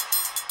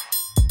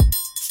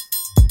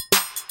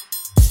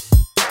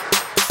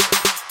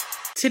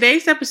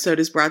Today's episode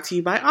is brought to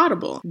you by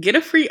Audible. Get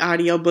a free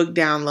audiobook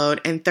download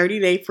and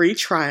 30-day free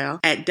trial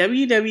at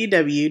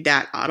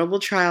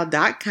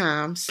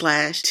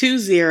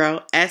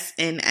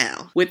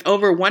www.audibletrial.com/20SNL. With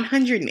over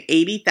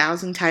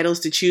 180,000 titles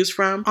to choose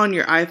from on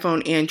your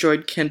iPhone,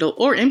 Android, Kindle,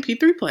 or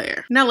MP3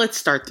 player. Now let's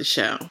start the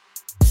show.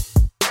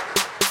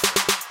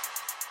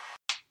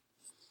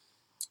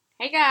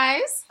 Hey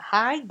guys.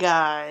 Hi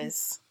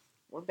guys.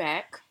 We're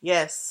back.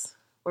 Yes,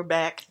 we're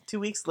back 2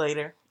 weeks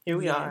later. Here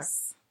we are.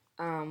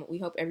 We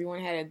hope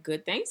everyone had a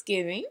good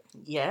Thanksgiving.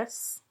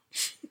 Yes.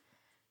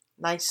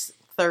 Nice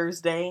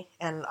Thursday.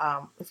 And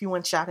if you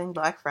went shopping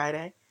Black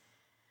Friday,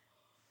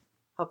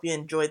 hope you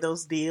enjoyed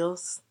those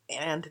deals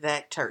and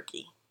that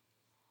turkey.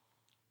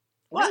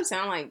 What? You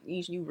sound like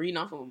you reading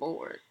off of a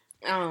board.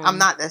 I'm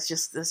not. That's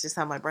just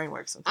how my brain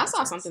works sometimes. I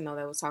saw something though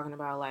that was talking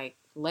about like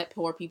let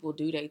poor people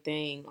do their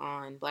thing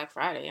on Black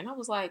Friday, and I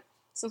was like,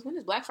 since when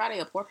is Black Friday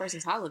a poor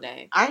person's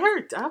holiday? I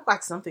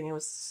watched something. It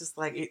was just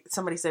like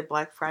somebody said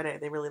Black Friday.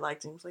 They really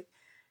liked it. It was like,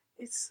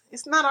 it's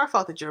not our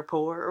fault that you're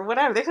poor or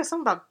whatever. They said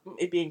something about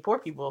it being poor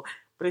people,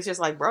 but it's just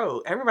like,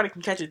 bro, everybody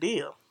can catch a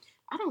deal.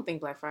 I don't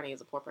think Black Friday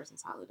is a poor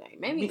person's holiday.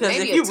 Maybe because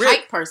maybe if you a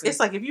tight person. It's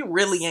like if you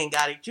really ain't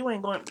got it, you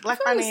ain't going.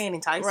 Black Friday ain't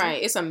enticing.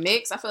 Right. It's a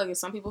mix. I feel like it's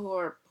some people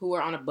who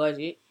are on a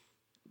budget,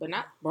 but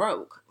not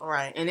broke.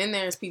 Right. And then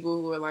there's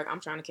people who are like,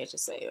 I'm trying to catch a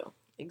sale.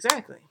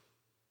 Exactly.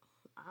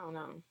 I don't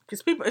know.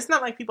 Because it's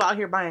not like people out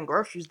here buying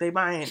groceries. They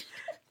buying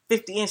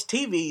 50-inch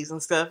TVs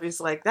and stuff. It's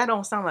like, that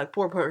don't sound like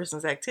poor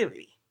person's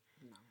activity.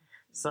 No.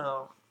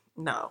 So,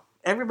 no.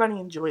 Everybody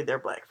enjoyed their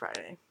Black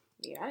Friday.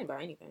 Yeah, I didn't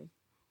buy anything.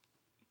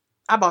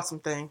 I bought some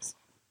things.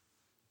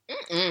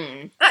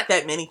 Mm-mm. Not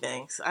that many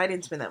things. I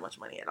didn't spend that much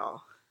money at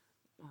all.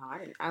 Oh, I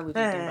didn't. I legit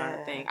didn't buy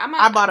a thing.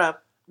 I bought a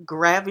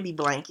gravity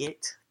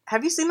blanket.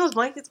 Have you seen those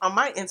blankets on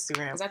my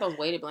Instagram? Is that those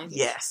weighted blankets?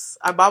 Yes.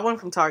 I bought one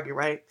from Target,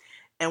 right?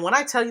 And when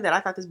I tell you that I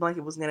thought this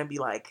blanket was going to be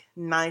like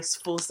nice,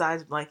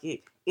 full-size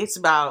blanket, it's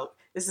the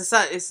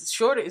size, it's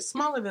shorter, it's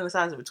smaller than the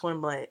size of a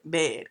twin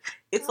bed.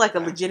 It's like a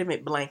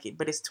legitimate blanket,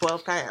 but it's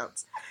 12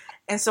 pounds.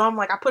 And so I'm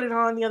like, I put it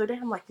on the other day,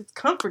 I'm like, it's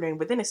comforting,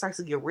 but then it starts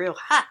to get real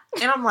hot.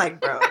 And I'm like,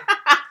 bro,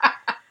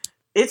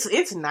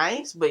 it's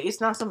nice, but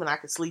it's not something I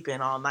could sleep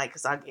in all night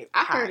because I get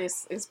hot. I heard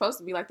it's supposed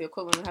to be like the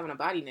equivalent of having a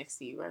body next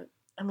to you, right?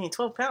 I mean,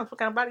 12 pounds, what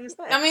kind of body is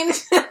that? I mean...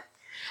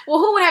 Well,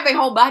 who would have their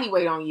whole body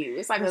weight on you?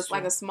 It's like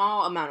a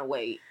small amount of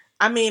weight.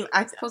 I mean,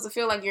 it's supposed to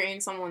feel like you're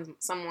in someone's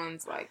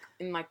like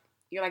in like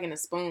you're like in a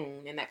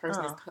spoon and that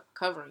person is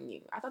covering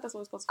you. I thought that's what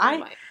it was supposed to feel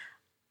like.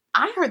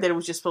 I heard that it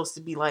was just supposed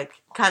to be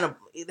like kind of.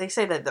 They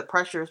say that the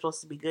pressure is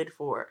supposed to be good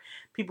for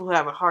people who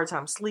have a hard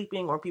time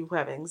sleeping or people who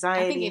have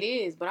anxiety. I think it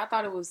is, but I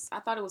thought it was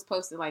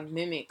supposed to like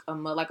mimic a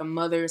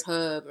mother's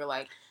hug or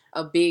like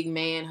a big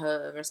man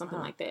hug or something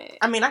like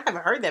that. I mean, I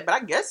haven't heard that, but I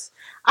guess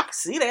I can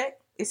see that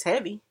it's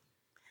heavy.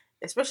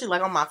 Especially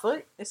like on my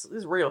foot, it's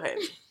real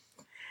heavy.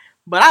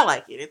 But I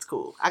like it. It's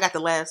cool. I got the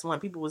last one.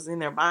 People was in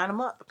there buying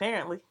them up,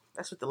 apparently.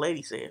 That's what the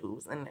lady said who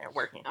was in there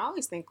working. I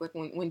always think like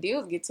when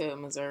deals get to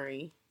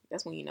Missouri,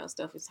 that's when you know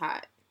stuff is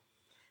hot.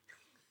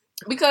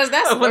 Because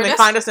that's when they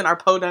find us in our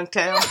podunk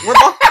town.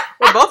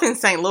 We're both in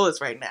St.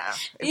 Louis right now.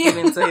 If you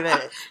didn't say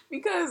that.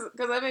 because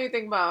that made me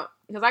think about,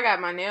 because I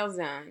got my nails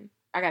done.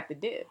 I got the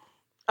dip.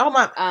 Oh,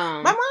 my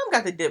mom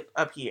got the dip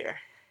up here.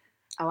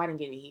 Oh, I didn't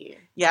get it here.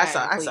 Yeah, I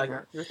saw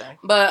your thing.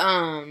 But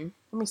let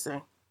me see.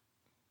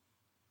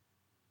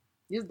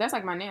 That's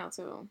like my nail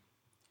too.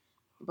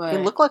 But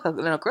it looked like an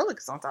acrylic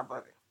is on top of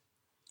it.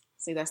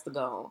 See, that's the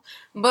goal.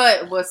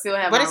 But we'll still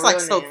have. But my it's like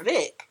nail. so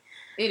thick.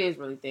 It is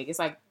really thick. It's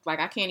like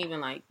I can't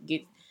even like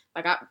get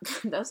like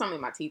that's something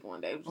in my teeth one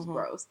day, which is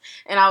gross.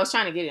 And I was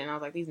trying to get it, and I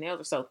was like, these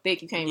nails are so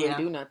thick, you can't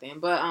really do nothing.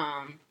 But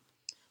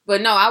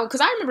no,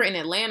 because I remember in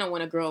Atlanta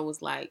when a girl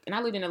was like, and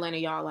I lived in Atlanta,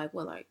 y'all, like,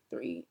 what, like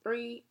 4 years?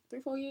 3.5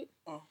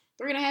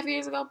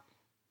 years ago?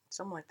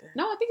 Something like that.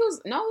 No, it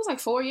was like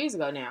 4 years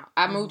ago now.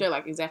 I moved there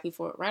like exactly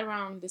right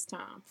around this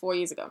time, 4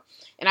 years ago.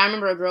 And I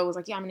remember a girl was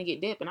like, yeah, I'm going to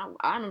get dip. And I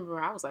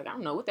remember I was like, I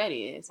don't know what that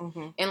is.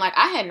 Mm-hmm. And like,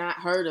 I had not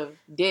heard of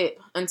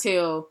dip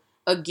until,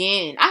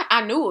 again,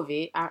 I knew of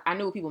it. I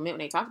knew what people meant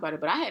when they talked about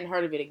it, but I hadn't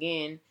heard of it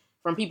again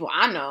from people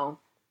I know.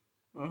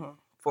 Mm-hmm.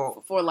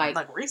 For like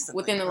recently,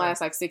 within the last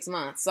like 6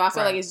 months. So I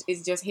feel like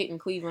it's just hitting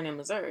Cleveland and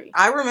Missouri.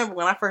 I remember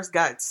when I first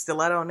got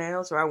stiletto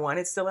nails, or I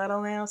wanted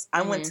stiletto nails,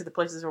 I went to the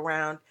places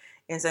around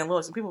in St.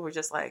 Louis and people were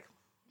just like,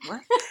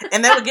 what?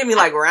 And they would give me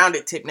like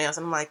rounded tip nails.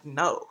 And I'm like,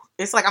 no.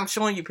 It's like I'm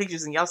showing you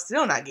pictures and y'all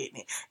still not getting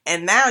it.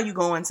 And now you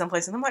go in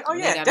someplace and I'm like, oh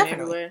yeah,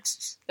 definitely.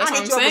 That's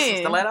what I'm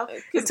saying. Stiletto.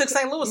 It took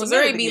St. Louis.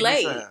 Missouri be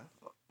late.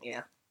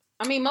 Yeah.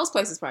 I mean, most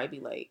places probably be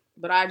late.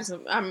 But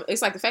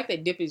it's like the fact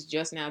that dip is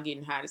just now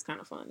getting hot is kind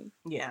of funny.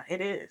 Yeah,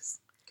 it is.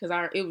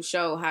 Because it was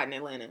so hot in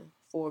Atlanta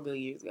 4 good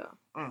years ago.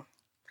 Dang.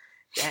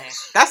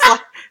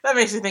 That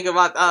makes you think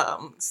about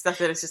stuff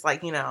that it's just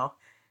like, you know,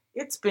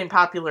 it's been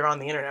popular on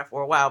the internet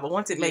for a while, but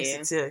once it makes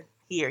it to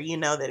here, you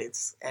know that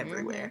it's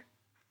everywhere.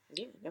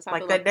 Yeah, that's how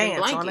like that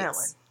dance on Ellen.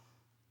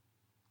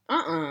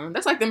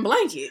 That's like them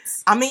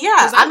blankets. I mean,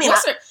 yeah.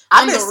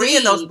 I've been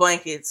seeing those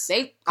blankets.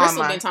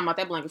 Crystal been talking about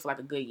that blanket for like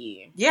a good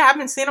year. Yeah, I've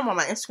been seeing them on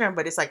my Instagram,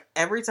 but it's like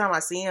every time I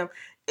see them,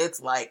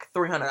 it's like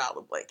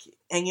 $300 blanket.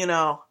 And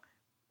I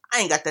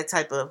ain't got that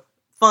type of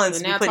funds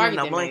to be putting in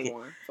no blanket.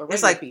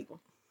 It's like people.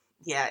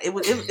 Yeah, it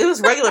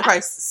was regular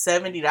price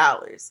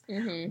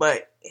 $70,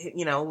 but it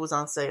was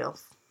on sale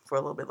for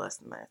a little bit less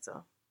than that.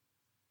 So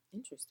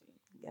interesting.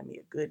 Got me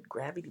a good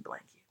gravity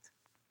blanket.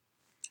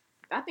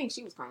 I think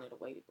she was calling it a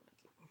weighted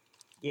blanket.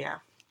 Yeah,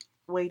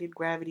 weighted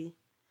gravity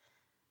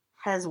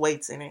has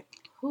weights in it.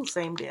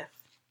 Same death.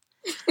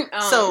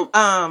 So,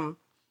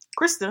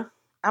 Krista,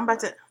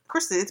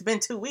 Krista, it's been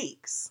 2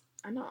 weeks.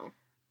 I know.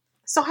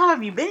 So how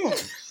have you been?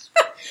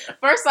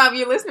 First off,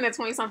 you're listening to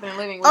 20 Something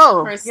Living with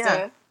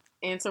Krista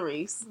and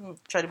Therese.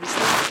 Try to be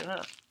slick,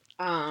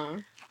 huh?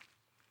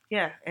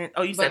 Yeah, and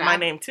you said my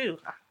name too.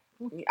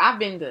 I've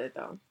been good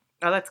though.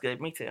 Oh, that's good.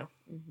 Me too.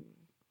 Mm-hmm.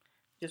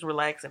 Just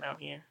relaxing out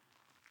here.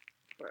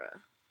 Bruh.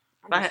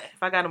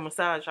 If I got a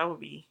massage, I would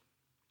be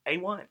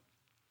A1.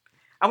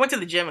 I went to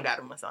the gym and got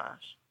a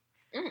massage.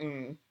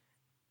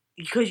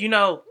 Because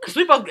because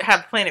we both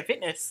have Planet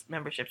Fitness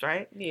memberships,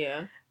 right?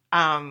 Yeah.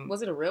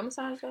 Was it a real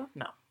massage though?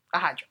 No, a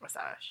hydro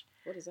massage.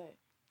 What is that?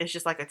 It's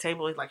just like a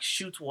table. It like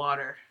shoots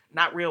water,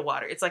 not real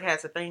water. It's like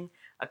has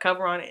a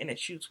cover on it, and it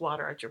shoots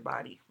water at your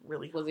body.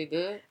 Really. Was it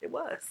good? It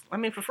was. I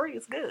mean, for free,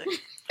 it's good.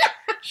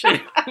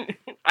 Shit.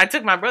 I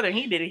took my brother, and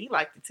he did it. He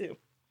liked it too.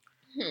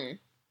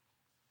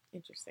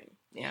 Interesting.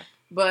 Yeah.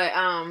 But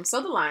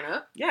so the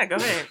lineup. Yeah, go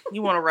ahead.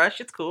 You want to rush?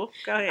 It's cool.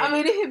 Go ahead. I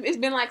mean, it's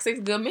been like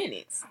 6 good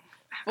minutes.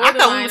 I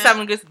thought we was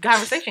having a good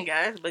conversation,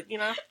 guys, but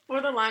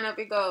For the lineup,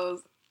 it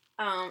goes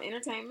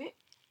entertainment.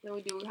 Then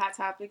we do hot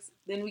topics.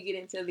 Then we get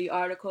into the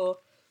article,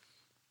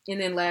 and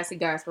then lastly,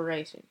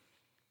 Guyspiration.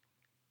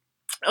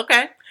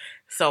 Okay,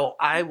 so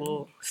I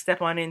will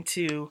step on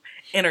into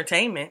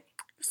entertainment.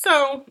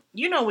 So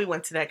we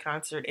went to that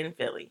concert in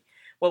Philly.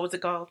 What was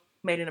it called?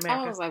 Made in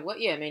America. I was like, what?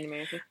 Yeah, Made in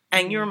America.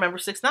 And you remember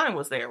 6ix9ine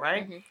was there,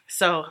 right? Mm-hmm.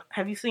 So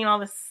have you seen all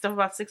this stuff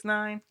about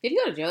 6ix9ine? Did he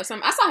go to jail or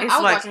something? I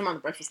was watching him on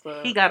the Breakfast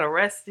Club. He got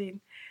arrested,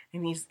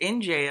 and he's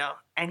in jail,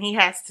 and he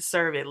has to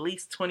serve at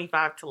least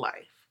 25 to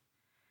life.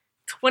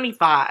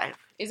 25.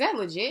 Is that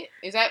legit?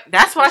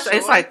 That's why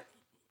it's like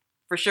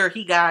for sure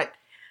he got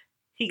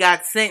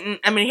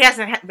sentenced. I mean, he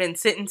hasn't been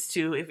sentenced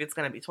to if it's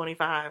going to be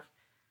 25.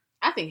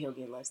 I think he'll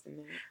get less than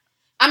that.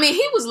 I mean,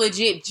 he was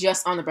legit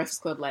just on the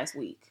Breakfast Club last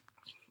week.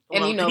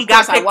 And he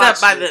got picked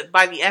up by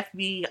the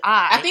FBI.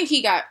 I think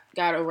he got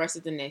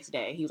arrested the next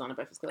day. He was on the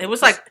Breakfast Club. It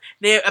was like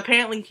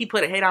apparently he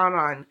put a hit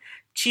on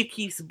Chief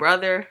Keef's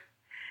brother.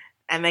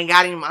 And they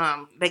got him,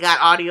 they got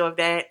audio of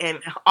that and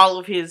all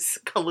of his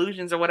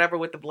collusions or whatever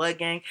with the Blood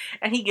Gang.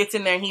 And he gets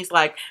in there and he's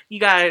like, you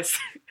guys,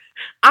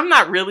 I'm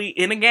not really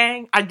in a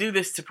gang. I do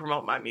this to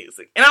promote my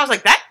music. And I was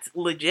like, that's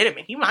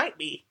legitimate. He might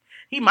be.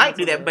 He might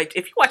do that. But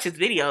if you watch his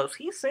videos,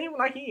 he seemed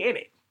like he in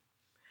it.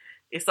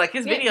 It's like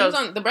his videos. He was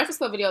on, the Breakfast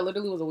Club video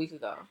literally was a week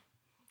ago.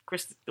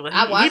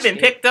 He's been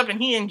picked up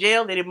and he in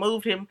jail. They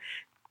moved him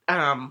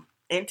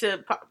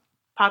into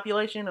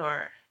population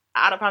or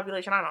out of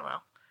population. I don't know.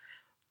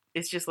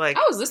 It's just like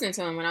I was listening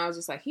to him and I was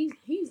just like he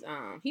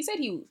said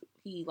he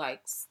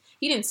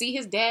didn't see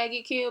his dad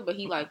get killed, but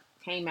he like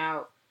came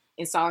out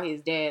and saw his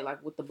dad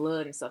like with the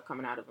blood and stuff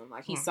coming out of him.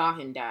 Like he saw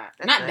him die.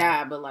 That's not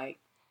die, but like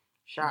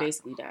shot.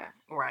 Basically die.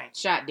 Right.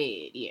 Shot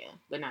dead, yeah.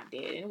 But not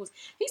dead. And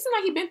he seemed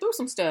like he'd been through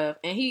some stuff.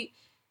 And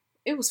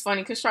it was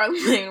funny because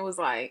Charlamagne was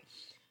like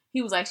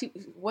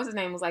what's his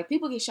name was like,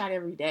 people get shot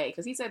every day.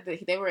 Because he said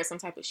that they were at some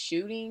type of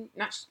shooting,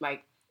 not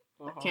like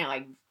kind of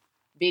like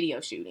video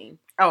shooting.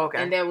 Oh,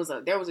 okay. And there was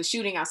a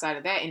shooting outside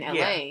of that in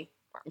LA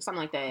or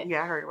something like that.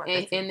 Yeah, I heard about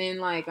that. And then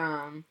like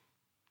and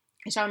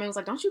Charlamagne was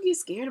like, "Don't you get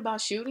scared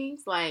about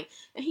shootings?" Like,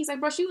 and he's like,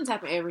 "Bro, shootings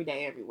happen every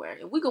day, everywhere.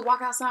 If we could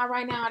walk outside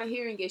right now out of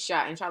here and get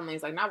shot." And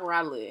Charlamagne's like, "Not where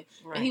I live."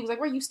 Right. And he was like,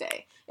 "Where you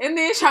stay?" And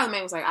then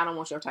Charlamagne was like, "I don't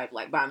want your type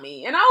like by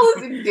me." And I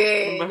was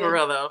dead. But for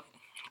real though,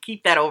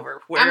 keep that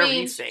over wherever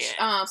you stay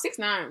at.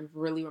 6ix9ine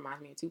really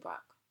reminds me of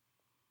Tupac.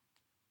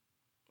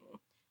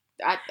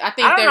 I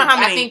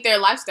think their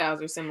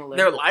lifestyles are similar.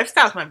 Their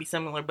lifestyles might be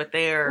similar, but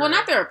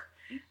not their.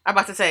 I'm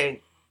about to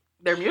say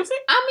their music.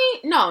 I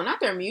mean, no, not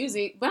their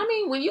music, but I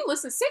mean, when you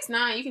listen to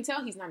 6ix9ine, you can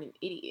tell he's not an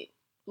idiot.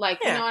 Like,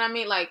 you know what I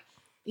mean? Like,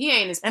 he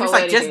ain't as poetic. And it's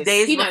like just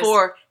days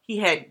before he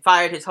had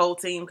fired his whole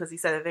team because he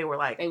said that they were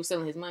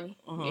stealing his money.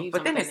 Mm-hmm.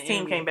 But then his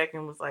team came back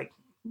and was like,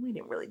 "We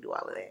didn't really do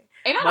all of that."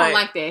 And I don't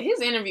like that.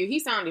 His interview, he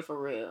sounded for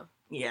real.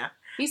 Yeah,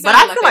 he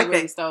sounded like they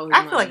really stole his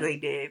money. I feel like they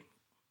did.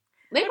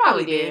 They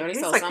probably did. Or they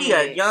it's like he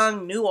a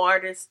young, new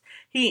artist.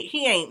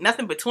 He ain't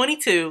nothing but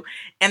 22,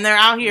 and they're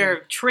out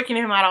here tricking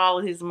him out of all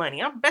of his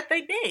money. I bet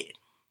they did.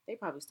 They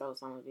probably stole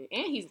some of it.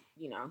 And he's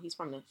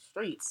from the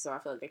streets, so I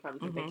feel like they probably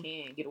think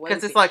they can get away with it.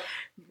 Because it's like,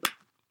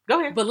 go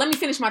ahead. But let me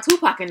finish my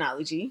Tupac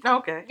analogy.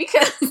 Okay.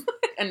 Because,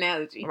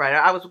 analogy. Right,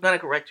 I was going to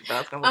correct you, but I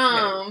was going to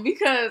let you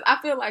because I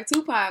feel like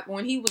Tupac,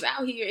 when he was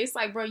out here, it's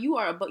like, bro, you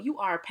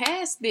are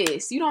past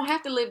this. You don't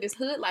have to live this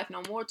hood life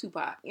no more,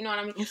 Tupac. You know what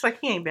I mean? It's like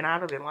he ain't been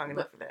out of it long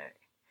enough for that.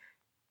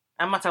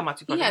 I'm not talking about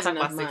 2 He has I'm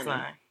talking enough about 6ix9ine.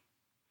 money.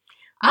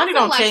 Money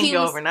don't change you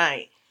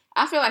overnight.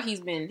 I feel like he's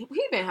been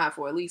hot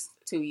for at least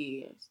 2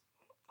 years.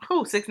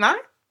 Who, 6ix9ine?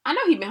 I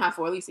know he's been hot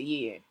for at least a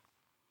year.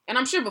 And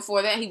I'm sure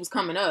before that he was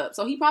coming up.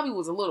 So he probably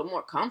was a little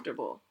more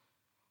comfortable.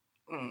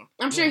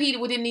 I'm sure he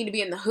didn't need to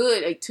be in the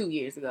hood 2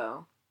 years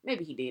ago.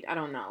 Maybe he did. I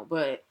don't know.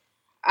 But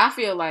I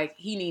feel like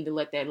he needed to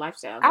let that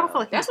lifestyle go. I don't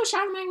feel like that's what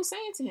Charlamagne was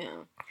saying to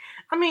him.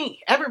 I mean,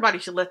 everybody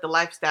should let the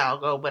lifestyle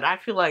go, but I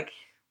feel like,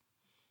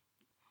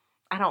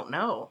 I don't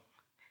know.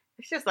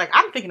 It's just like,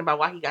 I'm thinking about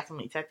why he got so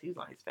many tattoos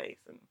on his face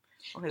and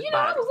on his body.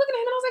 I was looking at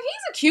him and I was like,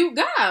 he's a cute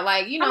guy.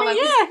 Like, he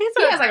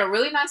has like a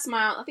really nice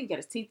smile. I think he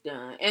got his teeth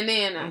done. And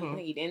then,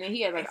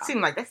 he had like... It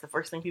seemed like that's the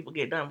first thing people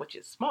get done, which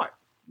is smart.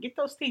 Get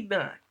those teeth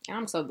done. And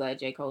I'm so glad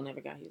J. Cole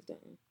never got his done.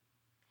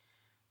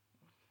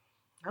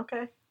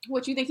 Okay.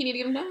 What, you think he need to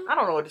get him done? I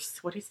don't know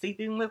what his teeth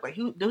didn't look like.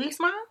 Do he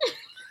smile?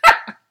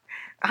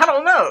 I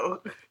don't know.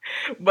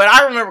 But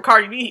I remember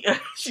Cardi B,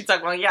 she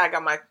talked about, I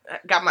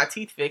got my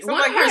teeth fixed. One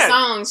of her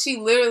songs, she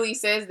literally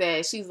says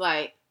that. She's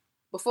like,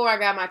 before I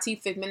got my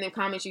teeth fixed, men in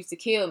comments used to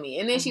kill me.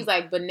 And then she's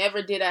like, but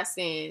never did I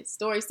sin.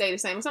 Story stay the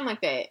same. Or something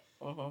like that.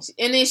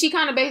 And then she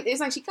kind of,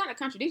 it's like she kind of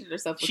contradicted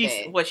herself with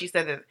that. What she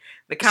said, that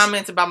the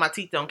comments about my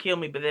teeth don't kill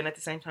me, but then at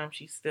the same time,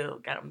 she still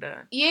got them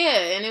done.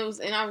 Yeah, and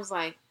I was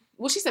like,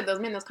 well, she said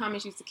those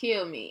comments used to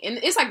kill me. And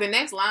it's like the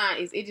next line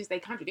is, they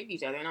contradict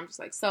each other. And I'm just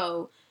like,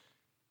 so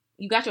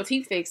you got your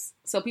teeth fixed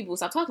so people will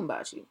stop talking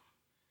about you.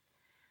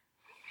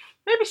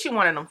 Maybe she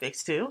wanted them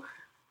fixed too.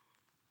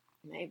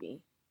 Maybe.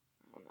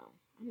 I don't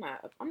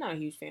know. I'm not a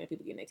huge fan of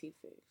people getting their teeth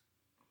fixed.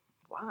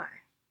 Why?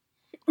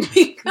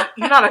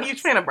 You're not a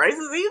huge fan of braces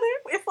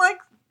either? It's like,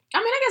 I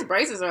mean, I guess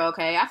braces are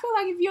okay. I feel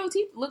like if your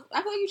teeth look,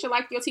 I feel like you should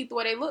like your teeth the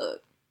way they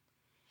look.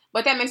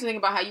 But that makes me think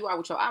about how you are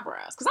with your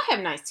eyebrows. Because I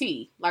have nice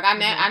teeth. Like,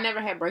 I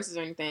never had braces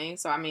or anything.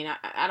 So, I mean,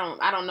 I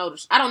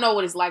don't know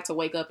what it's like to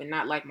wake up and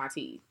not like my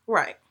teeth.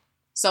 Right.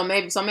 So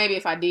maybe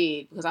if I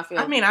did, because I feel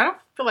like... I mean, I don't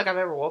feel like I've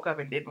ever woke up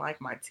and didn't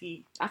like my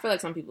teeth. I feel like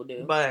some people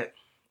do. But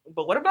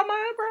what about my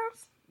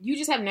eyebrows? You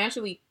just have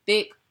naturally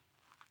thick,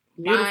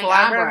 beautiful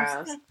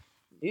eyebrows.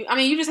 I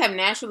mean, you just have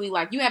naturally,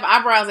 like, you have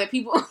eyebrows that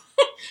people...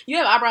 you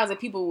have eyebrows that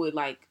people would,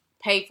 like,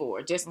 pay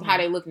for. Just how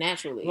they look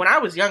naturally. When I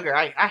was younger,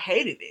 I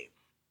hated it.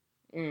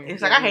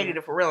 It's like I hated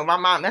it for real. My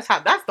mom, that's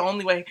the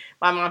only way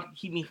my mom could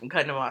keep me from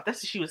cutting them off.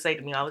 That's what she would say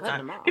to me all the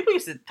time. People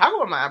used to talk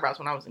about my eyebrows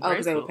when I was in grade school.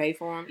 Because they would pay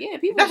for them? Yeah,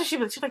 people. That's what she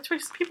was like,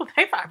 Teresa, people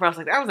pay for eyebrows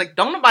like that. I was like,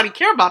 don't nobody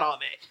care about all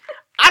that.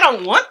 I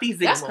don't want these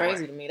anymore. That's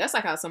crazy to me. That's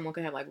like how someone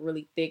could have like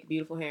really thick,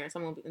 beautiful hair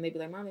and they'd be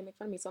like, Mom, they make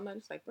fun of me so much.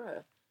 It's like,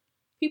 bruh,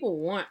 people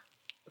want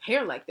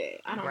hair like that.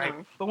 I don't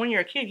know. But when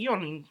you're a kid, you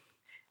don't even,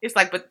 it's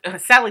like, but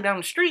Sally down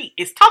the street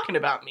is talking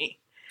about me.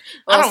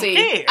 I don't care.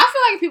 I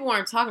feel like if people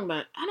weren't talking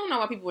about, I don't know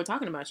why people were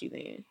talking about you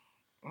then.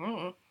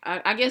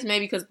 I guess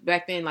maybe because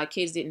back then, like,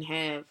 kids didn't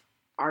have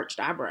arched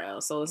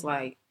eyebrows, so it's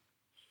like.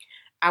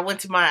 I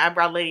went to my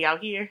eyebrow lady out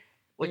here,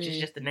 which is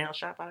just a nail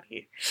shop out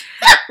here,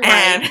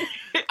 and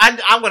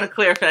I want to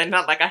clarify,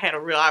 not like I had a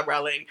real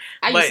eyebrow lady.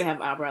 I used to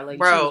have eyebrow lady.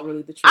 Bro, she was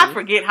really the truth. I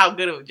forget how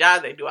good of a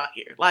job they do out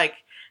here. Like,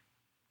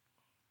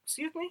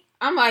 excuse me.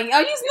 I'm like, oh,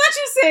 you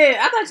said.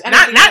 I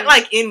thought not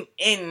like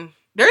in.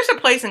 There's a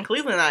place in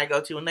Cleveland that I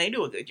go to, and they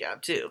do a good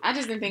job, too. I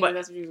just didn't think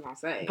that's what you were going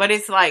to say. But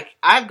it's like,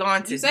 I've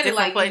gone to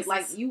different places.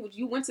 Like,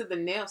 you went to the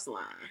nail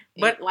salon.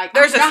 But like,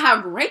 I forgot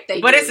how great they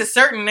do. But it's a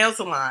certain nail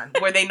salon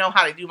where they know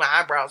how to do my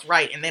eyebrows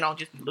right, and they don't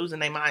just be losing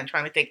their mind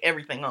trying to take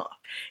everything off.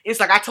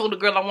 It's like, I told the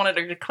girl I wanted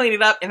her to clean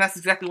it up, and that's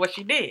exactly what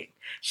she did.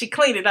 She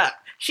cleaned it up.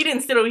 She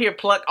didn't sit over here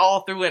pluck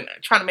all through and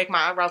trying to make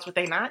my eyebrows what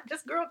they not.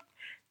 Just, girl,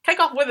 take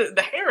off where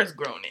the hair is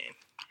grown in.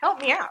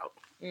 Help me out.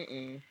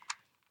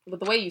 But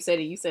the way you said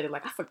it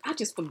like, I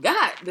just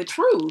forgot the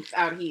truth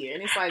out here.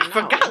 And it's like, no. I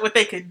forgot what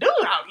they could do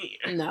out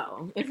here.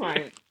 No. It's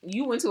like,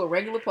 you went to a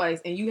regular place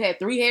and you had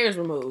 3 hairs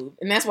removed.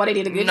 And that's why they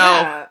did a good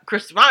job. No,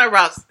 Chris, my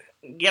eyebrows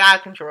get out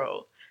of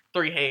control.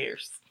 3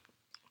 hairs.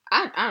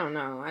 I don't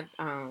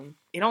know.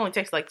 It only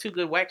takes like 2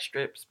 good wax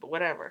strips, but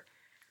whatever.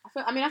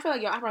 I feel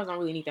like your eyebrows don't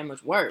really need that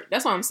much work.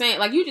 That's what I'm saying.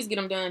 Like, you just get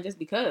them done just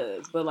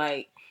because. But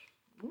like,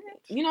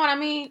 you know what I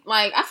mean?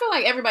 Like, I feel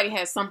like everybody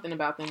has something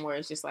about them where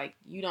it's just like,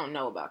 you don't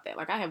know about that.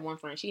 Like, I have one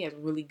friend, she has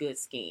really good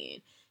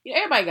skin. You know,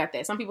 everybody got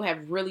that. Some people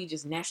have really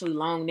just naturally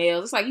long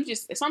nails. It's like,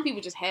 some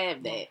people just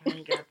have that. I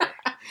ain't got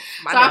that.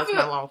 My nails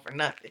not long for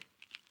nothing.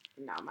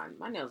 No,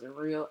 my nails are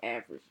real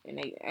average, and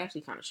they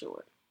actually kind of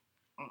short.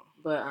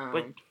 But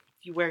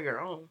you wear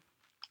your own.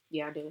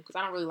 Yeah, I do, because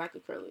I don't really like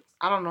acrylics.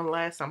 I don't know the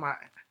last time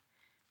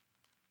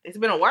it's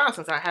been a while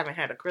since I haven't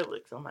had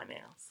acrylics on my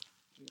nails.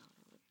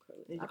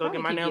 I need to go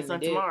get my nails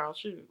done tomorrow.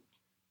 Shoot.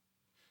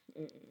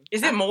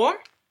 Is it more?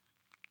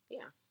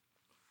 Yeah.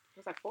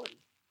 It's like 40.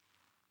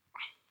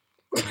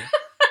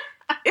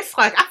 It's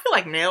like, I feel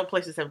like nail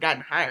places have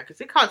gotten higher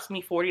because it costs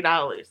me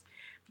 $40.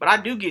 But I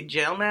do get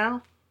gel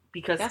now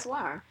because. That's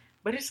why.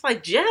 But it's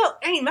like, gel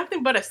ain't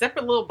nothing but a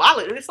separate little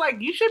bottle. It's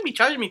like, you should be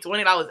charging me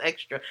 $20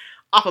 extra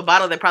off a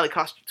bottle that probably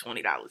cost you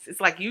 $20. It's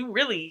like,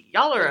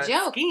 y'all are a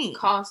scheme. Gel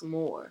costs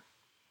more.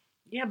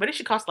 Yeah, but it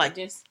should cost like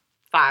just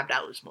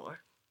 $5 more.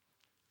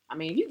 I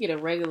mean, if you get a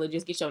regular,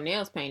 just get your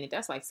nails painted,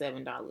 that's like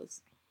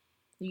 $7.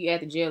 You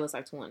add the gel, it's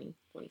like 20,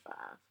 25.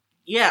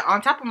 Yeah,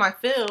 on top of my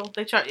fill,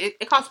 they charge.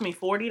 It costs me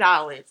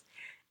 $40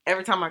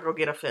 every time I go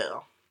get a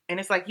fill, and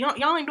it's like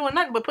y'all ain't doing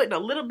nothing but putting a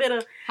little bit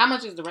of. How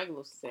much is the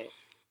regular set?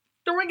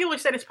 The regular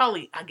set is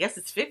probably, I guess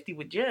it's $50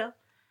 with gel.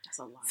 That's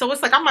a lot. So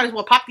it's like I might as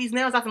well pop these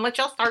nails off and let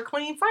y'all start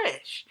clean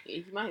fresh. Yeah,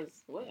 you might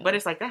as well. But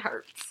it's like that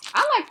hurts.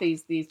 I like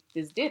this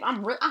dip.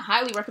 I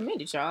highly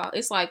recommend it, y'all.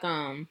 It's like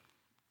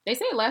they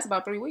say it lasts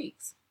about 3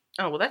 weeks.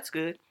 Oh well, that's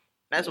good.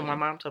 That's what my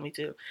mom told me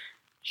too.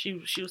 She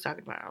was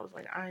talking about it. I was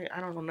like, I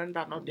don't know nothing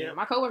about no dip.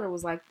 My coworker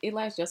was like, it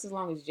lasts just as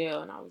long as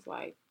gel, and I was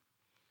like,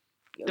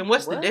 then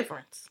what's the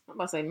difference? I'm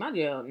about to say my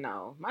gel.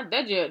 No,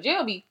 that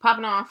gel be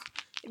popping off.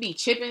 It be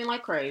chipping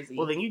like crazy.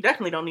 Well, then you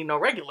definitely don't need no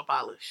regular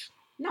polish.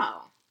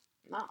 No.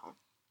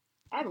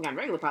 I haven't gotten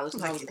regular polish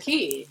since I was a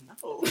kid.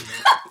 No.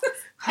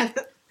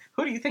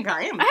 Who do you think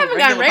I am? I haven't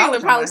gotten regular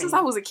polish since I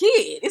was a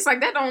kid. It's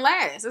like that don't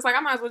last. It's like I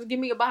might as well just give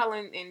me a bottle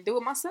and do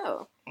it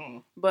myself.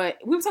 Mm. But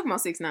we were talking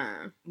about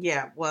 6ix9ine.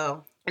 Yeah,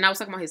 well. And I was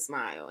talking about his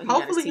smile. And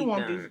hopefully he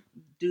won't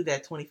do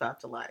that 25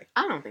 to life.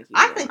 I don't think he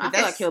will. I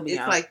feel like he'll be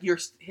out. It's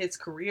like his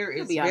career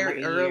is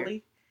very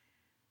early.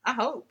 I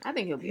hope. I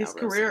think he'll be his out.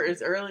 His career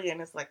is early,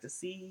 and it's like to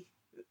see,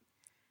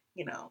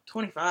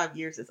 25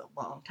 years is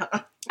a long time.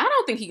 I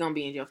don't think he's going to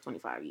be in jail for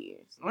 25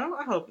 years. Well,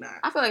 I hope not.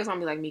 I feel like it's going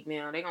to be like Meek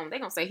Mill. They're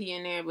gonna say he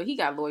in there, but he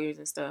got lawyers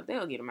and stuff.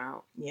 They'll get him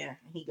out. Yeah,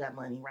 he got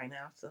money right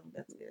now, so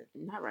that's good.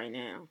 Not right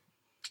now.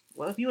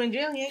 Well, if you in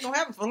jail, you ain't going to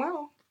have it for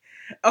long.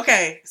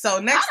 Okay, so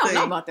next thing. I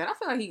don't know about that. I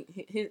feel like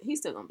he's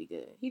still going to be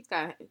good. He's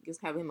got to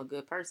just have him a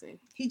good person.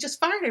 He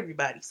just fired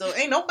everybody, so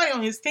ain't nobody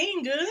on his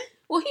team good.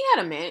 Well, he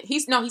had a man. He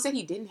said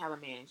he didn't have a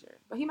manager,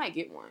 but he might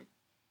get one.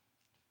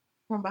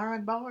 From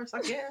behind bars,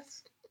 I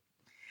guess.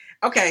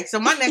 Okay, so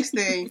my next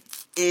thing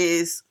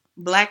is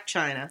Blac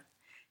Chyna.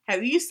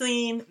 Have you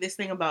seen this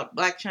thing about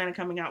Blac Chyna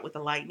coming out with a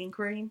lightening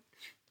cream?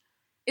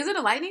 Is it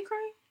a lightening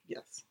cream?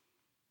 Yes.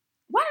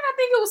 Why did I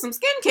think it was some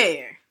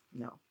skincare?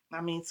 No. I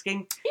mean, it's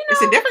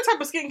a different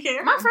type of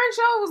skincare. My friend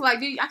Show was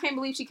like, dude, I can't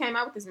believe she came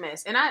out with this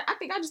mess. And I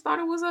think I just thought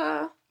it was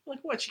like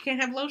what? She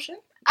can't have lotion?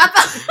 I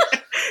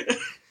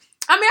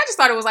just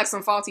thought it was like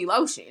some faulty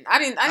lotion. I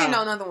didn't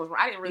know nothing was.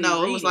 I didn't really.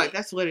 No, read it was like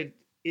that's what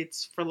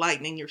it's for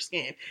lightening your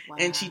skin. Wow.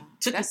 And she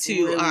took it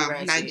to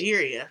really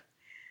Nigeria.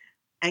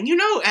 And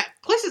at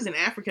places in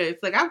Africa,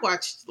 it's like I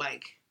watch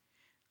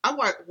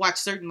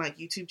certain like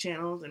YouTube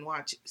channels and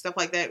watch stuff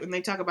like that when they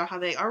talk about how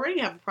they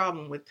already have a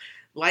problem with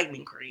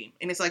lightening cream.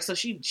 And it's like, so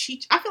she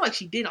I feel like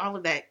she did all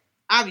of that,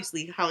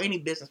 obviously how any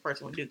business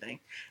person would do things.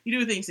 You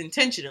do things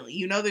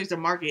intentionally. There's a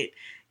market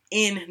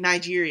in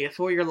Nigeria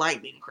for your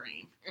lightening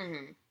cream.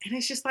 Mm-hmm. And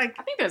it's just like,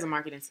 I think there's a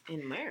market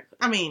in America.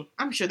 I mean,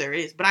 I'm sure there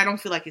is, but I don't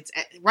feel like it's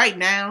right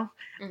now.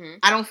 Mm-hmm.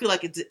 I don't feel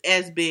like it's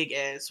as big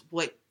as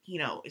what,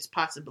 is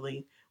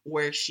possibly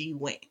where she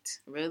went.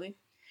 Really?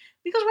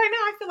 Because right now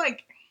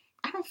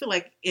I don't feel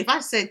like if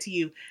I said to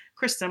you,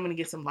 Kristen, I'm going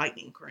to get some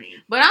lightening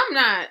cream. But I'm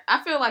not.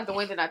 I feel like the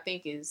way that I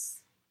think is,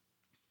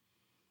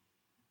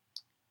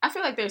 I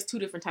feel like there's 2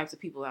 different types of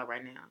people out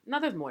right now. No,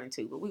 there's more than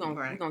 2, but we're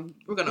gonna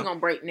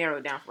narrow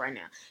it down for right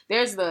now.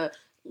 There's the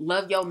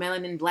love your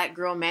melanin, black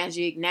girl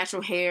magic,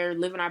 natural hair,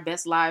 living our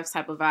best lives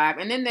type of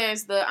vibe, and then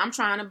there's the I'm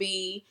trying to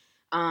be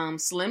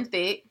slim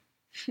thick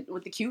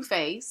with the cute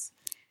face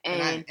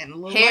and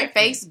hair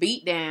face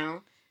beat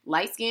down.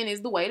 Light skin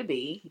is the way to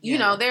be.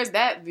 Yeah. There's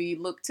that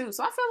look too.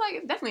 So I feel like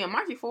it's definitely a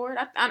market for it.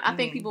 I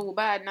think people will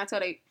buy it and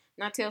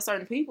not tell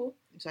certain people.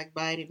 It's like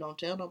buy it and don't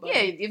tell nobody.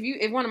 Yeah,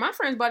 if one of my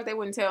friends bought it, they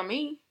wouldn't tell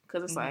me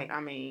because it's like,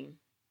 I mean,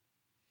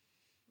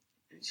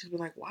 she'd be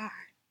like, why?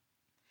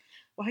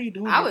 Why are you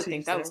doing? I would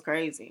think that was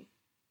crazy,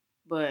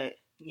 but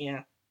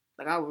yeah,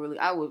 like I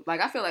would like.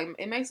 I feel like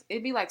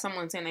it'd be like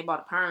someone saying they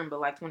bought a perm, but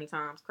like 20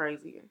 times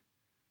crazier.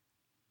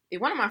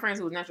 If one of my friends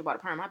who was natural bought a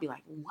perm, I'd be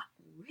like, what?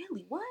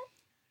 Really? What?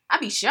 I'd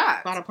be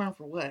shocked. Bought a perm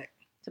for what?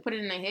 To put it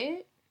in their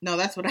head? No,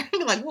 that's what I'd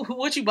be like.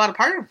 What you bought a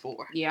perm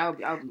for? Yeah, I would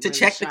be to really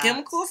check shocked. The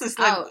chemicals. It's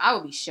like I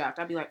would be shocked.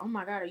 I'd be like, oh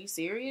my god, are you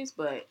serious?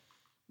 But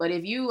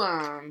if you what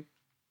am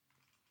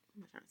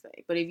I trying to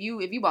say? But if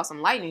you bought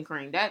some lightening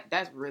cream,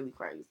 that's really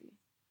crazy.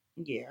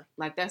 Yeah,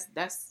 like that's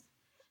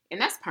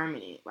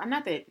permanent.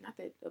 Not that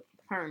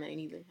permanent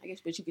either. I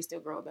guess, but you can still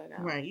grow it back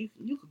out. Right,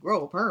 you could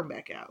grow a perm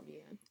back out. Yeah,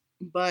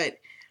 but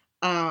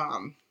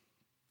what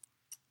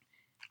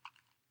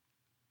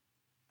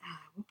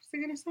was I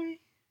gonna say?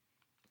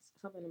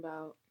 Something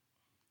about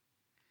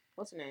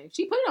what's her name?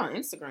 She put it on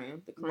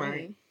Instagram. The cream.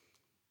 Right.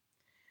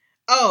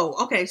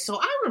 Oh, okay. So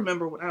I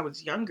remember when I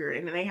was younger,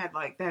 and they had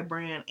like that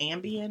brand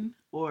Ambien,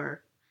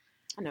 or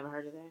I never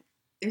heard of that.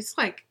 It's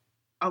like,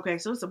 okay,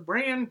 so it's a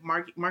brand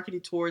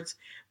marketed towards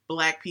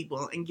Black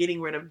people and getting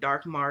rid of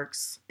dark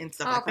marks and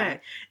stuff like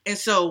that. And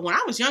so when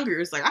I was younger,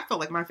 it's like I felt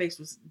like my face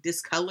was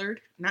discolored,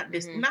 not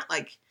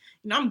like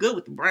I'm good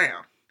with the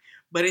brown,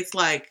 but it's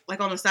like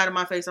on the side of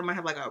my face I might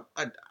have like a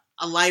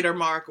lighter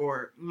mark,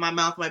 or my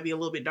mouth might be a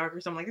little bit darker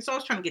or something like that. So I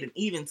was trying to get an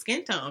even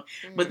skin tone.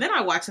 Mm-hmm. But then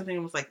I watched something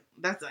and was like,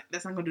 that's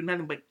not gonna do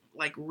nothing but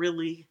like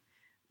really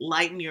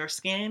lighten your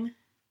skin.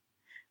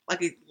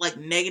 Like it like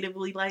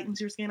negatively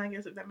lightens your skin, I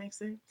guess, if that makes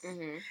sense.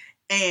 Mm-hmm.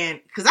 And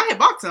because I had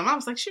bought some, I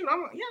was like, shoot, I'm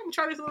gonna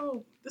try this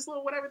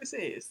little whatever this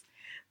is.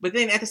 But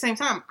then at the same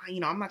time,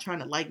 I'm not trying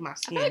to lighten my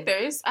skin.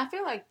 I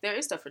feel like there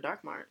is stuff for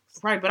dark marks.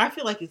 Right, but I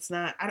feel like it's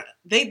not.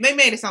 They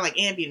made it sound like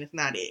Ambien is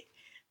not it.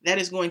 That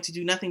is going to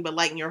do nothing but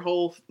lighten your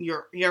whole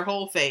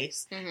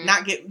face. Mm-hmm.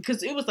 Not get,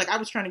 because it was like I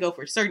was trying to go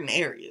for certain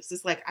areas.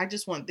 It's like I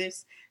just want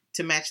this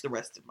to match the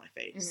rest of my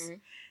face. Mm-hmm.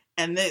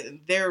 And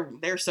then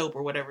their soap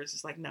or whatever is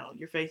just like, no,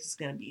 your face is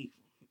going to be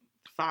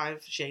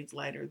 5 shades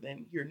lighter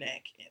than your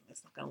neck, and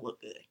it's not going to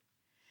look good.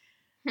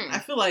 I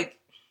feel like.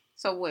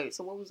 So wait.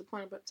 So what was the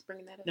point about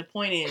bringing that up? The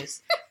point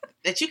is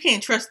that you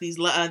can't trust these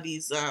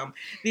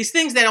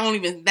things that don't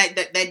even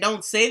that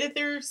don't say that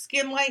they're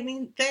skin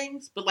lightening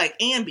things, but like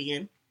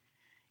Ambien.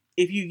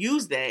 If you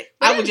use that,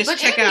 I would just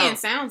check out. Ambien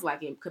sounds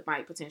like it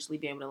might potentially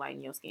be able to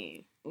lighten your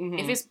skin.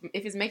 Mm-hmm.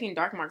 If it's making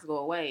dark marks go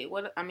away,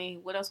 what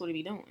else would it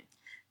be doing?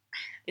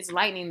 It's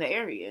lightening the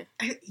area.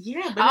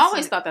 Yeah, but I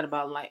always thought that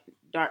about like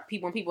dark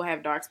people when people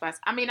have dark spots.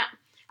 I mean,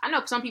 I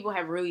know some people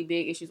have really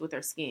big issues with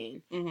their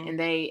skin, mm-hmm.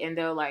 and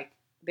they'll like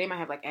they might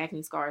have like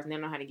acne scars and they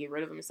don't know how to get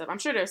rid of them and stuff. I'm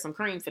sure there's some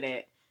cream for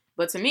that,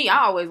 but to me,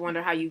 I always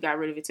wonder how you got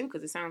rid of it too,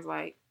 because it sounds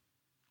like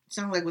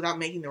without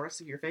making the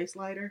rest of your face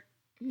lighter.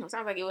 It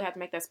sounds like it would have to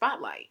make that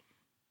spotlight.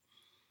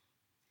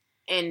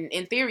 And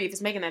in theory, if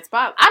it's making that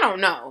spot, I don't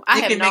know. I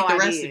have no idea. It can make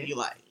the rest of you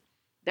light.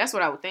 That's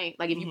what I would think.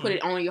 Like, if you put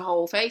it on your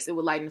whole face, it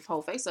would lighten the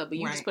whole face up. But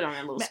you just put it on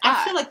that little spot.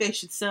 I feel like they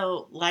should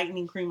sell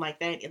lightening cream like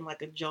that in,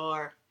 like, a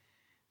jar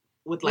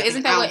with, like,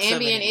 isn't that what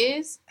Ambien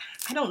is?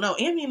 I don't know.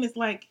 Ambien is,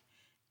 like,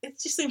 it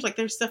just seems like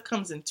their stuff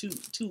comes in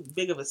too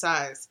big of a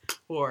size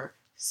for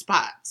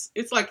spots.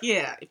 It's like,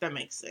 yeah, if that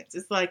makes sense.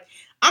 It's like,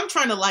 I'm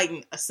trying to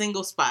lighten a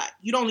single spot.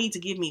 You don't need to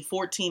give me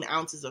 14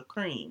 ounces of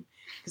cream.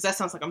 Because that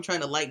sounds like I'm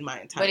trying to lighten my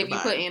entire body. But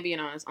if you put Ambien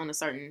on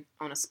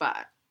a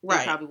spot,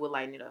 it probably would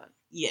lighten it up.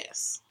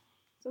 Yes.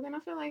 So then I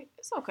feel like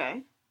it's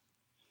okay.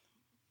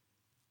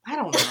 I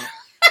don't know.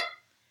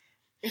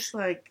 It's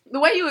like the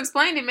way you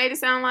explained it made it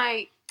sound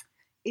like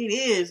it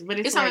is, but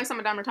it's like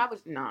some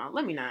dermatologist. No,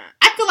 let me not.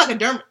 I feel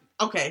like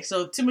Okay,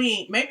 so to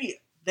me, maybe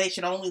they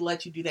should only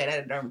let you do that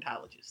at a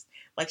dermatologist.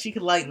 Like she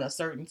could lighten a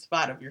certain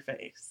spot of your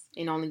face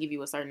and only give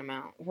you a certain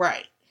amount,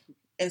 right?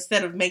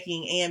 Instead of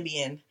making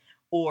Ambien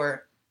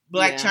or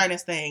Black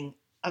China's thing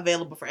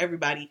available for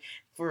everybody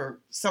for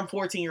some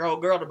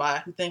 14-year-old girl to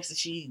buy who thinks that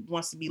she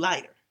wants to be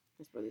lighter.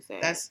 That's really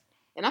sad.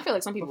 And I feel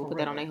like some people put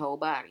that on their whole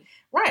body.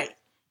 Right.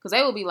 Because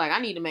they will be like, I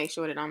need to make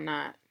sure that I'm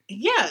not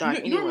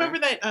dark you remember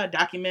that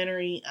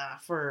documentary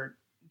for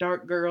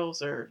dark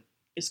girls, or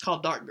it's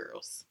called Dark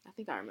Girls? I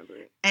think I remember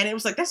it. And it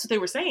was like, that's what they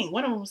were saying.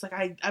 One of them was like,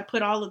 I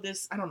put all of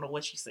this, I don't know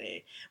what she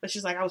said, but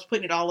she's like, I was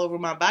putting it all over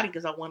my body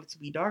because I wanted to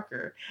be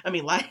darker. I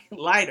mean,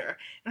 lighter.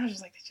 And I was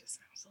just like, that just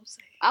sounds so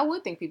sad. I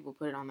would think people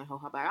put it on their whole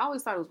body. I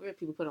always thought it was weird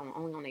people put it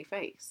only on their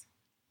face.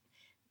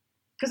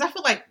 Because I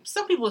feel like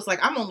some people, it's like,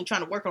 I'm only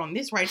trying to work on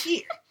this right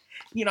here.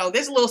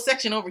 This little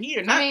section over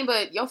here.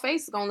 But your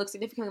face is going to look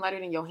significantly lighter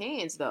than your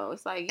hands, though.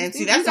 It's like,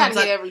 you got to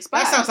get every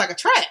spot. That sounds like a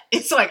trap.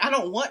 It's like, I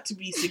don't want to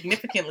be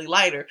significantly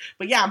lighter.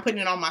 But yeah, I'm putting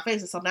it on my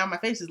face. And so now my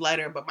face is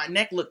lighter, but my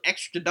neck look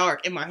extra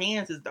dark and my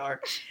hands is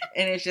dark.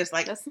 And it's just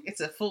like,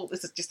 it's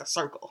just a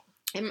circle.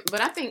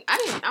 But I think,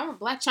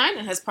 Black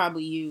China has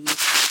probably used,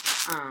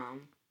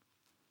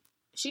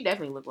 she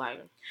definitely looked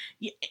lighter.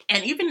 Yeah,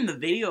 and even in the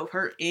video of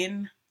her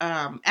in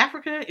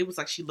Africa, it was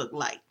like she looked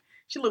light.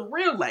 She looked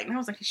real light. And I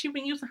was like, has she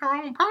been using her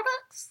own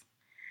products?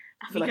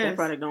 I feel like that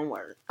product don't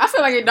work. I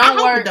feel like it don't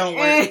work. It don't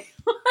work. I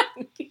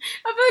feel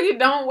like it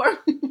don't work.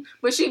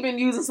 But she been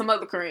using some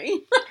other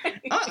cream.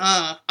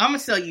 I'm going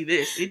to tell you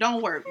this. It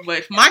don't work.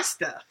 But my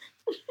stuff,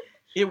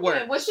 it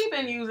works. Yeah, what she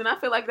been using, I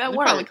feel like that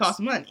works. It probably costs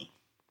money.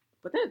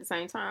 But then at the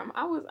same time,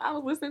 I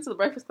was listening to the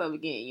Breakfast Club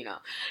again,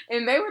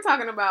 and they were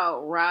talking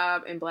about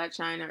Rob and Blac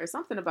Chyna or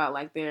something about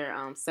like their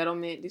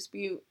settlement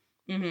dispute.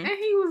 Mm-hmm. And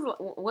he was,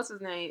 what's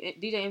his name?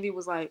 DJ Envy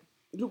was like,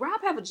 "Do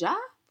Rob have a job?"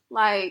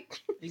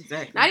 Like,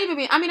 exactly. Not even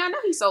being. I mean, I know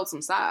he sold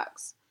some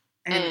socks,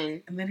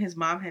 and then his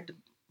mom had to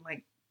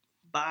like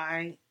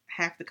buy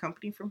half the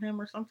company from him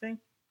or something.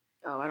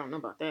 Oh, I don't know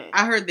about that.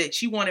 I heard that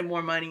she wanted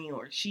more money,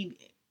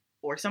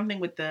 or something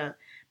with the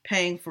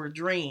paying for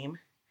Dream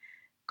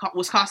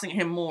was costing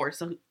him more,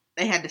 so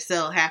they had to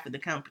sell half of the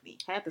company.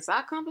 Half the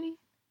sock company?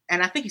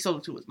 And I think he sold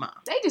it to his mom.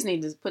 They just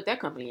need to put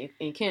that company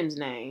in Kim's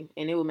name,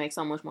 and it would make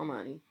so much more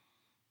money.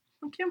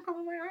 Well, Kim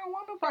probably like, I don't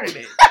want no part of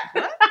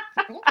that.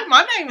 What? Put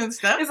my name and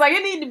stuff. It's like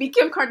it need to be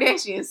Kim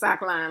Kardashian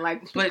sock line.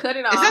 Like, but cut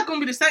it off. Is that going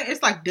to be the same?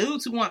 It's like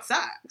dudes who want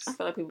socks. I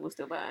feel like people will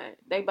still buy it.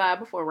 They buy it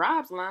before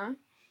Rob's line.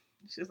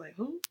 She's like,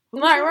 who?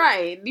 Like,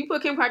 right. You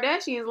put Kim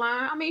Kardashian's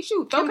line. I mean,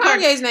 shoot. Throw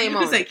Kanye's name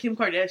on it. You can say Kim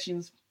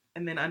Kardashian's,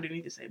 and then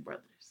underneath it say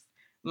Brothers.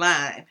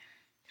 Line.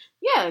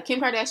 Yeah, Kim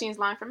Kardashian's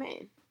line for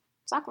men.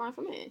 Sock line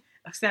for men.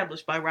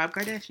 Established by Rob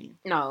Kardashian.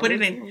 No. Put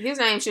it in. His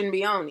name shouldn't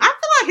be on it. I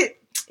feel like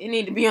it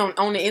need to be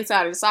on the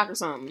inside of the sock or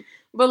something.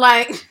 But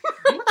like,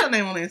 what's your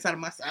name on the inside of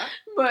my sock?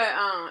 But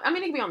I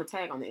mean, it can be on the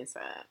tag on the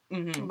inside.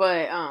 Mm-hmm.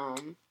 But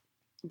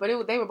But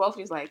they were both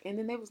just like, and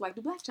then they was like,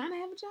 do Blac Chyna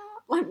have a job?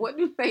 Like, what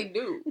do they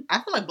do? I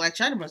feel like Blac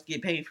Chyna must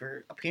get paid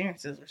for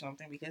appearances or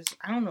something because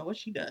I don't know what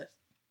she does.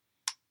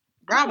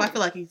 Rob, I feel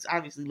like he's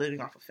obviously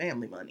living off of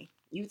family money.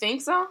 You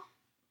think so?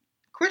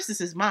 Chris is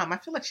his mom. I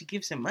feel like she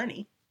gives him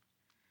money.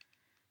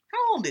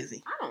 How old is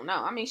he? I don't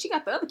know. I mean, she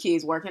got the other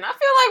kids working. I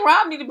feel like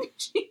Rob need to be.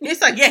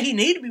 It's like, yeah, he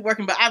need to be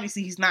working, but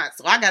obviously he's not.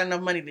 So I got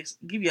enough money to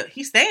give you.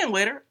 He's staying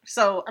with her.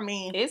 So, I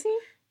mean. Is he?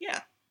 Yeah.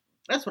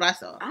 That's what I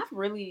saw. I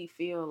really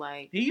feel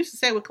like he used to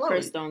say with Chloe,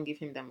 Chris don't give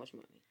him that much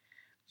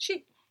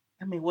money.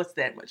 I mean, what's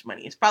that much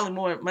money? It's probably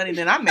more money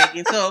than I'm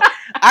making. So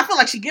I feel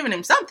like she's giving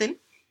him something.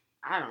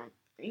 I don't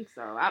think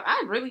so.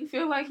 I really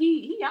feel like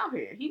he out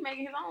here. He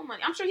making his own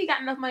money. I'm sure he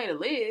got enough money to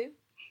live.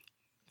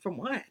 From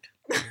what?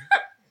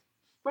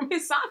 From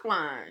his sock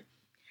line.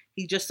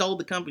 He just sold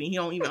the company. He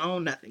don't even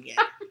own nothing yet.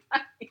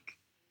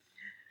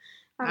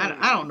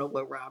 I don't know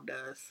what Rob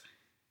does.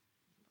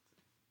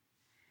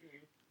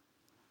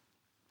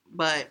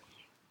 But,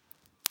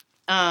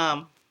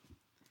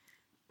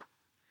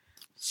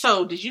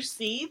 so did you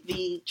see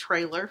the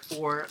trailer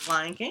for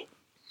Lion King?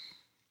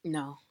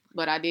 No,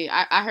 but I did.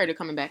 I heard it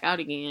coming back out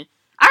again.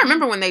 I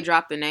remember when they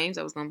dropped the names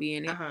that was going to be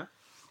in it.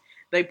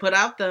 They put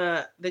out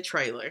the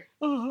trailer,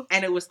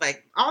 and it was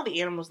like all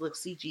the animals look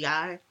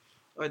CGI,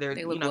 or they're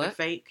they're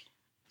fake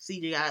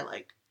CGI.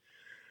 Like,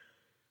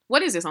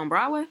 what is this on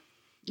Broadway?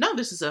 No,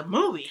 this is a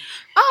movie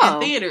in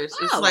theaters.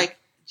 It's like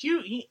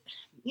you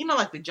know,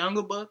 like the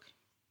Jungle Book.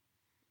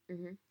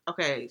 Mm-hmm.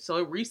 Okay,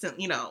 so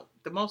the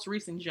most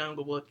recent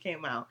Jungle Book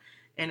came out,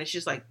 and it's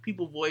just like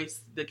people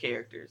voice the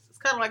characters. It's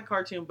kind of like a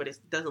cartoon, but it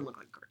doesn't look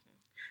like a cartoon.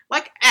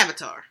 Like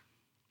Avatar.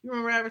 You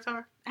remember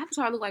Avatar?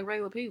 Avatar looked like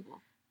regular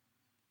people.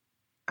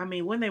 I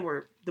mean, when they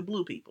were the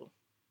blue people.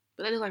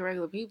 But they look like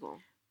regular people.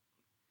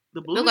 The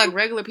blue look like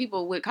regular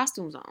people with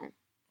costumes on.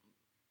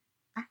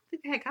 I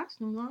think they had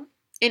costumes on.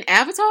 In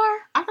Avatar?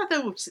 I thought they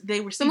were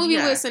CGI. The movie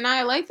with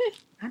Sanaa Lathan?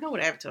 I know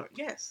what Avatar,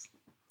 yes.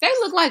 They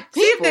look like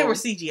people. See if they were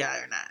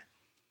CGI or not.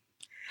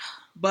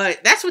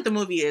 But that's what the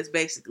movie is,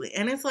 basically.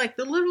 And it's like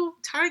the little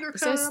tiger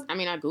cub. I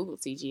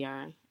Googled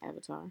CGI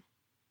Avatar.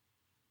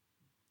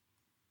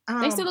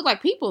 They still look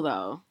like people,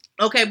 though.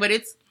 Okay, but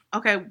it's...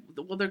 Okay,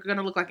 well, they're going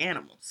to look like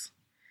animals.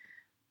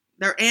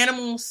 They're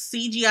animals,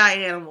 CGI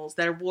animals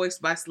that are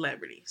voiced by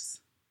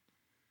celebrities.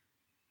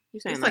 You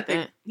saying like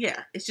that?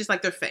 Yeah, it's just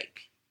like they're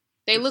fake.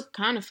 They look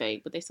kind of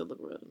fake, but they still look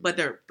real. But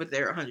they're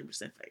 100%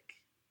 fake.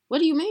 What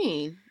do you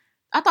mean?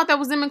 I thought that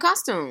was them in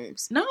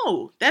costumes.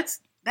 No, that's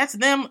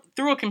them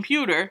through a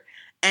computer,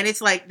 and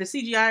it's like the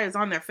CGI is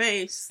on their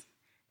face,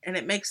 and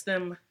it makes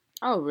them.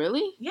 Oh,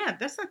 really? Yeah,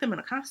 that's not them in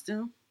a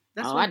costume.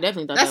 I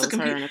definitely thought that was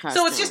her in a costume.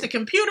 So it's just a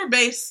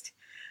computer-based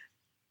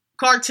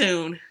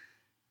cartoon.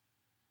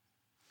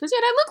 Because, yeah,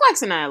 they look like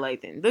Sanaa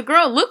Lathan. The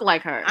girl looked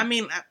like her. I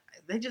mean,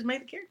 they just made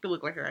the character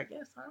look like her, I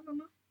guess. I don't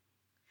know.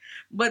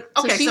 But,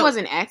 okay, so she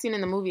wasn't acting in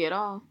the movie at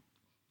all?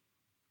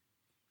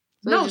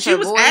 So no, she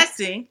was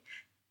acting.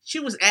 She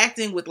was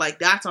acting with, like,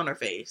 dots on her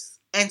face.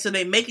 And so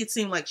they make it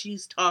seem like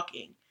she's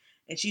talking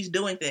and she's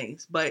doing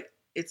things. But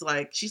it's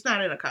like, she's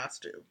not in a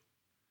costume.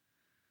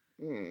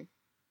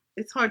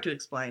 It's hard to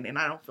explain, and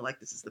I don't feel like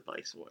this is the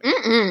place for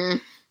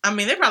it. I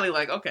mean, they're probably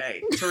like,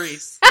 okay,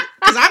 Therese.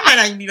 Because I might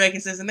not even be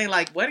making sense, and they're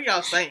like, what are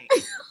y'all saying?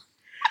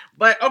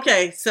 But,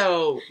 okay,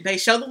 so they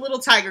show the little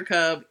tiger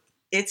cub.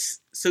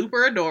 It's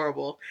super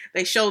adorable.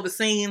 They show the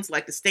scenes,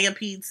 like the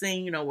stampede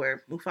scene,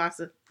 where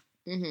Mufasa.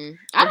 Mm-hmm.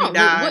 I don't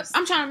know.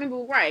 I'm trying to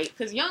remember, right?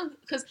 Because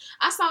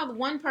I saw the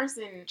one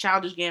person.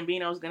 Childish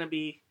Gambino is going to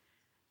be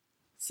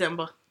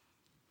Simba.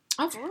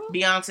 Oh, for real?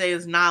 Beyonce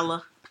is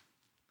Nala.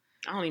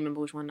 I don't even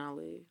remember which one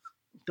Nala is.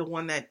 The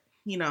one that,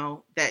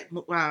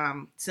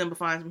 Simba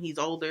finds when he's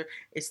older.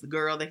 It's the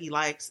girl that he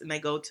likes, and they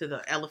go to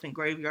the elephant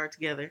graveyard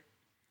together.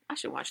 I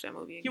should watch that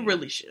movie again. You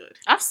really should.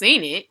 I've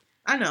seen it.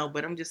 I know,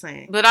 but I'm just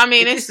saying. But I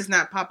mean, this is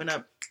not popping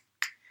up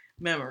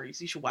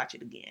memories. You should watch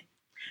it again.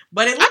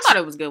 But I thought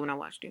it was good when I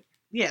watched it.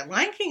 Yeah,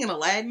 Lion King and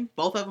Aladdin,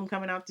 both of them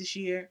coming out this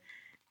year.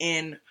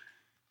 And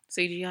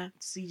CGI.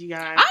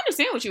 I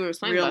understand what you were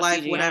explaining about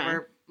life, CGI.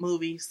 Whatever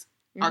movies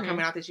are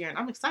coming out this year. And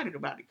I'm excited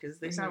about it because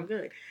they sound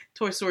good.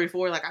 Toy Story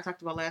 4, like I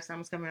talked about last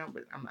time, is coming out,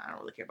 but I don't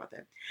really care about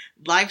that.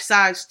 Life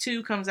Size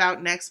 2 comes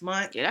out next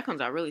month. Yeah, that comes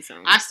out really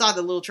soon. I saw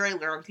the little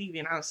trailer on TV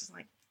and I was just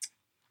like,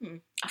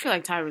 I feel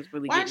like Tyra's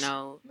really getting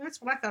old.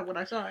 That's what I thought when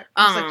I saw it.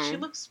 I was like, she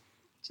looks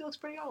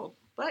pretty old.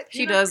 But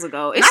she does look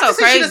old. It's so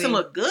crazy. She doesn't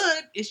look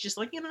good. It's just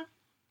like,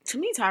 To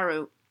me,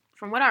 Tyra,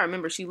 from what I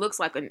remember, she looks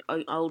like an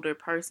older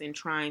person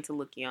trying to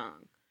look young.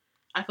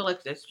 I feel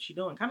like that's what she's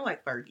doing. Kind of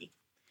like Fergie.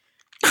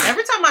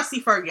 Every time I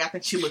see Fergie, I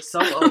think she looks so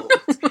old.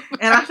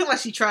 And I feel like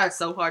she tries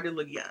so hard to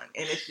look young.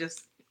 And it's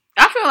just...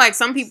 I feel like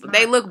some people,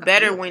 they look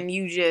better when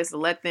you just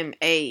let them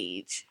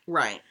age.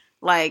 Right.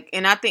 Like,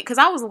 and I think... Because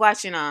I was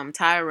watching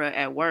Tyra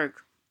at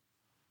work.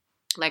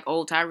 Like,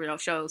 old Tyra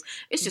shows.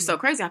 It's just so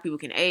crazy how people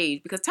can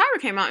age. Because Tyra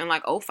came out in,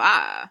 like,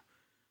 2005.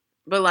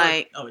 But,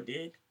 like... Oh, it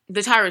did? The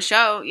Tyra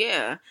show,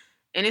 yeah.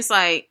 And it's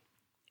like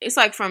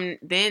from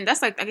then,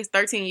 that's like, I guess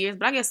 13 years.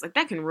 But I guess, like,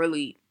 that can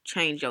really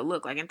change your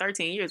look. Like, in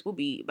 13 years, we'll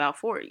be about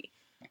 40.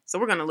 So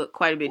we're gonna look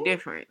quite a bit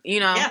different, you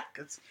know. Yeah,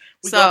 because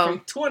we go from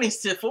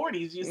 20s to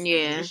 40s.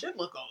 You should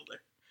look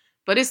older.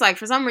 But it's like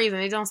for some reason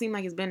it don't seem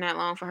like it's been that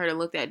long for her to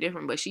look that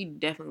different. But she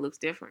definitely looks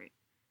different.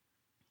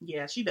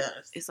 Yeah, she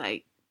does. It's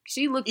like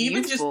she looked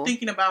even youthful. Just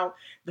thinking about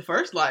the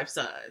first Life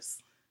Size.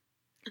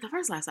 The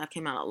first Life Size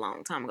came out a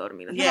long time ago to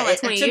me. Yeah,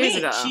 like 20 years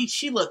ago.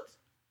 She looked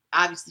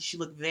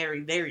very,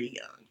 very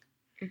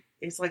young.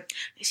 It's like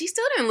she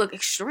still didn't look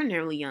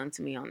extraordinarily young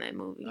to me on that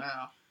movie.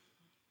 Wow.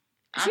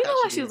 She looked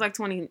like she was like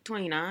 20,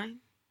 29.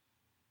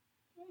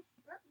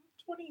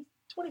 20,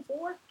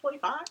 24,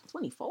 25?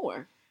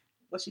 24.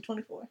 Was she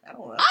 24? I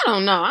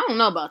don't know. I don't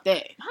know about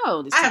that. How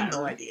old is she? I have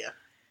no idea.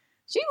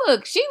 She looked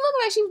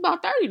like she was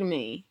about 30 to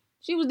me.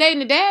 She was dating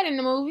the dad in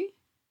the movie.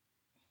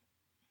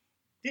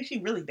 Did she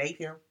really date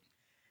him?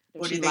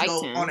 Or did they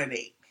go on a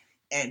date?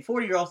 And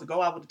 40-year-olds to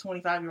go out with a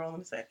 25-year-old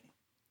in a second.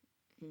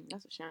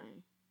 That's a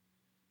shame.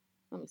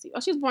 Let me see.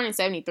 Oh, she was born in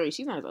 73.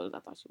 She's not as old as I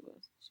thought she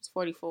was. She's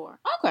 44.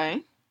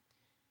 Okay.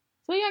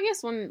 So, yeah, I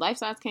guess when Life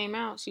Size came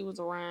out, she was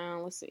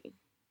around, let's see.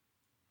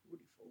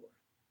 44.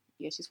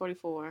 Yeah, she's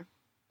 44.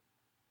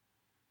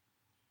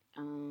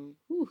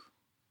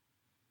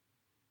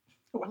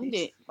 Why do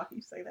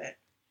you say that?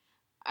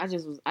 I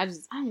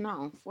don't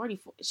know.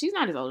 44. She's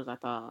not as old as I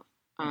thought.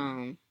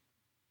 I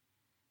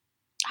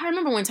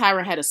remember when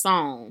Tyra had a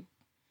song.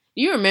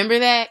 Do you remember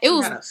that?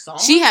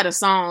 She had a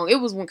song. It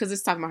was because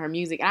it's talking about her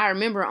music. I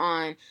remember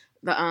on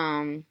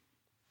the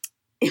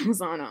it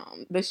was on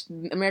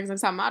the America's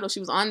Next Top Model.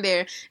 She was on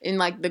there, and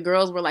like the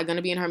girls were like going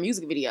to be in her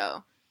music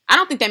video. I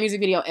don't think that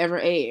music video ever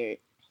aired.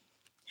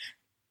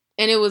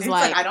 And it's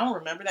like I don't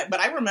remember that,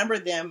 but I remember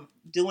them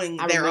doing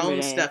their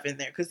own stuff in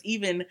there because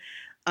even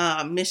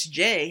Miss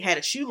J had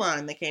a shoe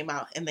line that came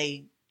out, and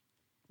they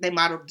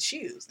modeled the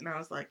shoes, and I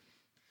was like,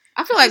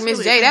 I feel like Miss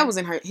really J that was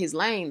in his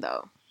lane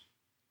though.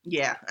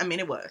 Yeah, I mean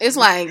it was. It's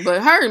like,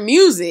 but her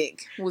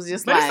music was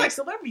just but it's like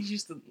celebrities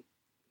used to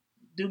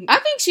do. I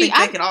think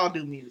they could all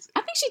do music.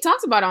 I think she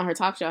talks about it on her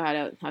talk show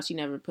how she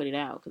never put it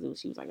out because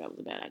she was like that was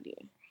a bad idea.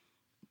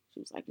 She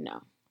was like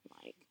no,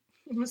 like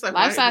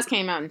Life Size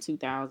came out in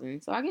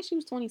 2000, so I guess she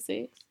was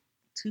 26.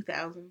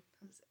 2000,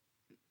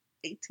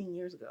 18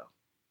 years ago.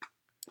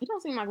 It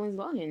don't seem like Lindsay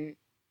Lohan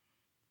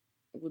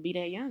would be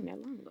that young that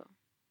long ago.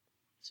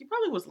 She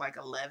probably was like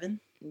 11.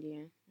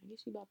 Yeah, I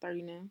guess she's about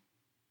 30 now.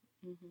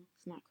 Mm-hmm.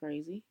 It's not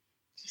crazy.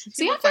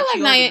 See, I feel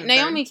like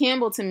Naomi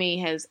Campbell to me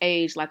has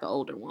aged like an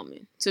older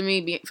woman. To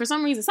me, for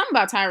some reason, something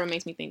about Tyra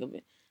makes me think of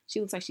it. She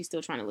looks like she's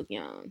still trying to look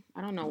young.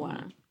 I don't know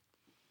why.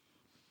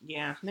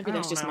 Yeah, maybe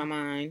that's just my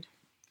mind.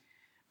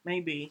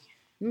 Maybe.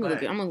 I'm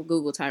gonna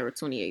Google Tyra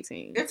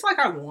 2018. It's like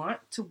I want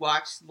to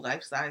watch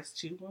Life Size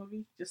 2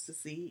 movie just to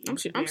see. I'm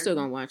still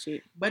gonna watch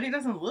it, but it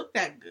doesn't look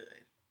that good.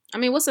 I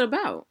mean, what's it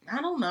about? I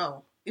don't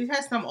know. It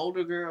has some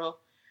older girl,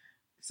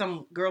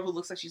 some girl who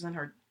looks like she's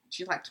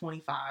like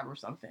 25 or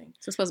something.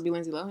 So it's supposed to be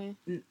Lindsay Lohan?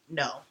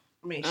 No.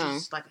 I mean,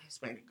 she's like a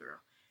Hispanic girl.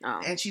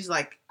 Oh. And she's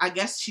like, I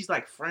guess she's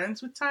like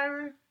friends with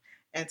Tyra.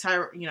 And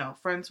Tyra,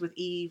 friends with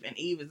Eve. And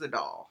Eve is a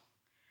doll.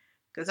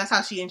 Because that's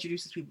how she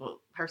introduces people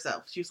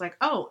herself. She was like,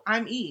 oh,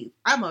 I'm Eve.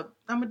 I'm a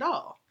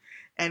doll.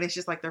 And it's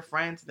just like they're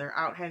friends. They're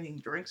out having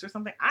drinks or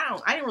something. I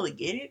didn't really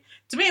get it.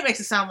 To me, it makes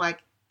it sound like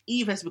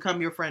Eve has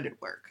become your friend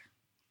at work.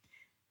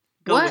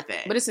 Go with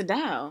that. But it's a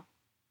doll.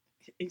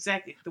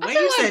 Exactly. The way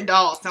you said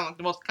doll sounds like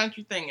the most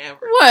country thing ever.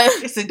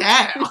 What? It's a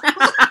doll.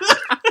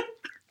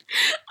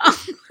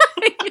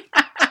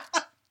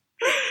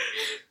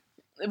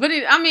 But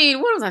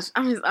what was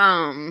I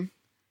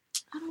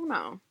don't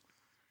know.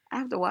 I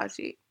have to watch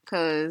it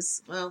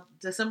because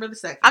December the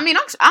 2nd. I mean,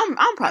 I'm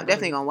probably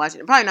definitely gonna watch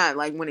it. Probably not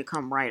like when it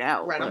come right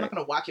out. Right. I'm not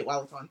gonna watch it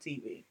while it's on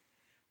TV,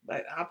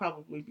 but I'll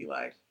probably be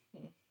like,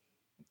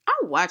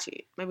 I'll watch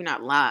it. Maybe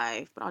not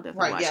live, but I'll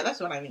definitely watch it. Yeah,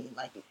 that's what I mean.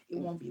 Like, it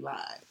won't be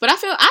live. But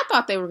I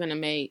thought they were gonna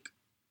make.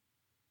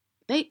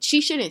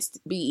 She shouldn't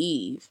be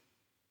Eve.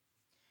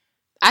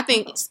 I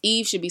think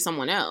Eve should be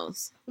someone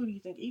else. Who do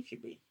you think Eve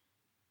should be?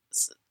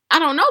 I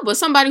don't know, but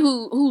somebody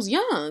who's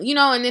young,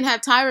 and then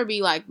have Tyra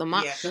be like the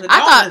mom. Yeah, because the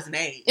doll doesn't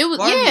age. It was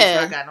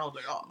gotten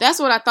older doll. That's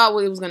what I thought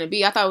it was gonna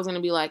be. I thought it was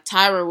gonna be like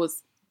Tyra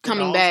was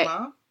coming back.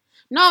 Mom?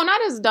 No,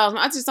 not as a doll's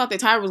mom. I just thought that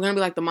Tyra was gonna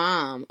be like the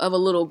mom of a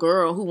little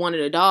girl who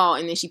wanted a doll,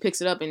 and then she picks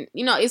it up, and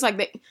it's like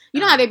they,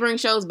 how they bring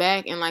shows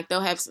back, and like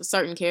they'll have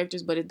certain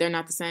characters, but they're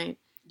not the same.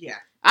 Yeah,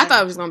 I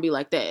thought it was gonna be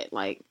like that.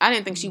 Like I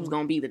didn't think she was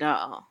gonna be the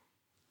doll.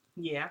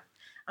 Yeah,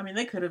 I mean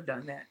they could have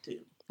done that too.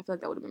 I feel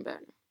like that would have been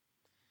better.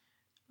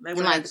 They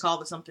would have had to call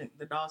the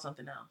doll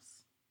something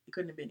else. It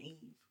couldn't have been Eve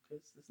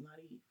because it's not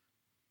Eve.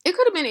 It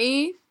could have been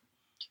Eve.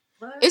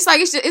 But it's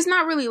like it's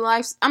not really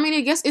life. I mean,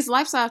 I guess it's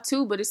Life Size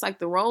too, but it's like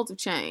the roles have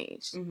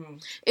changed. Mm-hmm.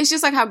 It's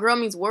just like how Girl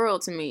Meets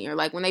World to me, or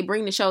like when they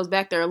bring the shows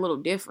back, they're a little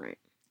different.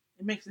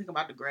 It makes me think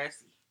about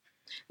Degrassi.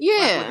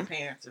 Yeah, like the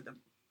parents are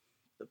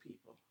the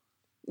people.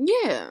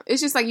 Yeah,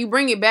 it's just like you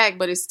bring it back,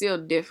 but it's still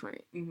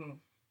different. Mm-hmm.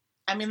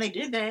 I mean, they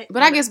did that,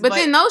 but I guess, but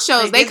then those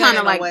shows they kind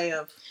of like way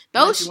of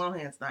those.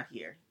 Lohan's not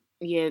here.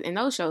 Yeah, and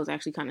those shows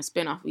actually kind of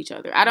spin off of each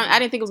other. I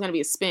didn't think it was gonna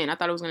be a spin. I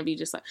thought it was gonna be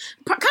just like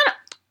kind of.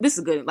 this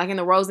is good. Like in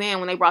the Roseanne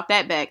when they brought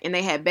that back and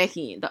they had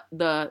Becky,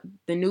 the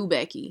new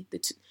Becky,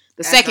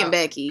 the second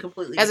Becky.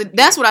 Completely.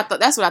 That's what I thought.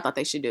 That's what I thought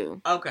they should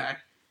do. Okay.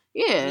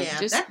 Yeah.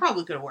 That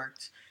probably could have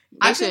worked.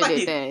 I feel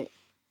like that.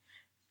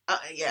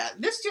 Yeah,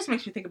 this just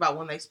makes me think about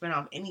when they spin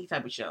off any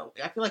type of show.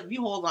 I feel like if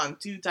you hold on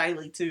too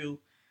tightly to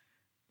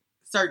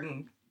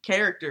certain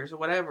characters or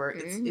whatever,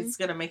 it's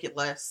gonna make it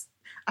less.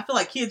 I feel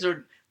like kids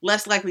are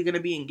less likely gonna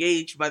be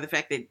engaged by the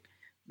fact that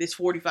this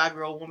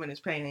 45-year-old woman is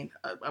playing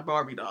a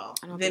Barbie doll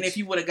than if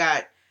you would have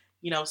got,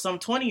 some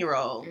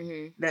 20-year-old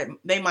that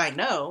they might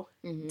know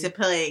to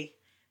play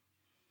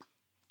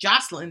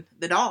Jocelyn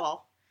the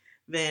doll.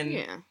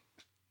 Then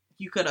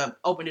you could have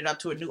opened it up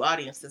to a new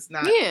audience that's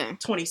not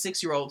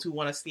 26-year-olds who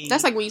want to see.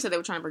 That's like when you said they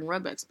were trying to bring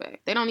Rugrats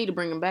back. They don't need to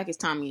bring them back as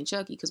Tommy and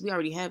Chucky because we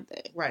already have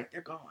that. Right,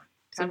 they're gone.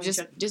 So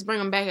just bring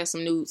them back as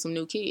some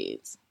new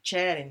kids.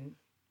 Chad and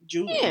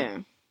Julie. Yeah,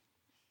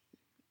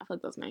 I feel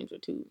like those names are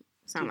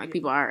sound like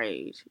people our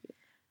age.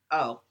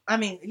 Oh, I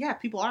mean, yeah,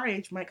 people our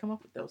age might come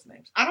up with those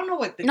names. I don't know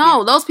what.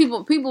 Those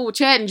people with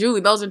Chad and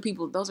Julie. Those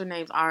are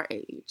names our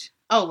age.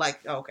 Oh,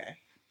 okay.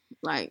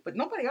 Like, but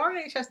nobody our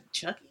age has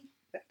Chucky.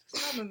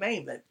 That's not a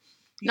name that.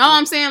 No,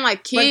 I'm saying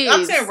like kids. But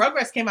I'm saying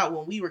Rugrats came out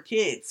when we were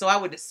kids, so I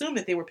would assume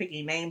that they were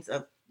picking names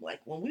of like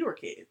when we were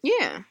kids.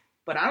 Yeah.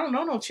 But I don't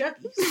know no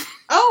Chuckies.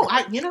 Oh,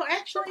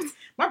 actually,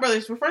 my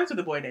brother's referring to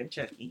the boy named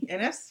Chucky,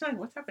 and that's like,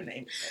 what type of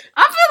name is that?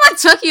 I feel like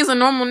Chucky is a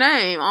normal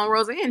name on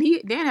Roseanne.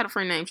 Dan had a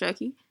friend named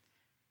Chucky.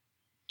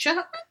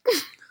 Chuck?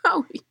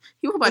 Oh, he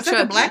went by Chucky. Is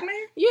that the black man?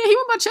 Yeah, he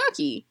went by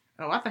Chucky.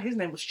 Oh, I thought his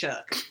name was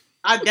Chuck.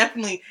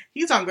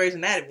 He's on Grey's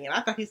Anatomy, and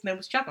I thought his name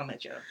was Chuck on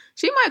that show.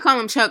 She might call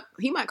him Chuck.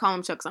 He might call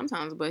him Chuck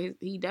sometimes, but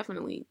he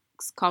definitely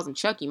calls him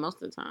Chucky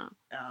most of the time.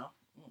 Oh.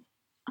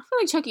 I feel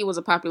like Chucky was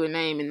a popular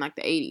name in like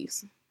the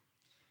 80s.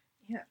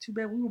 Yeah, too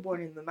bad we were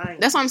born in the 90s.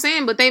 That's what I'm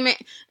saying, but they may...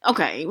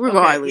 Okay,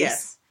 regardless. Okay,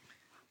 yes.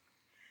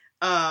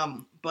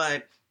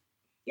 But,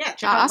 yeah,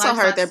 check out I also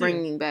heard they're 2,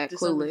 bringing back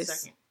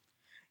Clueless. 2nd.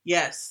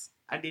 Yes,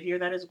 I did hear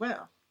that as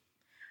well.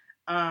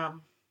 Yeah,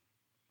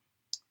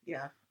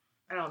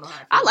 I don't know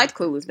how I liked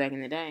Clueless back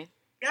in the day.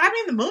 Yeah, I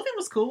mean, the movie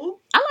was cool.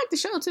 I liked the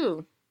show,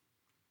 too.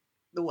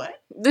 The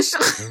what? The show...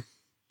 Was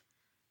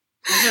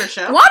there a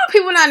show? Why do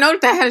people not know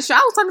that they had a show?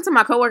 I was talking to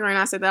my coworker and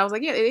I said that. I was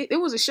like, yeah, it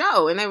was a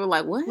show. And they were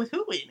like, what? With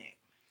who in it?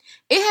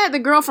 It had the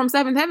girl from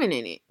Seventh Heaven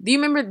in it. Do you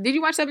remember? Did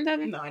you watch Seventh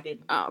Heaven? No, I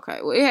didn't. Oh, okay.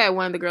 Well, it had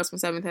one of the girls from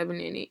Seventh Heaven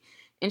in it.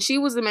 And she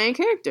was the main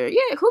character.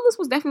 Yeah, Clueless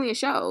was definitely a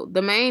show.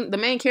 The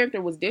main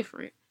character was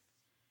different.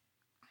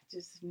 I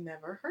just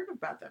never heard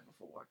about that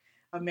before.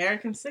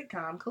 American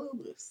sitcom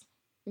Clueless.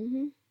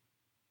 Mm-hmm.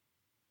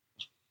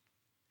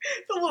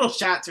 The little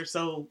shots are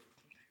so...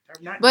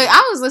 But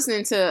I was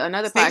listening to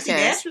another podcast. Stacey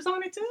Dash was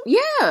on it too?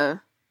 Yeah.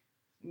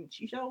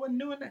 She sure wasn't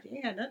doing that. She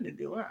ain't had nothing to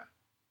do, huh?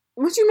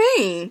 What you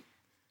mean?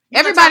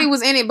 Everybody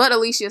was in it but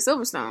Alicia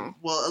Silverstone.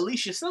 Well,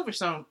 Alicia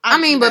Silverstone...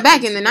 but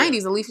back in the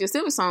 90s, Alicia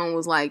Silverstone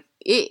was like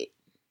it.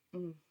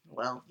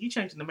 Well, you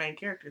changing the main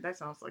character. That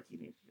sounds like you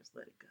need to just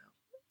let it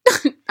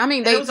go. I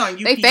mean, they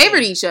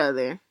favored each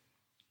other.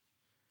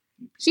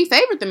 She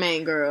favored the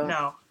main girl.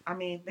 No. I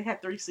mean, they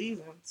had 3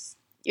 seasons.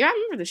 Yeah, I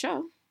remember the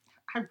show.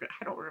 I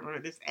don't remember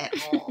this at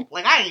all.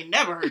 Like, I ain't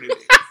never heard of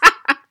it.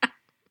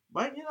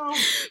 But,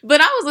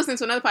 But I was listening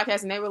to another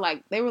podcast, and they were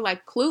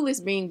like,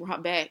 Clueless being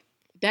brought back.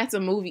 That's a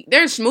movie.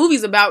 There's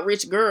movies about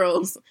rich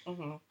girls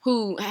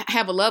who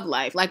have a love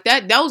life. Like,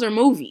 that. Those are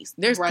movies.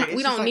 We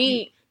don't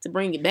need to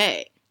bring it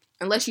back.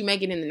 Unless you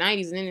make it in the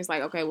 90s, and then it's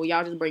like, okay, well,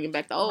 y'all just bringing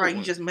back the old one.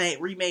 You just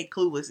remade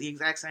Clueless the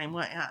exact same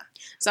way, huh?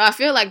 So I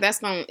feel like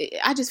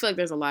I just feel like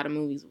there's a lot of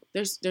movies.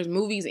 There's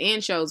movies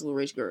and shows with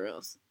rich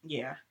girls.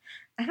 Yeah.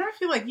 And I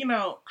feel like,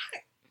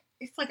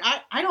 it's like,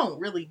 I don't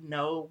really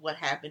know what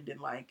happened in,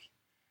 like,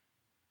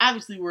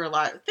 obviously we're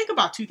alive. Think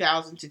about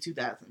 2000 to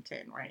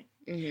 2010, right?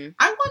 Mm-hmm.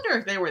 I wonder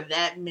if there were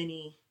that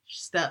many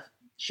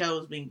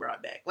shows being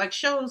brought back. Like,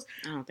 shows.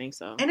 I don't think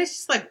so. And it's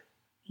just like,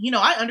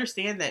 I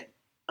understand that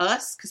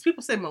because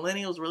people say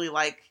millennials really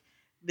like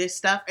this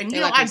stuff. And,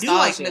 like I do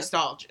like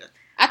nostalgia.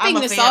 I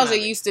think nostalgia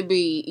used to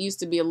be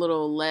a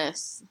little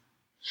less.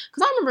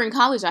 Because I remember in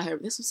college,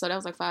 that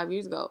was like 4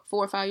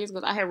 or 5 years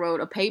ago, I had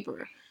wrote a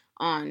paper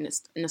on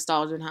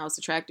nostalgia and how it's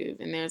attractive.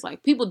 And there's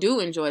like, people do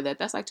enjoy that.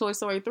 That's like Toy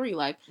Story 3,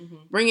 like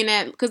bringing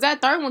that, because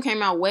that third one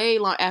came out way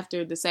long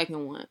after the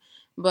second one.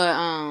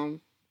 But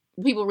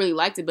people really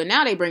liked it. But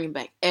now they bringing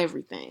back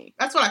everything.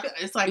 That's what I feel.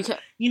 It's like,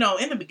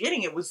 in the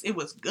beginning, it was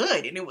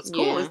good and it was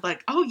cool. Yeah. It's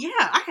like, oh yeah,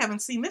 I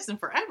haven't seen this in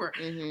forever.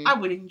 Mm-hmm. I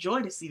would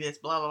enjoy to see this,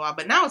 blah, blah, blah.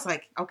 But now it's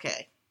like,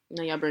 okay.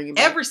 No, y'all bring it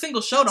back. Every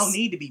single show don't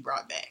need to be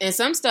brought back. And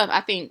some stuff,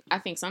 I think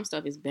some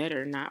stuff is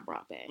better not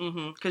brought back.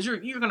 Because you're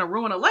going to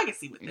ruin a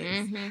legacy with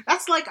this.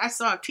 That's like I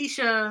saw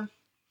Tisha,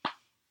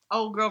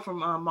 old girl from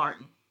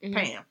Martin,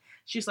 Pam.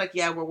 She's like,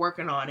 yeah, we're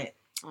working on it.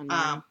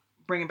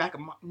 Bringing back a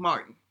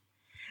Martin.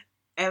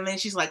 And then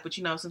she's like, but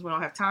since we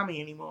don't have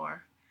Tommy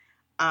anymore,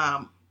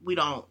 we're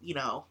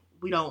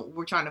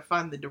trying to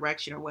fund the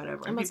direction or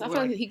whatever. I feel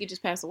like he could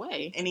just pass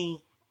away.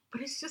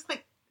 But it's just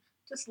like,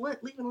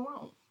 leave him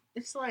alone.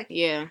 It's like,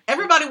 yeah,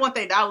 everybody want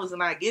their dollars,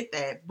 and I get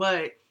that,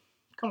 but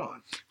Come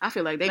on. I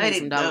feel like they Let need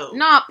some it dollars. go.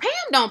 No, Pam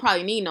don't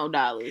probably need no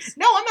dollars.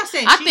 No, I'm not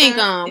saying. I she think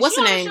does. Is what's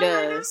she her on the name show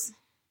right now? does.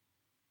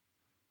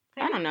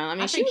 I don't know. I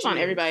mean, she think was she on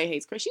is. Everybody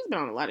Hates Chris. She's been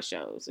on a lot of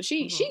shows. So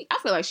she Mhm. I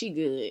feel like she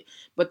good.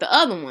 But the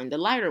other one, the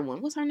lighter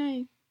one, what's her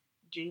name?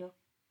 Gia.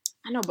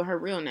 I know, but her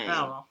real name. I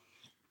don't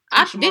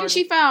know. Didn't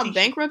she file Tisha.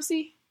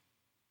 bankruptcy?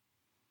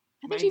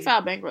 I think she Maybe.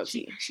 filed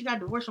bankruptcy. She got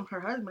divorced from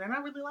her husband, and I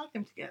really liked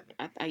them together.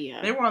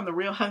 Yeah. They were on The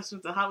Real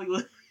Husbands of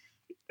Hollywood.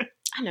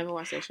 I never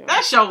watched that show.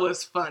 That show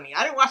was funny.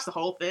 I didn't watch the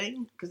whole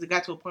thing because it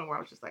got to a point where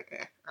I was just like,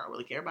 I don't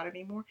really care about it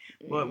anymore.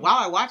 But while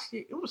I watched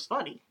it, it was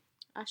funny.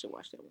 I should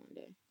watch that one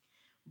day.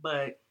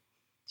 But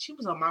she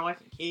was on My Wife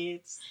and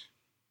Kids.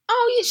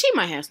 Oh yeah, she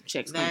might have some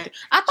checks. I She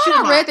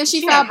thought I read that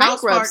she filed had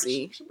house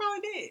bankruptcy. parties. She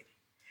probably did.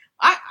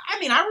 I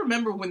mean, I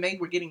remember when they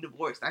were getting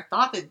divorced. I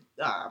thought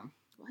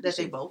that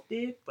they both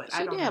did, but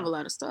I don't did know. have a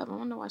lot of stuff. I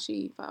wonder why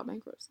she filed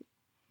bankruptcy.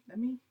 I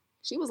mean,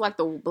 she was like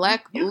the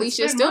Black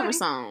Alicia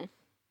Silverstone.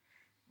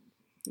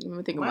 Let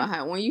me think about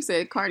how when you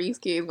said Cardi's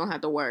kids gonna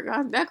have to work,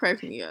 that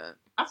cracked me up.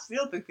 I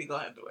still think they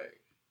gonna have to work.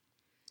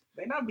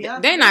 They're not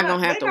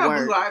gonna have to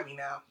work. Blue Ivy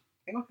now.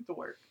 They gonna have to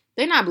work.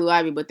 They're not Blue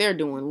Ivy, but they're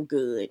doing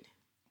good.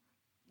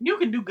 You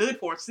can do good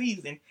for a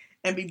season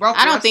and be broke.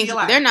 I don't think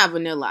they're not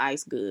Vanilla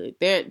Ice good.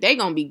 They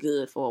gonna be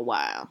good for a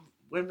while.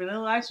 When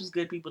Vanilla Ice was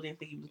good, people didn't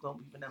think he was gonna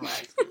be Vanilla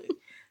Ice good.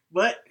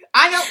 But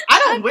I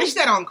don't wish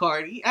that on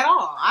Cardi at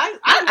all.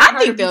 I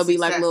think they'll be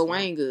like Lil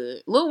Wayne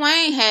good. Lil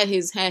Wayne had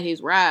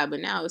his ride,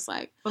 but now it's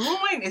like. But Lil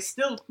Wayne is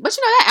still. But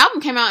you know that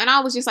album came out, and I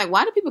was just like,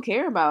 why do people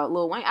care about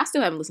Lil Wayne? I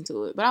still haven't listened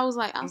to it, but I was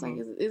like,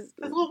 is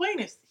Lil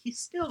Wayne he's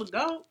still the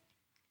GOAT.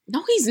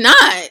 No, he's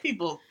not. He's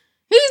not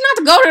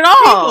the GOAT at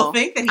all. People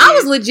think that I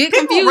was legit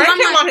confused. People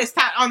rank him on his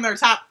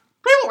top.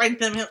 People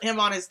rank him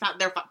on his top.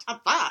 Their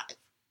top 5.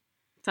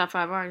 Top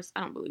 5 artists.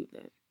 I don't believe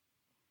that.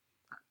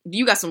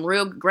 You got some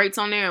real greats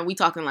on there, and we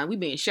talking like we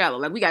being shallow.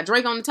 Like we got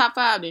Drake on the top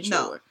 5, then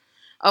sure.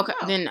 No. Okay,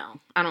 then no,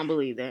 I don't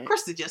believe that.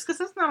 Krista, just because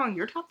that's not on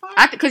your top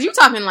 5. Because you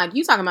talking about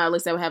a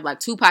list that would have like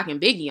Tupac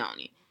and Biggie on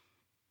it.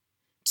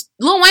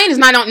 Lil Wayne is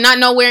not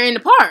nowhere in the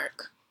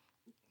park.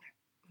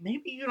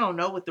 Maybe you don't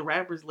know what the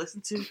rappers listen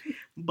to,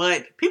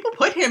 but people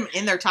put him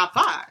in their top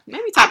 5.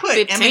 Maybe top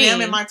 15.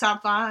 Eminem in my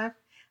top 5.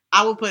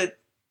 I would put.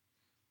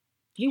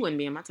 He wouldn't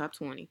be in my top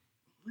 20.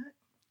 What?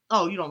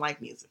 Oh, you don't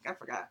like music? I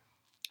forgot.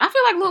 I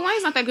feel like Lil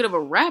Wayne's not that good of a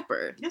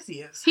rapper. Yes,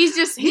 he is. He's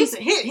just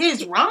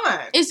his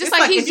rhymes. It's just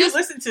like he's just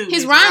listen to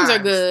his rhymes are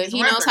good.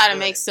 He knows how to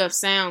make stuff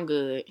sound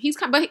good.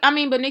 But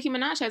Nicki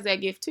Minaj has that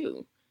gift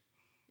too.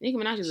 Nicki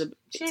Minaj is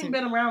she ain't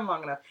been around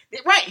long enough.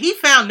 Right, he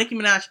found Nicki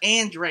Minaj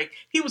and Drake.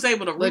 He was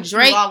able to reach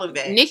through all of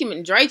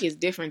that. Drake is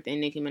different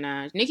than Nicki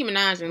Minaj. Nicki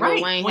Minaj and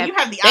Lil Wayne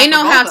they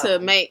know how to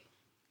make.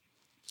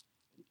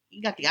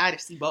 You got the eye to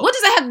see both. What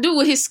does that have to do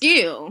with his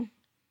skill?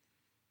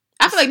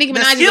 I feel like Nicki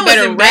Minaj is a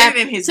better rapper.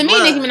 To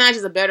me, Nicki Minaj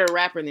is a better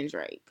rapper than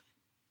Drake.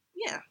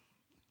 Yeah,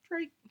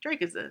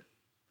 Drake is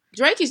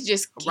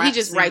he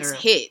just writes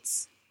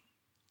hits.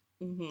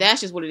 Mm-hmm. That's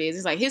just what it is.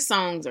 It's like his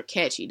songs are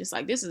catchy. It's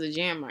like this is a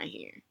jam right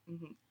here.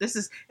 Mm-hmm. This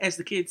is, as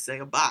the kids say,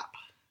 a bop.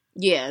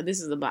 Yeah, this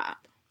is a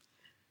bop.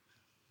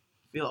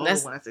 I feel old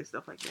when I say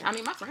stuff like that. I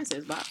mean, my friend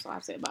says bop, so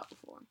I've said bop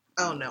before.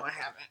 Oh no, I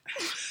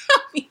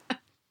haven't.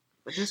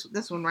 But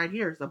this one right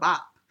here is a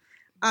bop.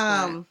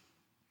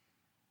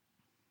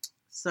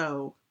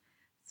 So,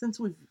 since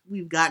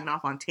we've gotten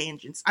off on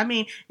tangents, I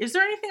mean, is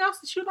there anything else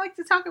that you'd like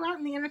to talk about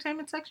in the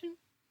entertainment section?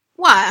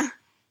 Why?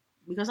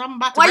 Because I'm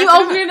about to. Why you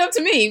opening it up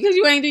to me? Because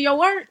you ain't do your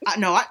work?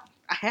 No, I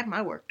had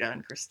my work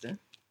done, Kristen.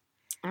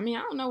 I mean,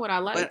 I don't know what I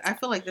like. But I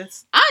feel like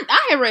that's...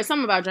 I had read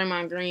something about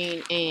Draymond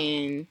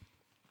Green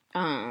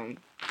and...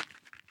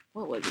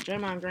 what was it?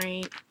 Draymond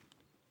Green?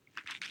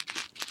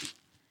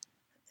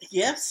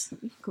 Yes?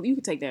 You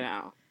can take that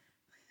out.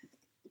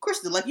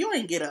 Kristen, like, you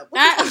ain't get up.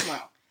 What you talking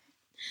about?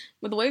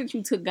 But the way that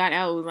you got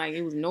out was like,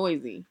 it was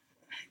noisy.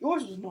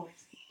 Yours was noisy.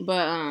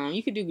 But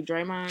you could do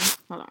Draymond.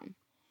 Hold on.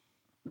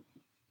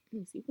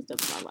 Let me see. What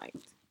stuff I liked?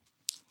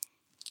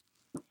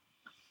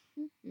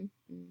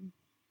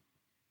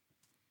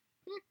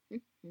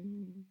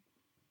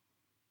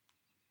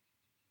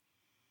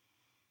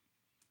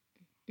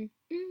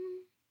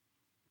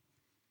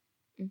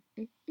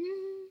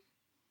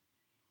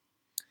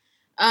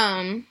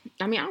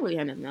 I mean, I don't really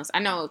have nothing else. I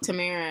know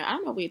Tamara. I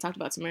don't know if we talked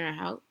about Tamara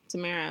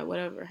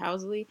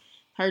Housley.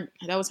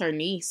 That was her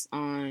niece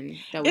on.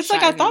 That was it's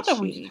like I thought that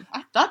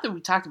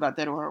we talked about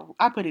that, or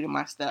I put it in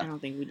my stuff. I don't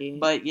think we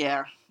did. But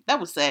yeah, that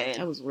was sad.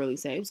 That was really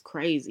sad. It was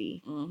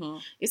crazy. Mm-hmm.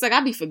 It's like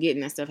I be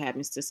forgetting that stuff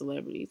happens to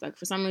celebrities. Like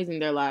for some reason,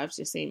 their lives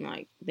just seem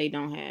like they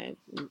don't have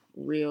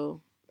real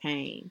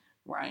pain.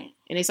 Right.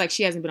 And it's like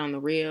she hasn't been on the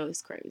real.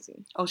 It's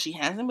crazy. Oh, she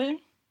hasn't been?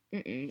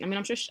 I mean,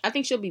 I'm sure. I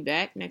think she'll be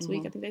back next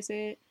week. I think they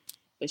said,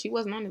 but she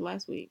wasn't on it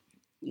last week.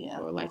 Yeah.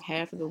 Or like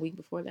half of the week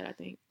before that. I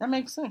think that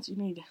makes sense. You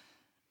need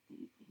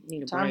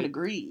a time break. to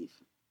grieve.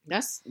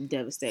 That's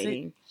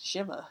devastating.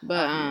 Shiva.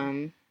 But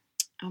and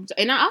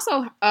I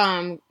also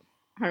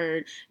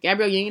heard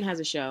Gabrielle Union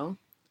has a show.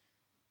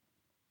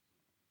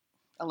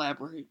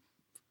 Elaborate.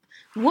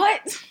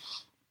 What?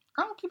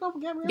 I don't keep up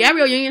with Gabrielle.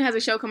 Gabrielle Union has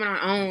a show coming on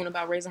OWN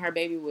about raising her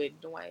baby with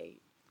Dwight.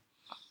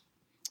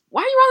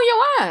 Why are you rolling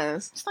your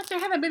eyes? It's like they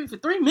had that baby for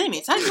 3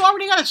 minutes. How you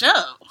already got a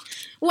show?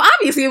 Well,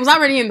 obviously it was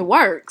already in the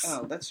works.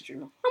 Oh, that's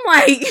true. I'm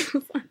like,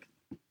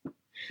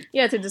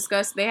 yeah, to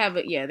discuss. They have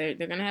it. Yeah, they're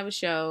gonna have a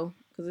show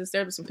because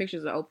there's some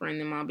pictures of Oprah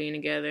and them all being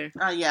together.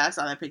 Oh yeah, I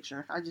saw that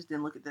picture. I just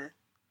didn't look at that.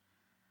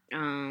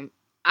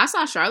 I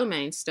saw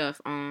Charlamagne's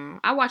stuff.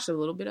 I watched a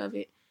little bit of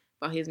it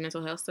about his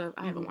mental health stuff.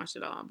 I haven't watched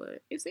it all,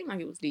 but it seemed like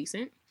it was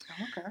decent.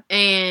 Okay.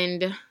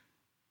 And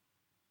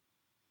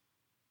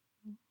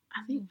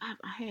I think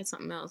I had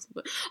something else,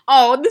 but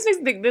this makes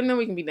me think. Then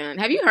we can be done.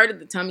 Have you heard of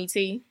the tummy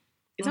tea?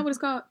 Is that what it's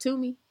called?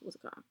 Tumi? What's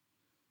it called?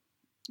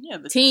 Yeah,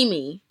 the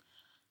Teamy.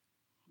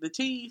 The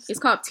teas. It's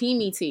called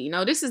Teamy tea.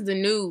 No, this is the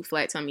new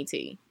flat tummy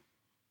tea.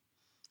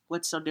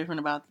 What's so different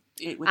about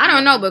it? I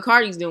don't know, but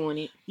Cardi's doing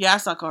it. Yeah, I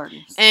saw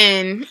Cardi's.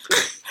 And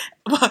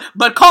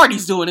but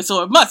Cardi's doing it,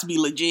 so it must be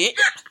legit.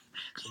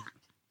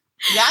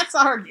 Yeah, I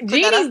saw her.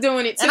 Jeannie's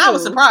doing it too. And I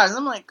was surprised.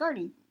 I'm like,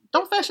 Cardi,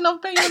 don't Fashion Nova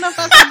pay you enough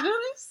to do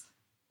this?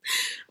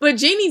 But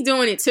Jeannie's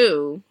doing it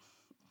too.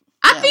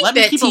 I think let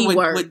that me keep tea up with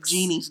works. what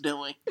Jeannie's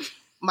doing.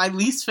 My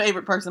least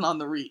favorite person on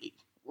the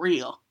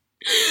reel.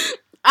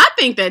 I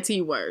think that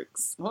tea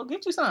works. Well,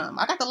 get you some.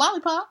 I got the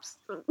lollipops.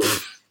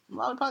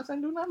 Lollipops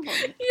ain't do nothing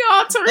for me.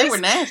 Y'all, They were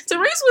nasty.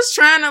 Therese was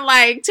trying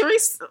to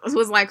Therese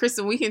was like,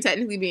 Kristen, we can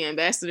technically be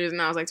ambassadors.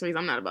 And I was like, Therese,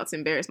 I'm not about to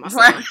embarrass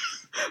myself. Right.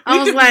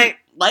 I was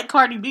like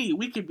Cardi B,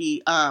 we could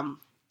be a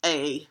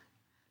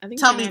I think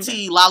tummy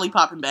tea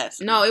lollipop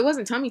ambassador. No, it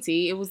wasn't tummy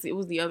tea. It was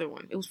the other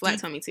one. It was flat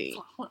tummy tea.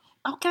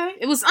 Okay.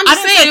 It was. I'm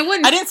just saying it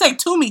wouldn't. I didn't say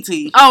Toomey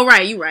tea. Oh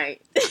right, you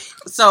right.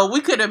 So we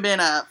could have been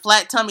a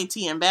flat tummy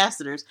tea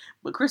ambassadors,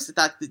 but Krista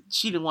thought that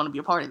she didn't want to be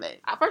a part of that.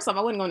 First off,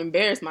 I wasn't going to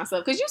embarrass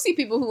myself because you see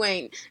people who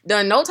ain't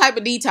done no type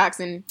of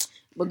detoxing,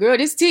 but girl,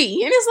 this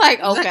tea, and it's like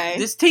okay,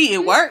 this tea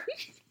it worked.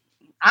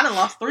 I done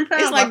lost 3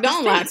 pounds. It's like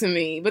don't lie to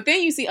me. But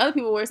then you see other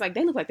people where it's like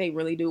they look like they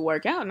really do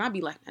work out, and I'd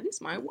be like, now this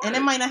might work, and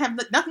it might not have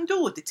nothing to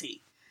do with the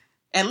tea.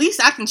 At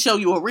least I can show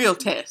you a real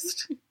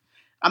test.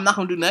 I'm not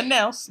going to do nothing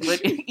else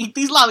but eat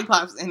these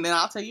lollipops, and then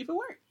I'll tell you if it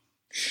worked.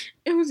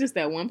 It was just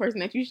that one person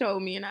that you showed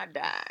me, and I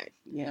died.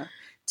 Yeah.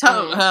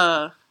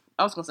 I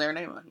was going to say her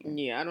name on here.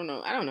 Yeah, I don't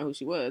know who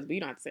she was, but you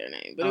don't have to say her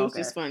name. But it was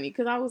just funny,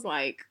 because I was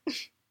like...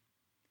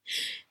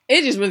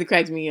 it just really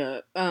cracked me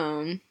up.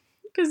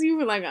 Because you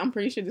were like, I'm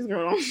pretty sure this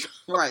girl don't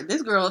know. Right.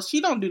 This girl,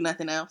 she don't do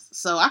nothing else.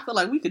 So I feel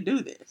like we could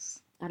do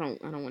this. I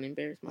don't want to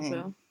embarrass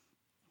myself.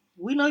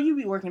 We know you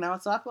be working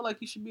out, so I feel like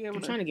you should be able to...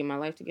 I'm trying to get my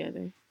life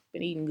together.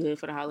 Been eating good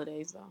for the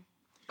holidays, though.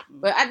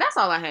 But that's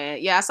all I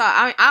had. Yeah,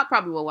 I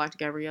probably will watch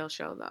Gabrielle's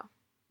show, though.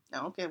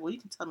 Oh, okay, well, you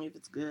can tell me if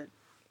it's good.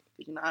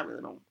 Because, I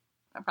really don't...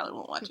 I probably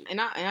won't watch it.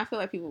 And I feel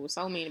like people were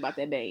so mean about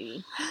that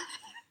baby.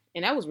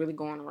 And that was really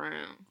going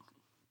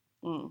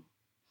around.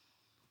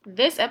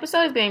 This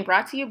episode is being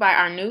brought to you by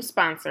our new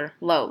sponsor,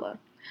 Lola.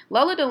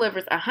 Lola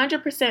delivers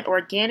 100%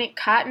 organic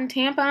cotton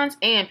tampons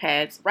and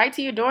pads right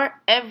to your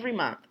door every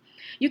month.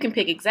 You can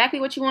pick exactly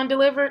what you want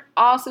delivered,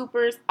 all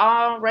supers,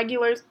 all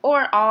regulars,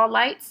 or all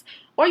lights,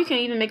 or you can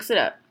even mix it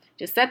up.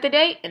 Just set the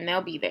date and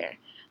they'll be there.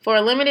 For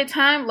a limited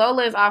time,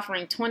 Lola is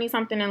offering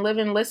 20-something and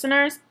living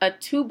listeners a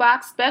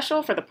 2-box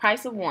special for the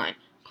price of 1,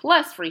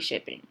 plus free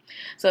shipping.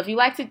 So if you'd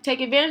like to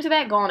take advantage of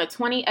that, go on to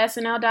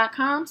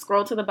 20snl.com,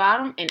 scroll to the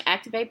bottom, and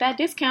activate that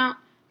discount.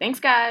 Thanks,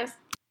 guys.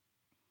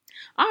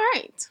 All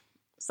right.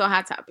 So,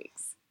 hot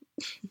topics.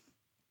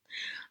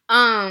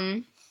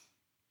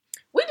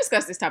 We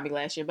discussed this topic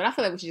last year, but I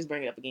feel like we should just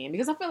bring it up again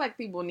because I feel like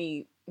people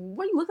need...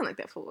 What are you looking like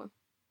that for?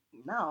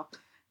 No.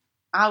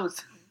 I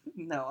was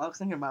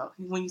thinking about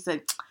when you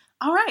said,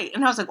 all right.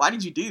 And I was like, why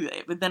did you do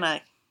that? But then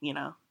it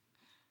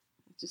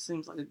just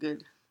seems like a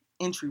good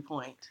entry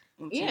point.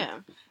 Yeah.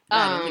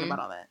 I didn't think about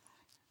all that.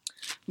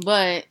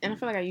 But, and I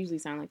feel like I usually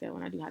sound like that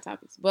when I do hot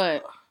topics,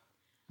 but...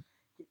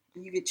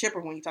 You get chipper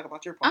when you talk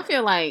about your part. I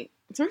feel like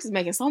Therese is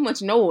making so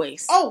much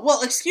noise. Oh,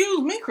 well, excuse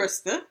me,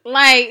 Krista.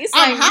 It's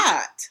I'm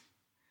hot.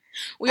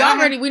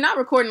 We're not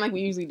recording like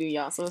we usually do,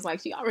 y'all. So it's like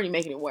she already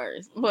making it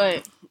worse.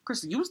 But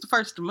Krista, you was the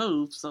first to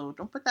move, so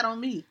don't put that on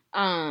me.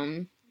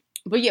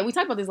 But yeah, we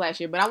talked about this last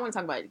year, but I want to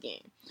talk about it again.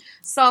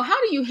 So how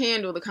do you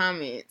handle the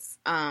comments?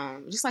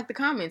 Just like the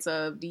comments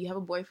of, do you have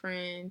a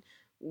boyfriend?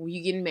 Were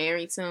you getting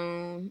married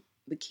soon?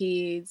 The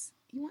kids.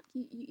 You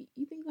think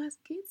you'll have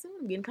some kids soon?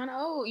 I'm getting kind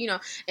of old,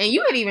 And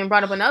you had even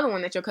brought up another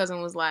one that your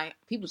cousin was like,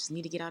 people just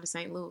need to get out of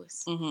St.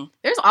 Louis. Mm-hmm.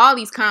 There's all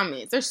these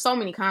comments. There's so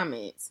many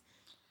comments.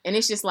 And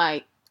it's just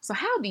like, so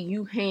how do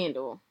you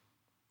handle?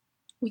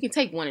 We can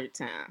take one at a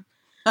time.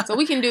 So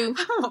we can do...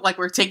 I don't look like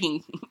we're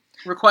taking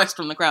requests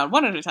from the crowd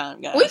one at a time,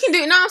 guys. We can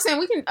do... No, I'm saying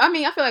we can... I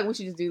mean, I feel like we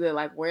should just do the,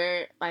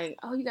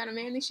 oh, you got a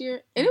man this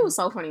year? And it was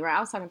so funny, right? I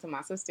was talking to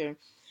my sister,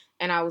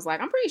 and I was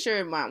like, I'm pretty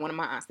sure one of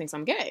my aunts thinks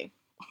I'm gay.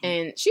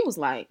 And she was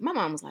like, my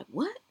mom was like,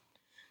 what?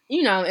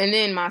 And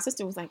then my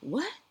sister was like,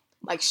 what?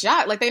 Like,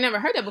 shocked. Like, they never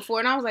heard that before.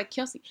 And I was like,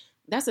 Kelsey,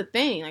 that's a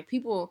thing. Like,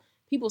 people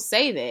people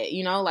say that,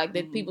 you know, like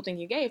that people think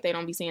you're gay if they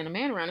don't be seeing a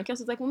man around. And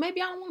Kelsey's like, well,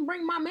 maybe I don't want to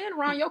bring my man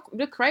around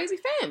the crazy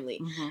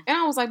family. And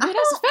I was like, but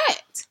that's a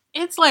fact.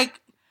 It's like,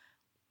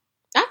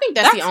 I think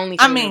that's the only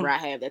family member I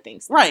have that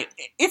thinks that. Right.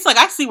 It's like,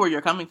 I see where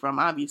you're coming from,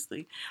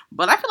 obviously.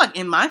 But I feel like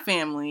in my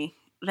family,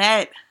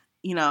 that,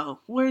 you know,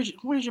 where's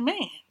your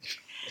man?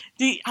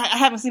 I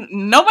haven't seen,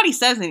 nobody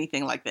says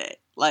anything like that.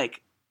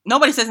 Like,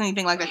 nobody says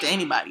anything like that to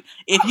anybody.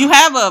 If you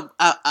have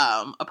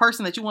a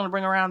person that you want to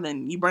bring around,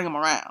 then you bring them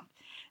around.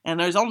 And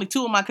there's only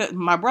two of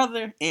my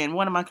brother and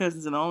one of my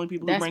cousins are the only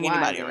people who bring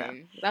anybody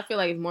around. I feel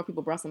like if more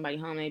people brought somebody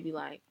home, they'd be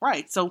like,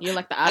 right. So you're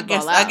like the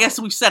oddball out. I guess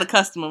we've set a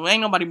custom of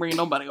ain't nobody bringing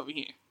nobody over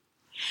here.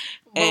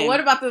 But what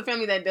about the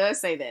family that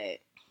does say that?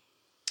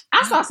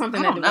 I saw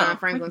something that Devon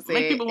Franklin said.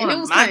 Make people want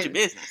to mind your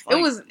business.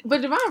 Like,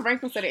 but Devon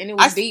Franklin said it, and it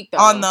was deep though.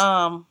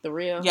 On the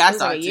real, yeah, I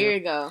saw like it a year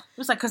ago. It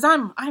was like, because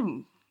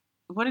I'm.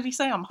 What did he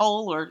say? I'm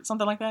whole or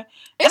something like that.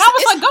 And I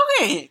was like, go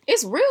ahead.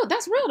 It's real.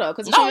 That's real though.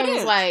 Because if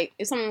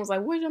someone was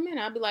like, where's your man?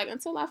 I'd be like,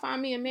 until I find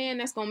me a man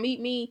that's gonna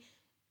meet me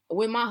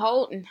with my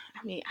whole. And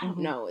I mean, I don't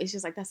know. It's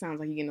just like that sounds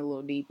like you're getting a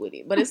little deep with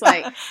it. But it's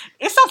like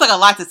it sounds like a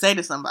lot to say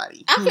to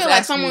somebody. I feel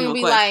like someone would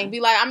be like.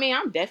 I mean,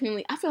 I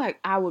feel like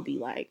I would be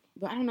like,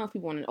 but I don't know if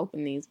people want to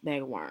open these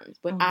bag of worms.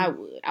 But I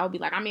would be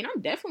like, I mean,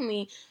 I'm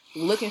definitely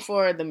looking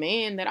for the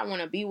man that I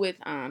want to be with.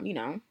 You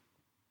know.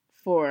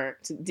 To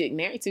get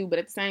married to, but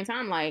at the same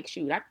time, like,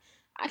 shoot, I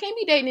can't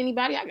be dating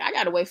anybody. I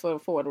gotta wait for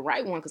the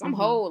right one because I'm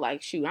whole.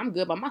 Like, shoot, I'm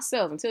good by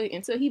myself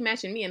until he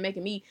matching me and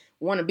making me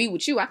want to be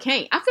with you. I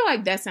can't. I feel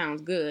like that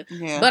sounds good,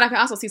 but I can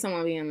also see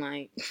someone being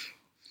like,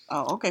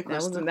 "Oh, okay,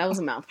 Kristen. That was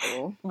a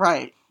mouthful."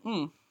 Right.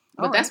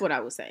 But that's what I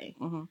would say.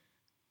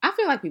 I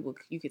feel like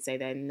you could say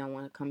that and no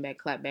one come back,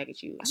 clap back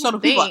at you. So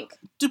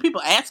do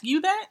people ask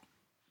you that?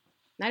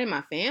 Not in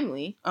my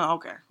family. Oh,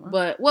 okay.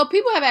 But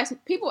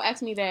people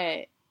ask me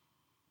that.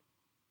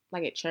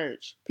 Like at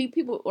church,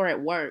 people or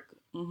at work.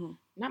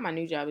 Not my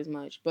new job as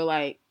much, but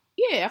like,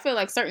 yeah, I feel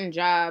like certain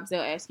jobs they'll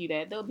ask you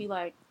that. They'll be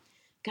like,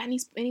 "Got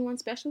anyone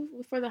special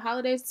for the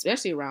holidays?"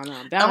 Especially around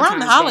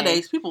Valentine's the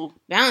holidays, Day. People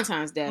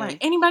Valentine's Day. Like,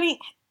 anybody,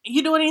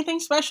 you doing anything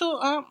special?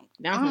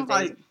 Valentine's Day,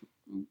 like,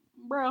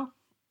 bro,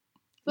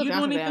 you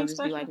doing anything I'll just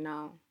special? Be like,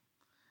 no,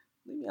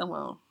 leave me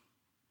alone.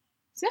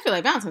 See, I feel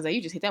like Valentine's Day,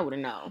 you just hit that with a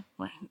no.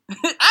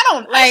 I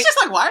don't like. It's just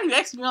like, why are you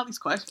asking me all these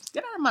questions?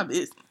 Get out of my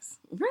business.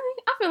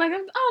 Really? I feel like,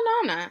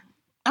 oh, no, I'm not.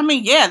 I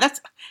mean, yeah,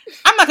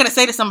 I'm not going to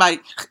say to somebody,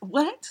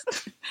 what?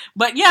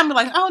 But yeah, I'm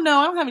like, oh, no,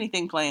 I don't have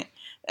anything planned.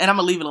 And I'm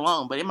going to leave it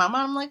alone. But in my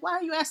mind, I'm like, why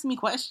are you asking me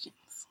questions?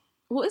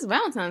 Well, it's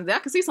Valentine's Day. I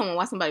could see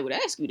why somebody would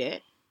ask you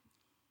that.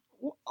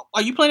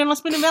 Are you planning on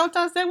spending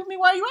Valentine's Day with me?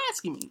 Why are you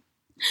asking me?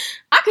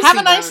 I could have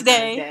a nice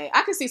day.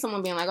 I could see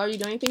someone being like, are you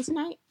doing anything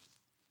tonight?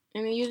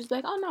 And then you're just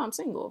like, oh, no, I'm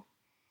single.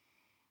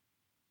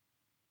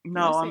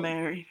 No, I'm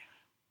married.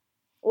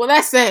 Well,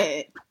 that's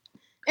sad.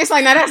 It's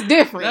like, now that's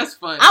different. That's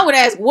funny. I would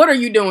ask, what are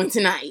you doing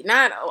tonight?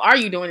 Not, are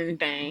you doing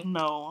anything?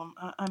 No,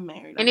 I'm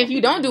married. And if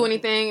you don't do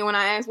anything, and when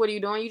I ask, what are you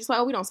doing? You just like,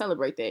 oh, we don't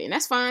celebrate that. And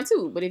that's fine,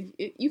 too. But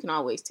if you can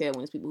always tell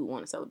when it's people who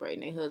want to celebrate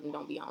and their husband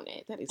don't be on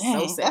that. That is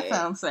so sad. That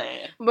sounds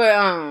sad.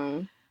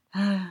 But,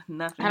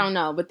 nothing. I don't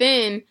know. But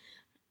then,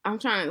 I'm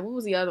trying, what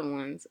was the other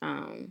ones?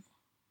 I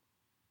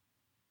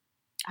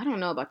don't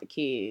know about the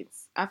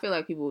kids. I feel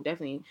like people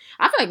definitely,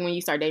 when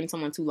you start dating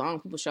someone too long,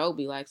 people should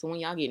be like, so when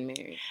y'all getting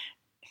married?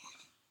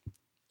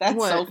 That's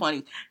so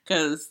funny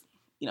because,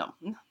 you know,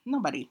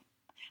 my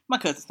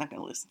cousin's not going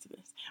to listen to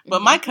this.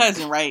 But my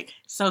cousin, right,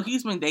 so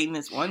he's been dating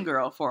this one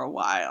girl for a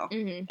while.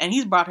 And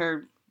he's brought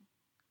her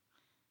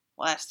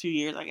last 2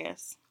 years, I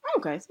guess.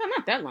 Okay, so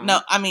not that long. No,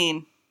 I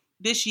mean,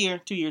 this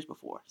year, 2 years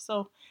before.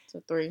 So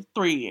 3.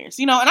 3 years.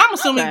 You know, and I'm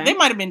assuming they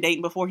might have been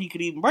dating before he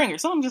could even bring her.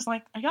 So I'm just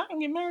like, are y'all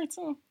going to get married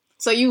soon?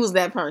 So you was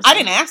that person. I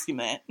didn't ask him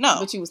that. No.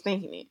 But you was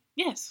thinking it.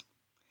 Yes.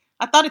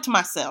 I thought it to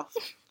myself.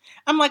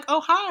 I'm like,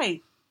 oh,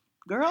 hi,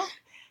 girl.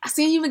 I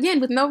see you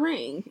again with no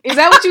ring. Is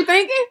that what you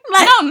thinking?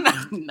 Like,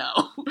 no.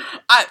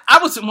 I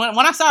was when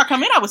I saw her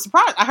come in, I was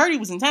surprised. I heard he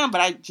was in town,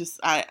 but I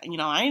didn't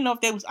know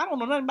if I don't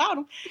know nothing about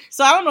him.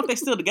 So I don't know if they're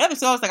still together.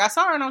 So I was like, I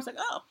saw her and I was like,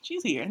 oh,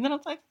 she's here. And then I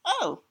was like,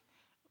 oh,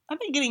 are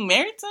they getting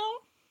married soon?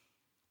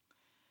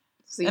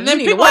 So and then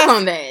need people to work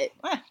on that.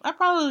 I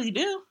probably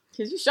do.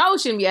 Because you sure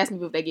shouldn't be asking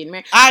people if they're getting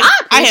married.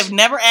 I have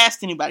never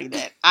asked anybody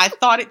that. I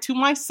thought it to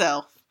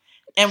myself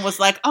and was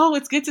like, oh,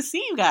 it's good to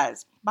see you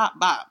guys. Bop,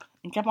 bop.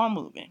 And kept on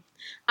moving.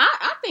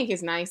 I think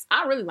it's nice.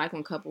 I really like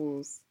when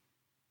couples,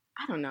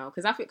 I don't know,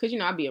 because you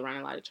know, I be around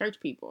a lot of church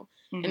people.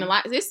 And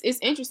it's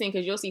interesting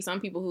because you'll see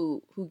some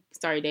people who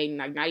started dating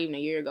like not even a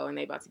year ago and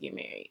they about to get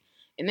married.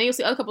 And then you'll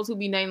see other couples who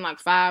be dating like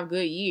 5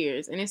 good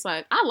years. And it's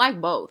like, I like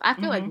both. I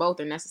feel like both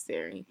are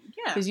necessary.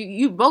 Yeah. Because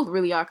you both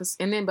really are. But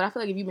I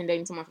feel like if you've been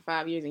dating someone for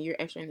 5 years and you're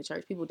extra in the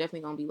church, people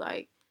definitely going to be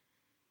like,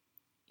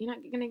 you're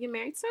not going to get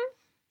married soon?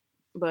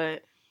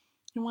 But.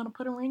 You want to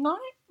put a ring on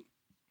it?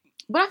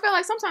 But I feel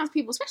like sometimes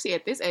people, especially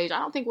at this age, I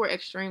don't think we're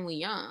extremely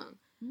young.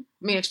 I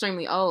mean,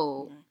 extremely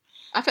old.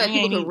 I feel like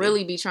people could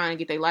really be trying to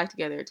get their life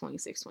together at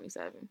 26,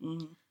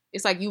 27.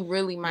 It's like you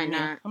really might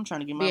not I'm trying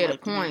to get my be at a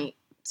life point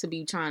to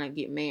be trying to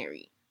get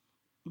married.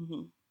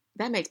 Mm-hmm.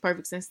 That makes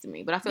perfect sense to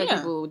me. But I feel like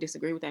people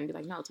disagree with that and be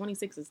like, no,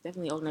 26 is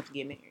definitely old enough to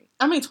get married.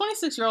 I mean,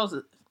 26-year-olds,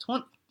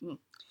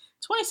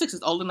 26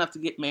 is old enough to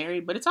get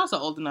married, but it's also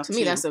old enough to... To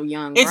me, that's a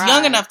young bride. It's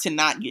young enough to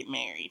not get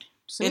married.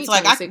 It's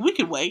like, we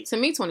could wait. To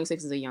me,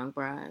 26 is a young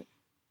bride.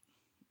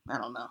 I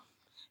don't know.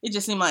 It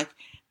just seemed like...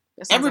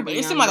 It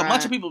seemed like a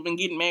bunch of people have been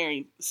getting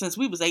married since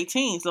we was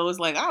 18, so it's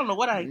like, I don't know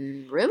what I...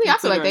 Really? I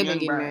feel like they've been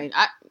getting married.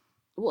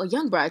 Well, a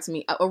young bride to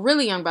me, a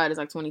really young bride is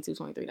like 22,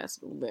 23. That's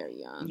very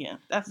young. Yeah,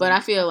 that's. But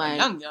I feel like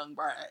young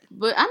bride.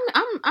 But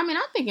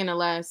I think in the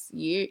last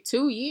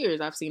 2 years,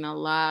 I've seen a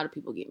lot of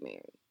people get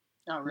married.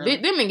 Oh, really?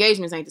 Them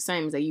engagements ain't the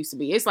same as they used to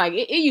be. It's like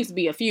it used to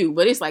be a few,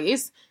 but it's like I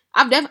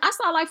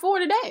saw like 4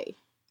 today.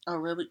 Oh,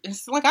 really?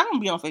 It's like I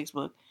don't be on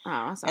Facebook.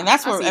 Oh, and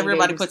that's where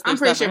everybody puts their I'm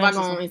pretty sure if I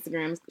go on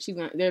Instagram,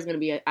 there's gonna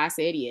be I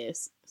said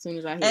yes as soon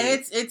as I hear.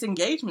 And it's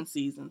engagement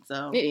season,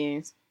 so it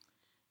is.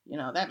 You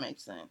know that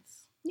makes sense.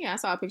 Yeah, I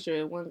saw a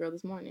picture of one girl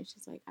this morning.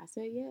 She's like, I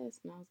said yes.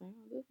 And I was like,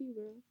 oh, good for you,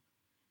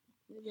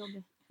 girl.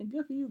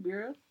 Good for you,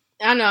 girl.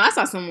 I know. I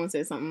saw someone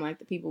say something like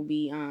the people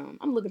be, I'm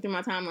looking through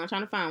my timeline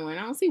trying to find one.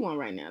 I don't see one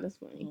right now. That's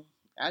funny.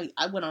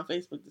 I went on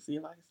Facebook to see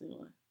if I could see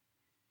one.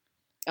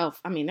 Oh,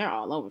 I mean, they're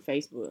all over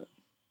Facebook.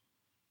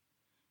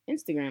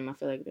 Instagram, I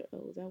feel like they're,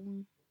 is that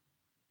one?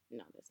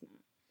 No, that's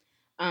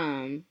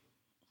not.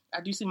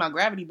 I do see my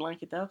gravity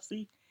blanket, though.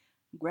 See?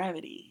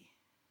 Gravity.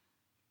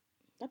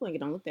 That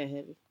blanket don't look that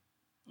heavy.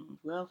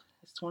 Well,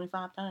 it's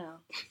 25 pounds.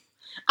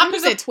 I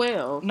said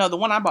 12. No, the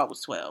one I bought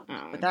was 12.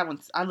 Oh. But that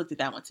one's, I looked at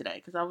that one today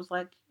because I was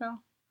like,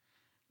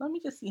 let me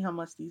just see how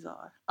much these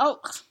are. Oh,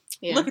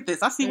 yeah. Look at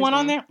this. I see one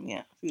on there.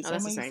 Yeah.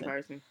 That's the same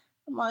person.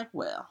 I'm like,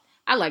 well.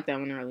 I liked that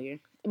one earlier.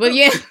 But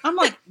yeah. I'm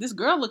like, this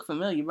girl looked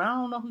familiar, but I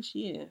don't know who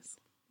she is.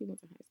 We went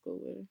to high school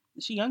with her.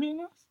 Is she younger than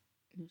us?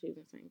 No, she was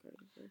in the same grade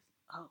as us.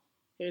 Oh.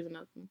 Here's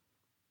another one.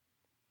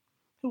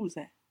 Who was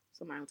that?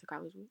 Somebody I went to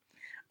college with.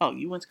 Oh,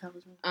 you went to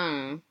college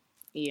with?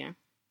 Yeah.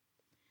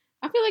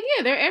 I feel like,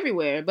 they're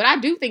everywhere. But I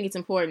do think it's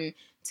important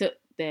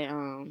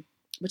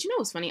but you know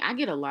what's funny? I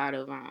get a lot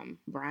of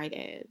bride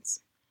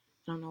ads.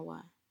 I don't know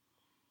why.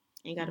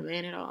 Ain't got a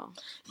man at all.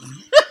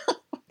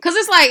 Cause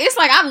it's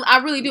like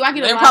I really do. I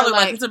get a lot probably of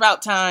like it's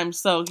about time.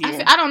 So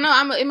yeah. I don't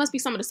know. It must be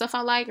some of the stuff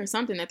I like or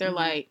something that they're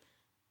like.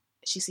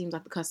 She seems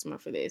like the customer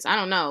for this. I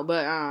don't know,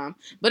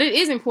 but it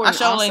is important. I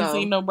sure ain't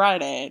seen no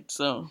bride ads.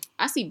 So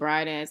I see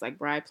bride ads like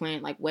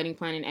wedding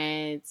planning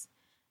ads.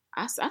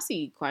 I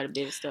see quite a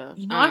bit of stuff.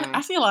 You know,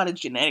 I see a lot of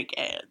genetic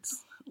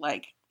ads,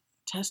 like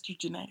test your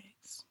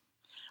genetics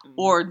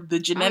or the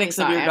genetics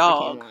of your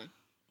dog. One.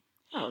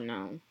 Oh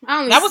no,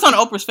 that was on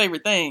Oprah's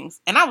favorite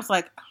things, and I was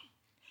like,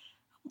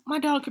 my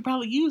dog could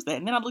probably use that.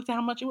 And then I looked at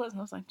how much it was, and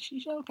I was like, she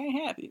sure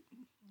can't have it.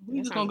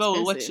 We're just gonna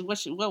go with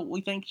what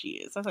we think she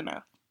is. I said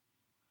no.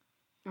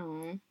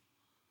 Oh.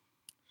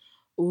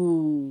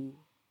 Ooh,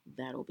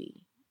 that'll be.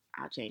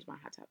 I'll change my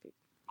hot topic.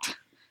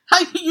 How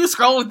you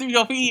scrolling through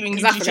your feed and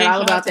because I forgot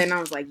all about that, and I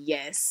was like,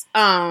 yes.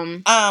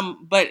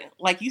 But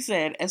like you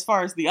said, as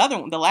far as the other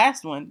one, the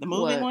last one, the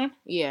movie one,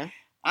 yeah,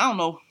 I don't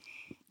know.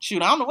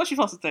 Shoot, I don't know what you're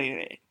supposed to say to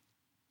that.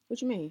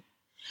 What you mean?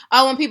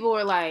 Oh, when people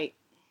were like,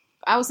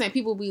 I was saying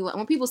people be like,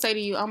 when people say to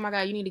you, "Oh my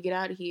God, you need to get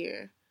out of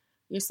here.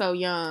 You're so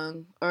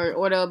young,"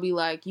 or they'll be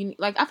like, I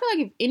feel like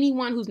if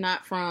anyone who's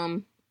not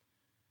from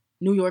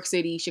New York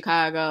City,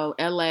 Chicago,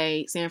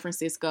 LA, San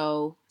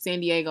Francisco,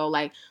 San Diego,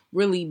 like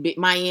really big,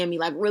 Miami,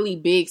 like really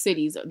big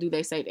cities, do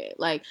they say that?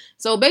 Like,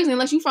 so basically,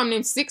 unless you're from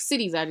them 6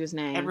 cities I just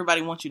named,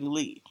 everybody wants you to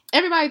leave.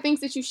 Everybody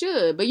thinks that you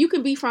should, but you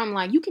can be from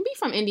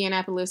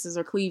Indianapolis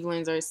or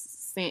Cleveland or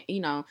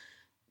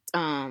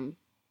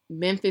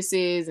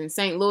Memphis's and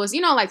St.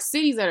 Louis, like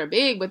cities that are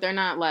big, but they're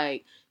not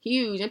like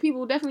huge, and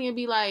people definitely would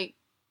be like,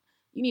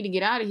 you need to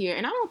get out of here.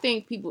 And I don't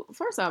think people.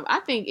 First off,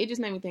 I think it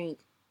just made me think.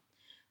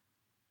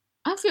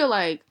 I feel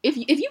like if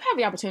you have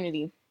the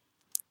opportunity,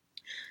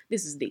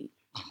 this is deep,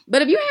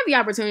 but if you have the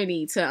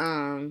opportunity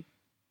to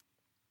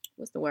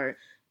what's the word,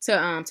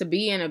 to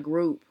be in a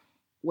group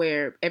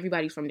where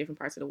everybody's from different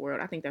parts of the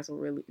world, I think that's a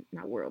really,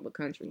 not world but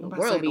country. The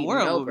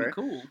world would be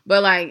cool.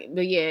 But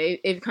yeah,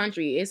 if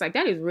country, it's like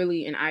that is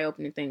really an eye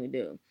opening thing to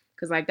do,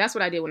 because like that's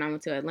what I did when I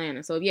went to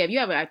Atlanta. So yeah, if you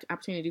have an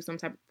opportunity to do some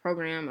type of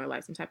program or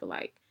like some type of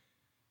like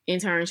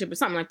internship or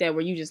something like that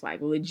where you just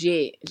like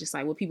legit just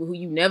like with people who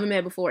you never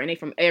met before and they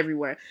from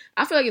everywhere,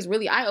 I feel like it's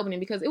really eye-opening,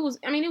 because it was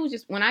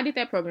just when I did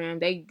that program,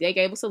 they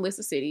gave us a list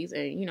of cities,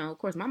 and of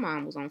course my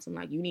mom was on some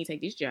like, you need to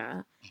take this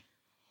job,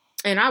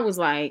 and I was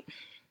like,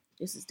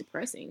 this is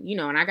depressing,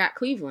 and I got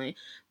Cleveland,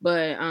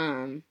 but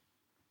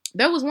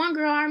there was one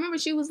girl I remember,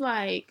 she was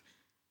like,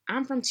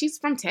 she's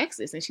from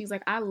Texas, and she's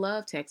like, I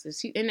love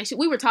Texas.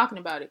 We were talking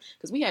about it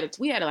because we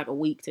had like a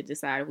week to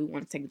decide if we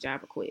wanted to take the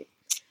job or quit.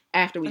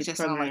 After we did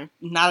the program. Like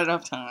not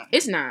enough time.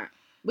 It's not.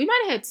 We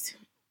might have had,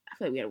 I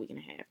feel like we had a week and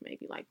a half,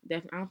 maybe. Like,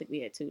 definitely, I don't think we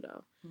had 2,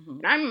 though.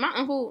 Mm-hmm. And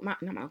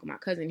my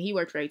cousin, he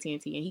worked for AT&T,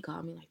 and he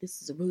called me like,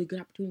 this is a really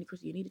good opportunity,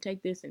 Chris. You need to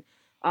take this, and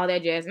all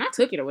that jazz. And I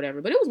took it or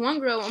whatever. But it was one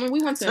girl,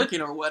 we went to. Took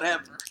it or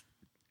whatever.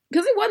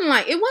 Because it wasn't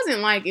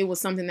like it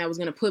was something that was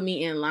going to put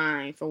me in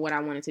line for what I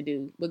wanted to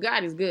do. But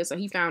God is good, so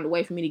he found a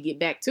way for me to get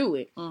back to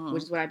it,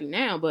 which is what I do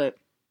now. But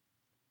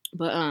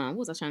what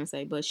was I trying to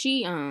say? But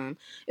she,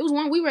 it was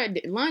one, we were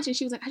at lunch and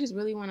she was like, I just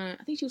really want to,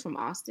 I think she was from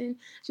Austin.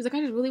 She was like,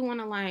 I just really want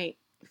to like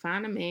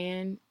find a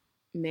man,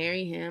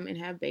 marry him and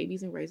have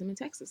babies and raise them in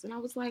Texas. And I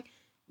was like,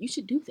 you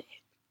should do that.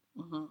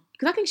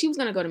 Because I think she was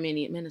going to go to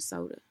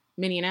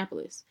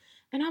Minneapolis.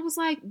 And I was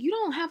like, you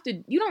don't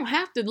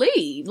have to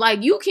leave.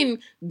 Like, you can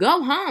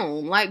go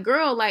home. Like,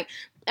 girl, like,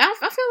 I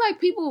feel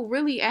like people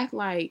really act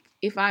like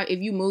if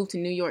you move to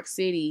New York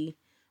City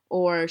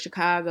or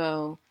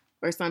Chicago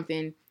or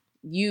something,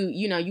 you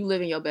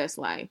living your best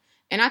life.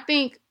 And I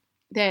think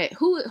that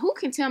who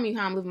can tell me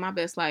how I'm living my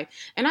best life?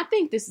 And I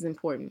think this is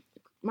important.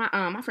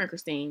 My friend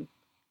Christine,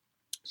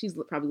 she's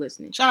probably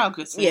listening. Shout out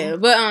Christine. Yeah,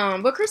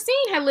 but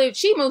Christine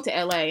she moved to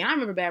LA. And I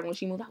remember back when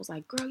she moved, I was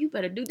like, girl, you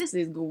better do this.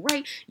 Is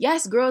great.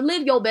 Yes, girl,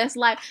 live your best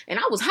life. And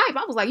I was hyped.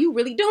 I was like, you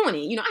really doing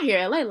it. I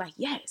hear LA like,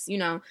 yes,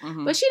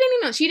 But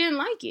she didn't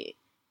like it.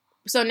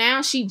 So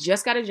now she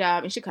just got a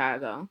job in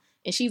Chicago.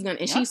 And she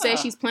said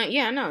she's planning.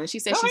 Yeah, I know. And she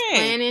said she's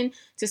planning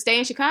to stay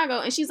in Chicago.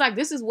 And she's like,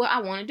 this is what I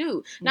want to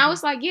do. Now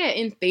it's like, yeah,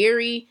 in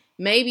theory,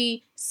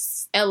 maybe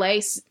LA.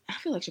 I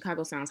feel like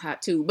Chicago sounds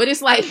hot too, but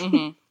it's like,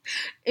 but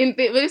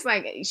it's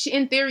like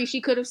in theory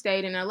she could have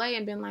stayed in LA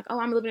and been like,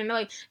 oh, I'm living in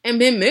LA and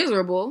been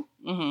miserable.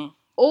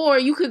 Or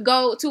you could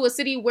go to a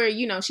city where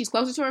she's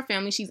closer to her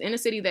family. She's in a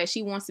city that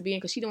she wants to be in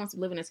because she wants to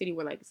live in a city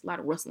where like it's a lot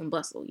of rustle and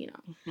bustle,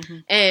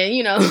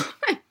 and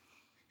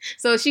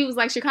So she was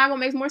like, Chicago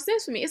makes more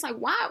sense for me. It's like,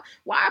 why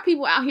are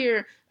people out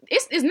here?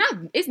 It's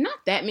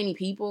not that many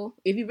people,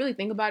 if you really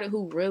think about it,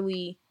 who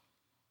really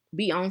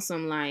be on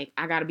some, like,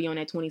 I got to be on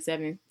that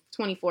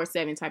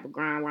 24/7 type of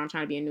grind where I'm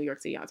trying to be in New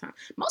York City all the time.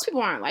 Most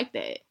people aren't like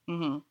that.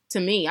 To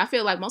me, I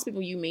feel like most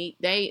people you meet,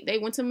 they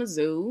went to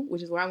Mizzou,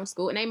 which is where I went to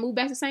school, and they moved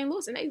back to St.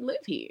 Louis and they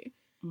live here.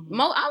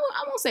 I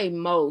won't say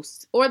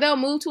most, or they'll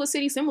move to a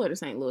city similar to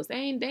St. Louis. They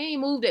ain't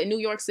moved to New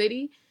York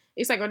City.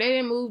 It's like, or they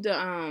didn't move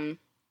to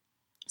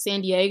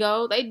San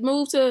Diego. They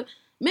moved to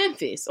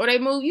Memphis, or they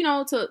moved,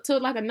 to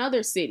like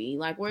another city,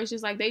 like where it's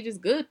just like they just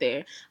good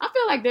there. I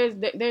feel like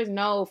there's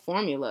no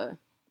formula.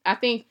 I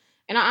think,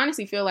 and I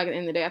honestly feel like at the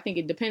end of the day, I think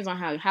it depends on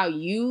how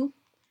you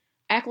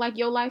act like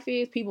your life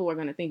is. People are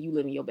gonna think you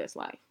living your best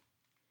life.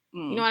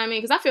 You know what I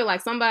mean? Because I feel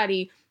like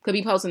somebody could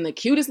be posting the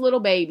cutest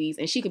little babies,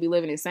 and she could be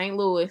living in St.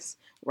 Louis,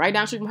 right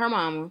down the street from her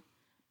mama.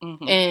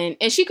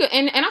 And she could,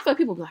 and I feel like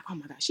people be like, oh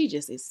my God,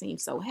 it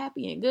seems so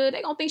happy and good.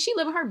 They gonna think she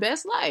living her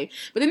best life.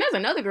 But then there's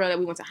another girl that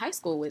we went to high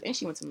school with, and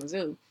she went to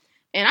Mizzou.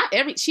 And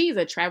she's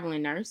a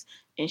traveling nurse,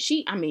 and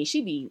she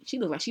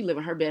looks like she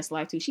living her best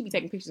life too. She be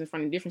taking pictures in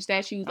front of different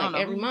statues like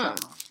every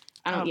month.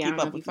 I don't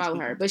know if you follow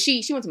her, but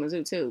she went to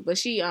Mizzou too. But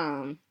she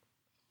looked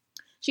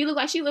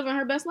like she living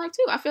her best life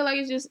too. I feel like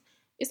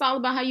it's all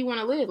about how you want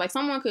to live. Like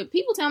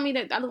people tell me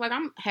that I look like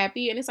I'm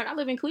happy, and it's like I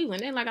live in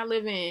Cleveland, and like I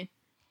live in,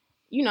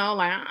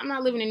 like I'm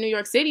not living in New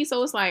York City.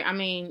 So it's like, I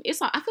feel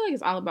like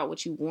it's all about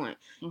what you want.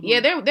 Yeah,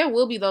 there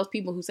will be those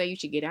people who say you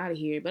should get out of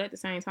here, but at the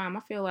same time,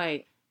 I feel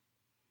like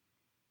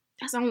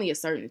that's only a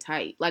certain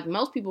type. Like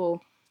most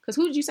people, because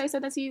who did you say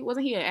said that to you?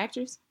 Wasn't he an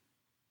actress?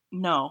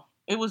 No,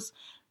 it was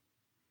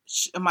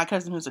my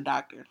cousin who's a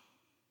doctor.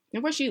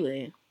 And where she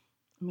live?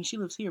 She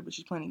lives here, but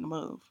she's planning to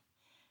move.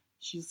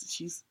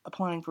 She's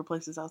applying for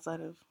places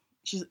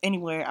she's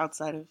anywhere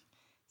outside of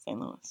St.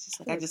 Louis.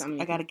 She's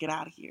like, I got to get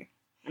out of here.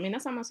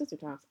 That's how my sister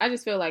talks. I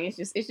just feel like it's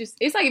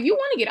like, if you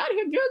want to get out of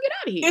here, girl, get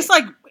out of here. It's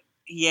like,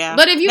 yeah,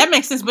 but that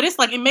makes sense. But it's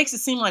like, it makes it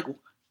seem like,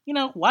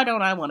 why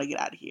don't I want to get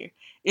out of here?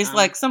 It's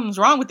like something's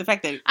wrong with the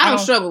fact that I don't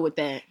struggle with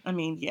that.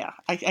 Yeah,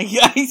 I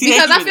see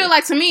because I feel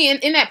like, to me,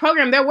 in that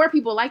program, there were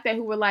people like that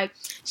who were like,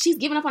 she's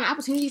giving up on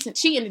opportunities,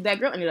 and that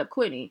girl ended up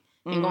quitting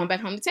and going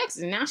back home to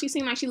Texas, and now she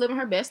seemed like she's living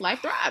her best life,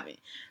 thriving.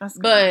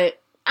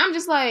 But I'm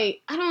just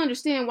like, I don't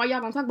understand why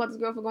y'all gonna talk about this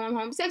girl for going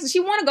home to Texas. She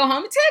want to go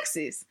home to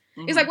Texas.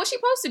 It's like, what's she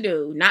supposed to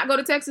do? Not go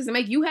to Texas and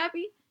make you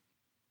happy?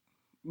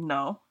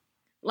 No.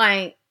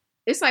 Like,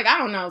 it's like, I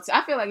don't know.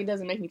 I feel like it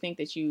doesn't make me think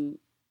that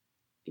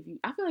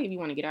I feel like if you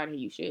want to get out of here,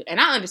 you should. And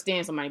I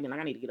understand somebody being like,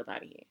 I need to get up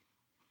out of here.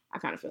 I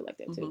kind of feel like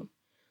that too.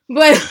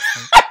 But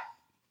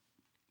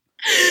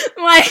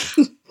like,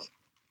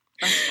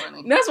 that's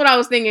funny. That's what I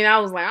was thinking. I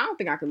was like, I don't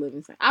think I could live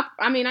in I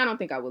don't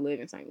think I would live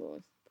in St.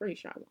 Louis. Pretty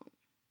sure I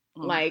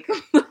won't. Like,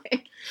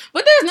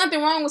 but there's nothing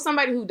wrong with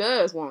somebody who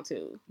does want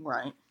to.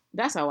 Right.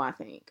 That's how I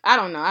think. I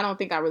don't know. I don't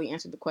think I really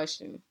answered the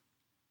question.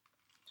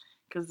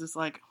 Because it's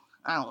like,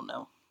 I don't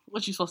know.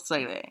 What you supposed to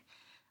say there?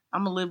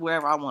 I'm going to live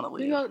wherever I want to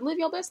live. Live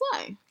your best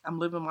life. I'm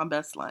living my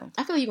best life.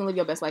 I feel like you can live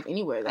your best life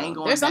anywhere,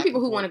 though. There's some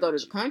people who want to go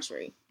to the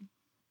country.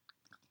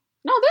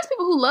 No, there's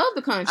people who love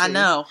the country. I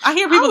know. I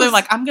hear people, they're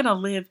like, I'm going to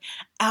live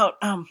out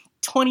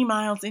 20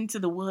 miles into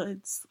the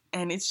woods,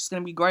 and it's just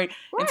going to be great.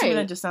 Right. And to me,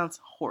 that just sounds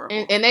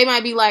horrible. And they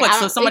might be like,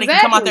 so somebody can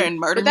come out there and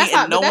murder me,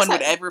 and no one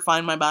would ever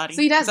find my body?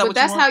 See, that's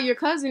how your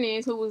cousin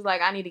is, who was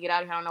like, I need to get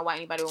out of here. I don't know why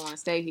anybody would want to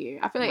stay here.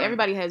 I feel like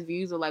everybody has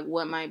views of like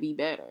what might be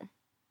better.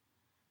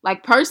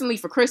 Like, personally,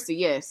 for Krista,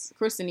 yes.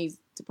 Krista needs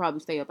to probably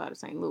stay up out of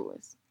St.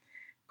 Louis.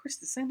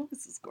 Krista, St.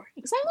 Louis is great.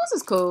 St. Louis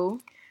is cool.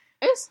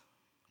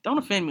 Don't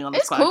offend me on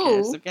this podcast,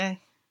 cool. Okay?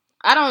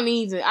 I don't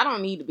need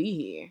to be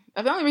here.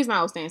 The only reason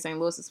I was staying in St.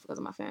 Louis is because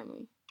of my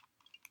family.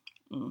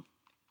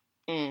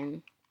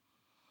 And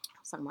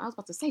I was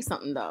about to say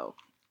something though.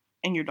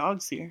 And your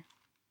dog's here.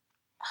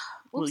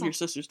 Your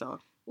sister's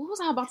dog. What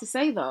was I about to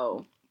say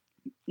though?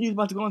 You was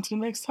about to go into the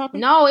next topic?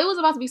 No, it was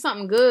about to be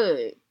something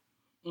good.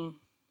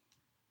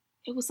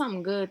 It was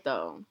something good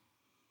though.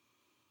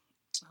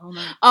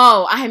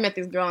 Oh, I had met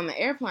this girl on the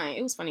airplane.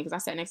 It was funny because I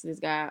sat next to this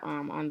guy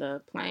on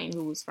the plane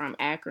who was from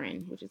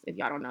Akron, which is, if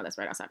y'all don't know, that's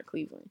right outside of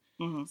Cleveland.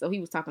 So he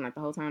was talking like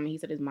the whole time, and he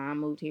said his mom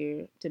moved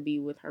here to be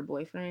with her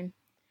boyfriend.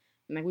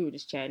 And like we were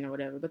just chatting or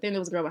whatever. But then there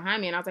was a girl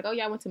behind me, and I was like, oh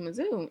yeah, I went to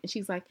Mizzou. And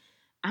she's like,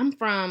 I'm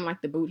from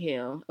like the Boot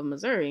Hill of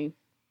Missouri.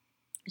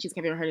 And she's like,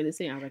 have you ever heard of this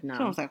city? And I was like, no.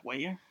 So I was like,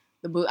 where?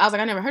 I was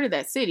like, I never heard of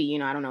that city.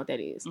 I don't know what that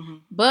is.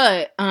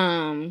 But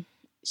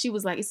she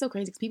was like, it's so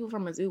crazy because people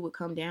from Mizzou would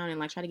come down and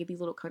like try to get these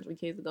little country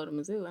kids to go to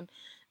Mizzou. And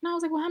I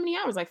was like, well, how many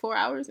hours? Like 4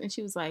 hours? And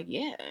she was like,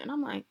 yeah. And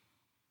I'm like,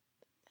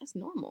 that's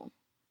normal.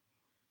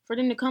 For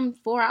them to come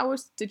 4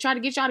 hours to try to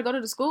get y'all to go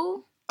to the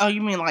school? Oh,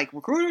 you mean like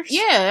recruiters?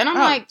 Yeah. And I'm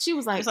like, she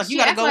was like, it's like you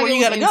gotta go where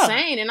you gotta go.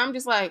 Insane. And I'm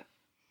just like,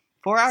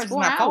 4 hours is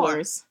not 4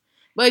 hours.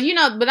 But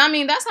I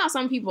mean, that's how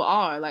some people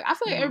are. Like, I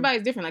feel like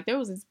everybody's different. Like,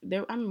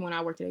 I mean, when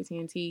I worked at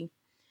AT&T,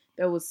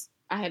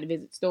 I had to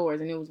visit stores,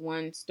 and there was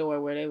one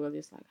store where they were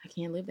just like, I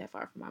can't live that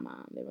far from my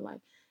mom. They were like,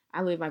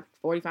 I live like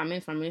 45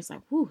 minutes from her, and it's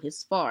like, whew,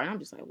 it's far. And I'm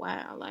just like,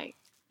 wow, like,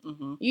 I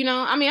mean,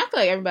 I feel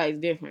like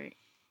everybody's different.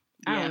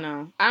 Yeah. I don't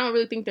know. I don't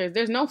really think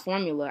there's no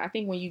formula. I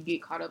think when you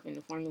get caught up in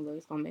the formula,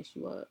 it's gonna mess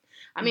you up.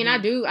 I mean, I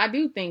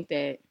do think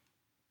that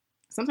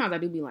sometimes I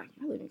do be like,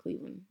 I live in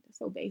Cleveland. That's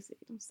so basic.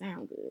 It don't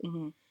sound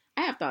good.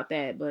 I have thought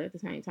that, but at the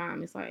same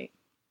time, it's like,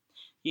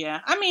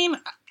 yeah. I mean,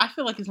 I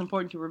feel like it's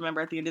important to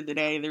remember at the end of the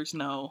day, there's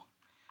no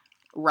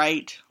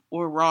right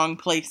or wrong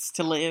place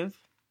to live.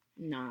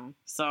 No.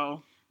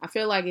 So I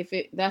feel like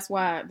that's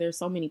why there's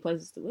so many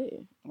places to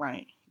live.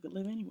 Right. You could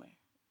live anywhere.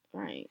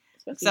 Right.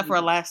 Except for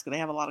Alaska. They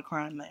have a lot of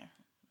crime there.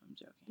 I'm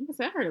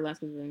joking. I heard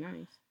Alaska's really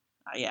nice.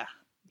 Yeah.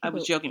 I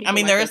was joking. I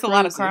mean, there is a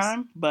lot of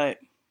crime, but I feel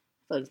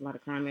like there's a lot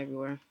of crime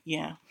everywhere.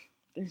 Yeah.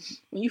 When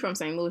you're from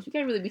St. Louis, you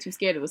can't really be too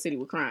scared of a city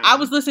with crime. I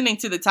was listening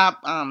to the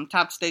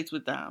top states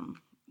with the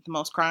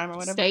most crime or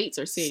whatever. States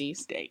or cities?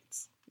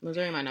 States.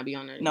 Missouri might not be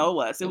on there. No, it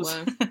was. It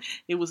was.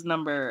 It was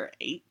number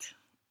 8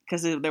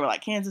 because they were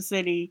like Kansas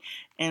City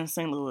and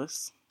St.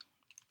 Louis.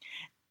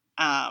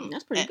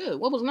 That's pretty good.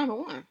 What was number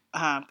 1?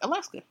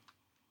 Alaska.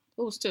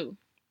 What was 2?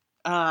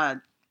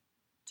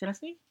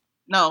 Tennessee.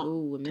 No.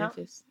 Ooh,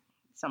 Memphis.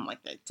 Something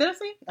like that.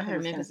 Tennessee. I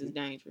heard Memphis is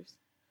dangerous.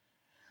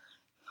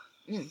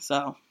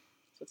 So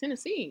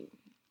Tennessee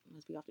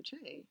must be off the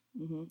chain.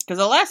 Because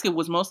Alaska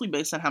was mostly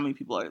based on how many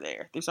people are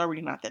there. There's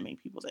already not that many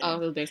people there. Oh, it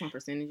was based on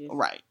percentages.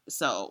 Right.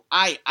 So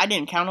I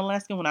didn't count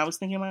Alaska when I was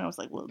thinking about it. I was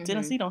like, well,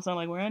 Tennessee don't sound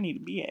like where I need to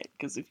be at.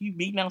 Because if you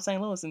beat down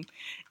St. Louis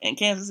and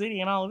Kansas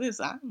City and all of this,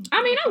 I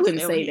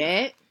wouldn't say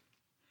that.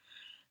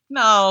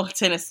 No,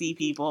 Tennessee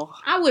people.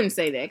 I wouldn't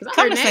say that. Because I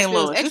come heard to St.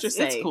 Louis.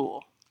 Extra it's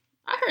cool.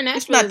 I heard Nashville.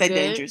 It's not that good.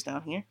 dangerous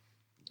down here.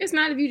 It's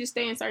not if you just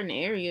stay in certain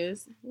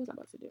areas. What was I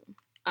about to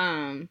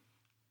do?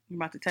 You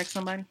about to text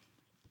somebody?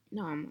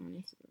 No, I'm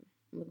on Instagram.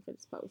 I'm looking for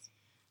this post.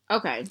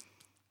 Okay.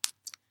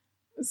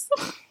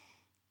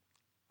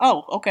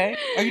 Oh, okay.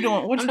 Are you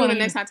doing? I'm doing the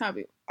next hot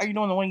topic. Are you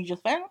doing the one you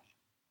just found?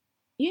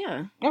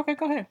 Yeah. Okay,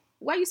 go ahead.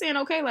 Why are you saying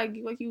okay? Like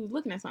you was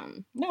looking at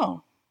something?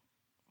 No.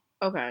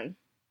 Okay.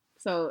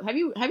 So have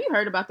you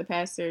heard about the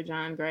pastor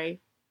John Gray?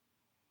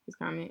 His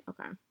comment.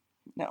 Okay.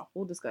 No.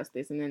 We'll discuss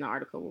this, and then the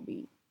article will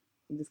be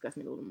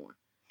discussing it a little more.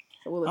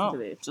 So we'll listen to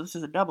this. So this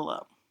is a double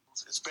up.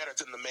 It's better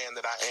than the man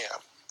that I am.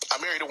 I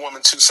married a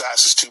woman 2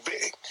 sizes too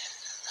big.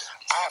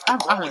 I have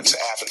to grow into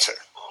having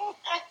her.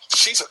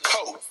 She's a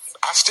coat.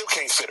 I still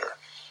can't fit her.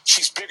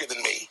 She's bigger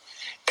than me.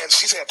 And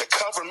she's had to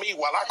cover me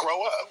while I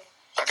grow up.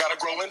 I got to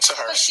grow into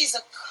her. But she's a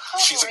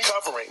covering. She's a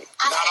covering,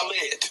 not a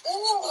lid.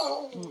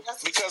 Ooh,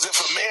 because if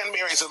a man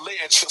marries a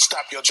lid, she'll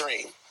stop your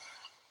dream.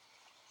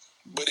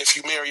 But if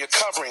you marry a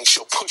covering,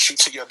 she'll push you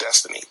to your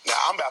destiny. Now,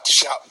 I'm about to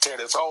shout and tear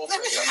this whole thing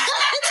up.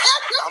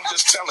 I'm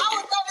just telling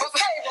you.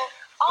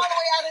 All the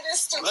way out of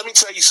this studio. Let me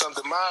tell you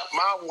something.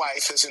 My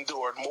wife has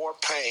endured more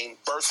pain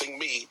birthing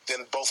me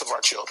than both of our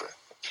children.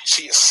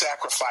 She has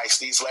sacrificed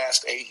these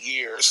last 8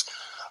 years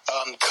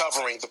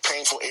uncovering the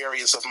painful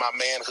areas of my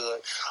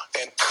manhood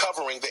and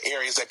covering the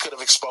areas that could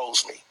have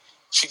exposed me.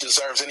 She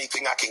deserves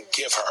anything I can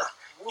give her.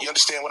 You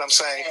understand what I'm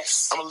saying?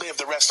 Yes. I'm going to live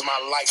the rest of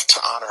my life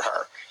to honor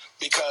her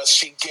because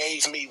she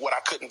gave me what I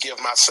couldn't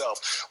give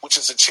myself, which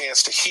is a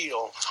chance to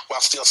heal while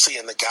still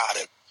seeing the God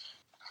in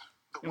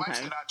me.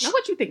 Okay. Now,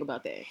 what you think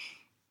about that?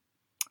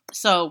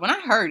 So when I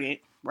heard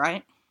it,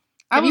 right?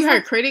 Have you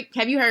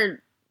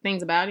heard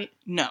things about it?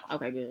 No.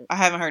 Okay, good. I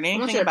haven't heard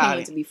anything about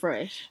it. To be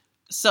fresh.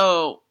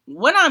 So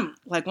when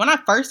I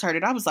first heard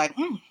it, I was like,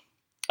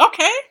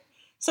 okay,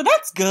 so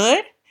that's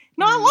good.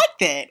 No, I like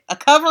that. A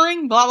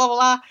covering, blah, blah,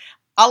 blah,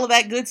 all of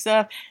that good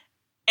stuff.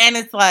 And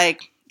it's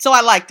like, So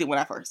I liked it when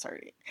I first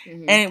heard it.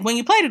 Mm-hmm. And when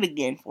you played it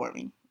again for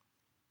me,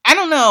 I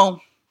don't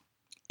know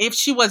if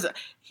she was,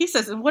 he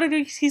says, what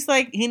did he's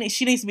like,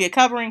 she needs to be a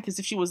covering because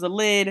if she was a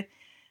lid,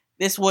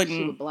 this wouldn't.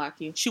 She would block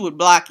you. She would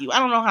block you. I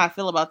don't know how I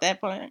feel about that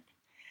part.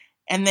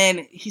 And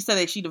then he said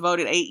that she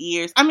devoted 8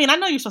 years. I mean, I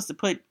know you're supposed to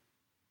put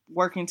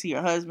work into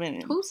your husband.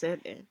 And, who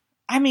said that?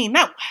 I mean,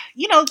 no,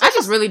 you know. I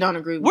just really don't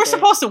agree with we're that.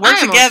 Supposed to work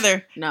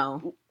together.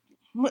 No.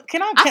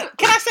 Can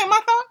I say my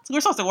thoughts?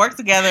 We're supposed to work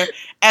together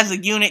as a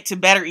unit to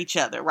better each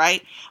other,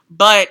 right?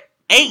 But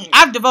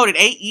I've devoted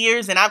 8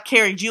 years and I've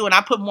carried you and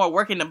I put more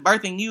work into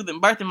birthing you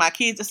than birthing my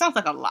kids. It sounds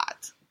like a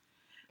lot.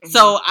 Mm-hmm.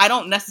 So I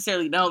don't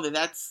necessarily know that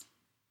that's,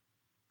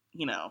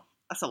 you know,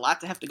 that's a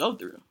lot to have to go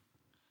through.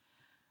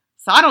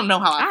 So I don't know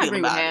how I feel agree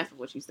about with it. half of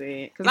what you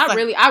said. Because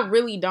I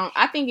really don't.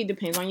 I think it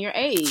depends on your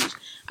age.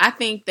 I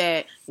think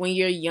that when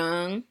you're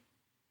younger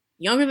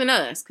than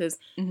us, because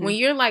when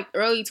you're like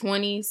early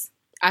 20s,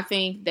 I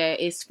think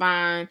that it's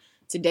fine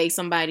to date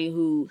somebody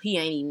who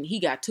he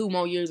got 2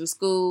 more years of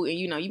school, and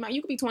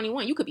you could be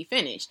 21, you could be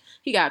finished.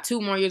 He got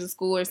 2 more years of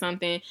school or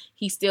something.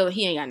 He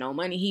ain't got no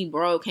money. He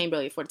broke, can't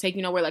barely afford to take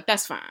you nowhere. Like,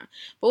 that's fine.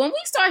 But when we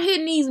start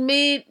hitting these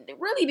late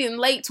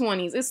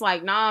 20s, it's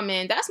like, nah,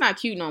 man, that's not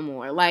cute no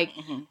more. Like,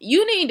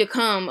 you need to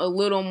come a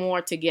little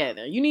more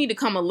together. You need to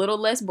come a little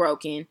less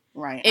broken.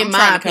 Right. In I'm my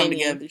trying opinion.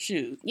 to come together.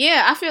 Shoot.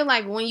 Yeah, I feel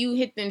like when you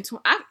hit them,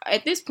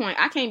 at this point,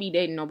 I can't be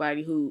dating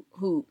nobody who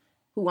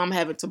I'm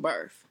having to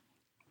birth.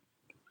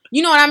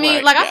 You know what I mean?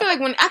 Right, like, yeah. I feel like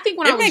when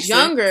I was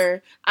younger,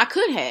 sense. I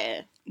could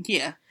have.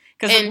 Yeah.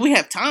 Because we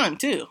have time,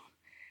 too.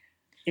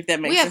 If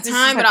that makes sense. We have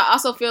time, but I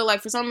also feel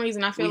like, for some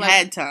reason, I feel like... We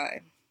had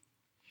time.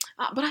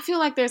 But I feel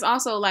like there's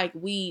also, like,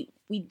 we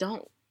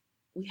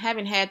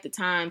haven't had the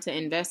time to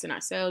invest in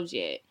ourselves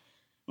yet.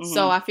 Mm-hmm.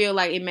 So I feel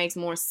like it makes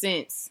more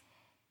sense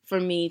for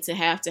me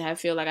to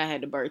feel like I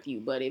had to birth you.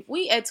 But if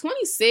we, at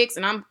 26,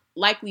 and I'm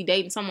likely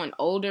dating someone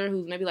older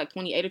who's maybe like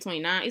 28 or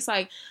 29, it's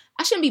like,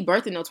 I shouldn't be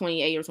birthing no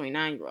 28 or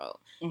 29-year-old.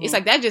 Mm-hmm. It's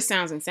like, that just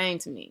sounds insane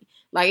to me.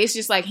 Like, it's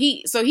just like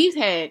he's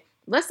had,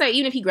 let's say,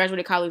 even if he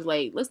graduated college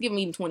late, let's give him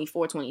even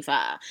 24,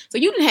 25. So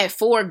you done had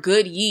 4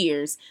 good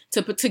years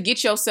to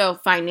get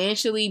yourself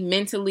financially,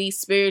 mentally,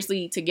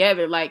 spiritually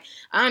together. Like,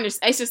 I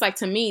understand. It's just like,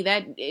 to me,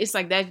 that it's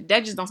like that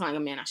just don't sound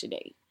like a man I should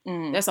date.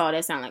 Mm-hmm. That's all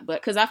that sounds like.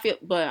 But because I feel,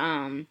 but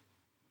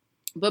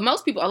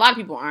most people, a lot of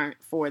people aren't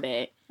for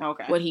that.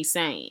 Okay. What he's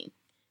saying.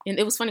 And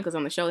it was funny because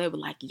on the show they were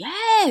like,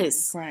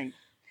 yes. Right.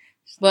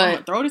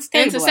 But throw this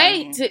table and to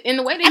say in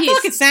the way that I feel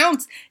like it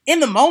sounds in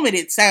the moment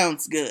it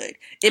sounds good.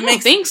 I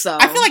don't think so.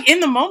 I feel like in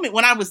the moment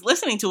when I was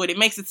listening to it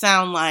makes it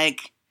sound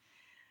like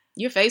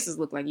your faces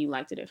look like you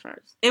liked it at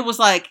first. It was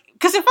like,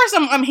 because at first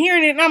I'm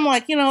hearing it and I'm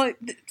like,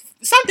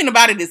 something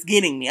about it is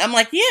getting me. I'm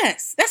like,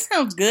 yes, that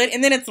sounds good.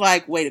 And then it's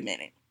like, wait a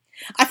minute.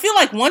 I feel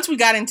like once we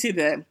got into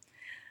the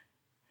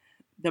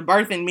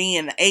birthing me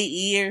and the 8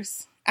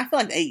 years, I feel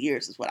like the 8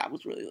 years is what I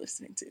was really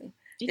listening to.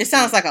 It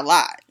sounds like a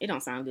lot. It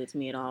don't sound good to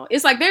me at all.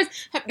 It's like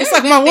it's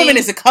like my woman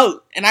is a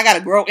coat and I got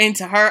to grow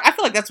into her. I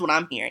feel like that's what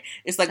I'm hearing.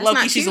 It's like,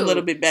 low-key, she's a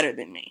little bit better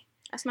than me.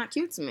 That's not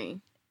cute to me.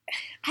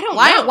 I don't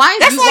know.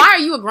 Why are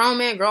you a grown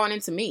man growing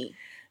into me?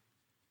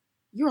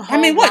 You're a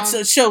whole what?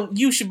 So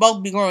you should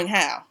both be growing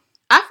how?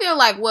 I feel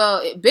like,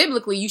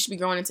 biblically, you should be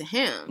growing into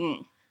him.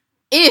 Mm.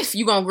 If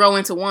you're going to grow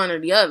into one or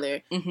the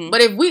other. Mm-hmm.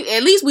 But at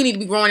least we need to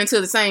be growing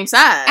into the same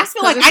size. I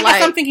feel like, I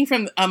guess I'm thinking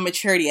from a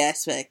maturity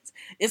aspect.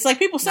 It's like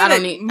people say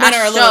that men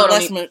are a little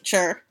less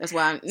mature. That's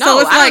why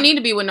I don't need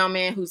to be with no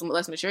man who's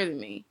less mature than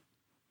me.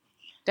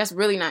 That's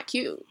really not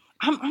cute.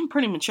 I'm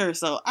pretty mature,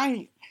 so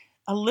a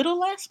little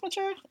less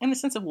mature in the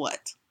sense of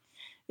what?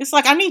 It's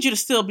like I need you to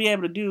still be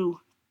able to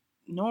do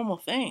normal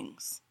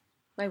things.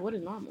 Like, what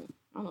is normal?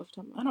 I don't know what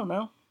you're talking about. I don't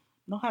know.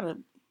 Know how to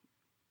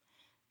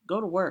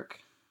go to work.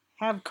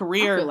 Have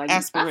career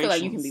aspirations. I feel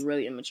like you can be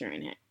really immature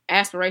in that.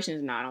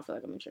 Aspirations, no, I don't feel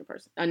like a mature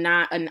person. A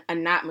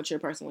not mature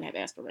person would have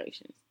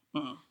aspirations.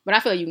 Mm. But I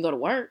feel like you can go to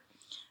work.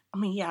 I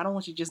mean, yeah, I don't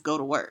want you to just go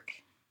to work.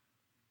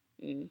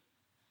 Mm.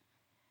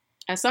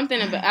 As something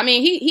about, I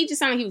mean, he just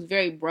sounded like he was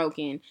very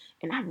broken,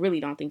 and I really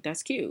don't think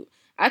that's cute.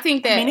 I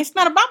think that... I mean, it's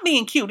not about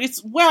being cute.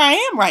 It's where I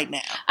am right now.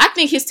 I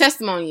think his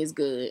testimony is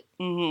good.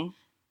 Mm-hmm.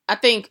 I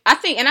think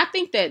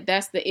that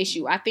that's the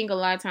issue. I think a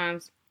lot of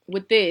times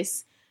with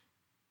this,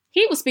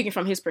 he was speaking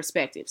from his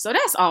perspective, so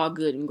that's all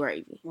good and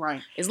gravy,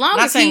 right? As long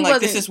as he wasn't,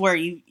 this is where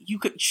you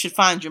should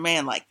find your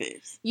man like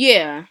this.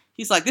 Yeah,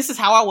 he's like, this is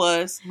how I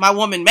was. My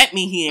woman met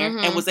me here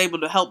and was able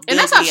to help. And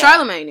that's how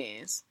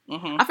Charlamagne is.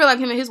 Mm-hmm. I feel like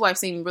him and his wife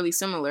seem really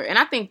similar, and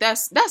I think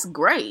that's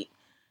great.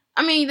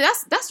 I mean,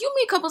 that's you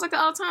meet couples like that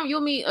all the time.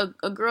 You'll meet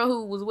a girl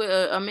who was with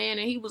a man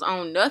and he was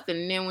on nothing,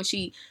 and then when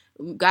she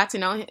got to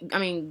know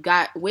him,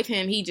 got with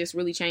him, he just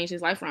really changed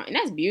his life around, and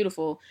that's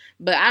beautiful.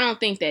 But I don't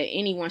think that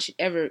anyone should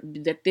ever,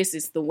 that this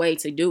is the way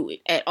to do it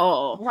at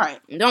all. Right.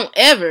 Don't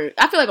ever.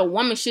 I feel like a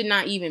woman should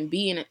not even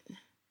be in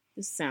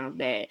this sounds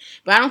bad,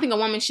 but I don't think a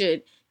woman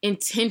should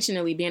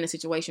intentionally be in a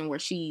situation where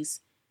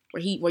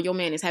where your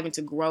man is having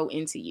to grow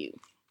into you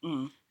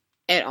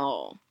at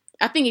all.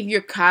 I think if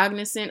you're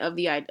cognizant of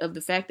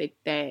the fact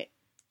that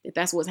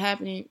that's what's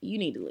happening, you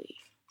need to leave.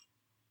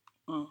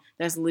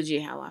 That's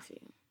legit how I feel.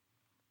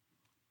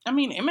 I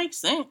mean, it makes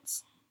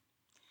sense.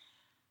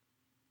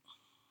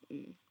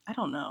 I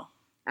don't know.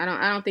 I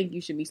don't think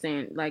you should be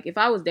saying, like, if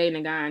I was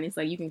dating a guy and it's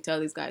like you can tell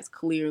this guy's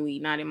clearly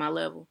not in my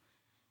level,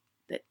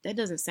 that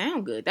doesn't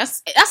sound good.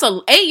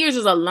 8 years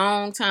is a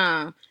long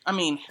time. I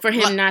mean, for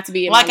him not to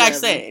be in my level. Like I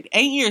said,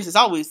 8 years is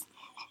always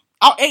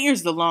 8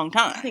 years is a long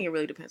time. I think it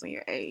really depends on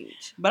your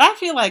age. But I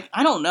feel like,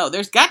 I don't know.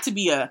 There's got to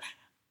be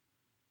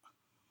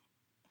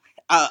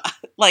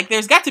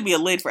there's got to be a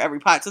lid for every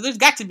pot. So there's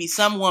got to be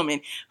some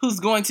woman who's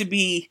going to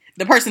be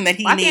the person that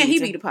he needs. Why can't he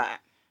be the pot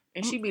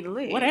and she be the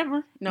lid?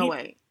 Whatever. No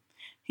way.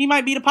 He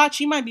might be the pot.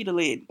 She might be the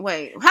lid.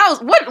 Wait, which way?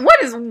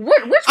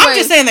 I'm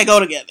just saying they go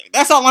together.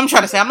 That's all I'm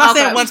trying to say. I'm not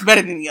saying one's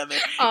better than the other.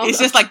 Okay. It's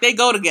just like they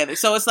go together.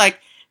 So it's like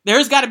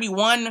there's got to be a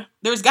woman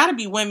who's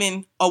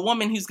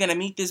going to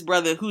meet this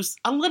brother who's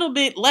a little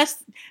bit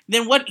less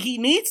than what he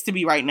needs to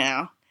be right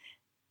now.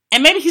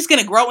 And maybe he's going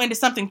to grow into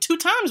something 2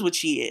 times what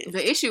she is.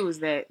 The issue is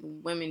that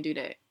women do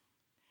that.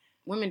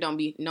 Women don't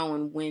be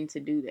knowing when to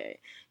do that.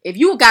 If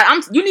you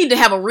you need to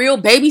have a real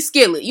baby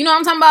skillet. You know what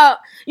I'm talking about?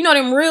 You know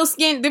them real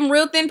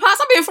thin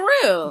pots? I'm being for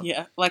real.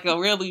 Yeah, like a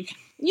really...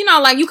 You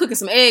know, like you cooking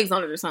some eggs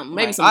on it or something.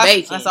 Maybe some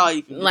bacon. That's all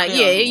you can do. Like,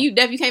 yeah, you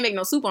can't make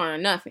no soup on it or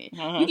nothing.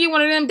 You get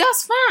one of them,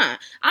 that's fine.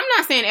 I'm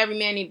not saying every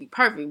man need to be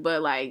perfect,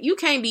 but like you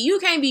can't be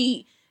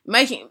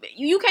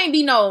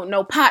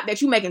no pot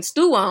that you making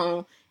stew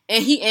on.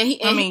 And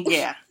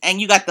yeah.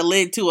 And you got the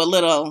lid to a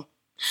little...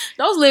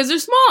 Those lids are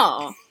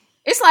small.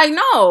 It's like,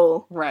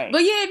 no. Right.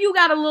 But yeah, if you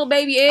got a little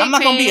baby egg I'm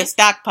not going to be a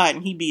stock pot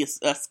and he be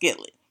a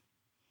skillet.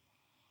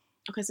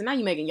 Okay, so now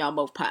you're making y'all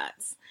both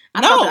pots.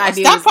 A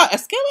stock pot, a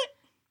skillet?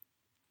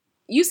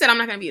 You said I'm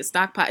not going to be a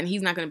stock pot and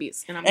he's not going to be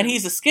and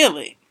he's a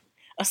skillet.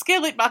 A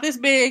skillet about this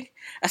big.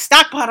 A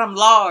stock pot, I'm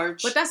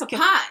large. But that's a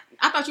pot.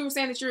 I thought you were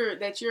saying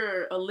that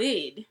you're a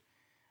lid.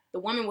 The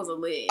woman was a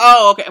lid.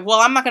 Oh, okay. Well,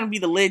 I'm not going to be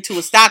the lid to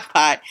a stock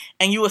pot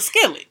and you a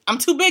skillet. I'm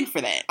too big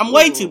for that. I'm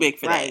way too big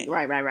for that.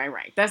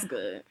 Right. That's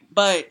good.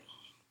 But,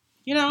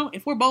 you know,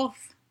 if we're both,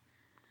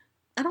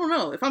 I don't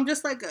know. If I'm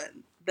just like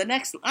the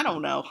next, I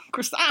don't know.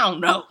 Chris, I don't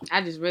know.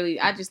 I just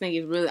think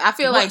it's really, I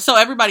feel like. So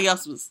everybody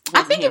else was.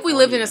 I think if we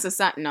lived in a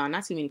society, no,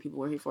 not too many people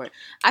were here for it.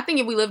 I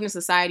think if we lived in a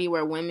society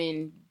where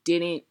women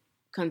didn't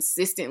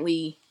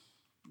consistently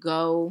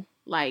go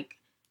like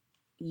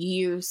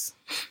years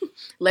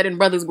letting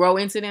brothers grow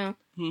into them,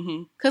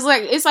 because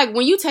like it's like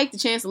when you take the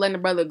chance of letting a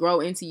brother grow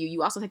into you,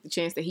 you also take the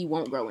chance that he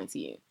won't grow into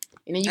you,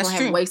 and then you're gonna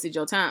have wasted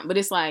your time. But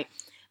it's like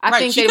I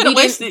think she could have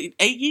wasted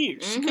 8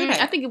 years.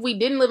 I think if we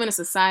didn't live in a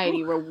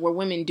society where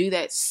women do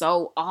that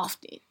so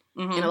often,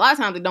 and a lot of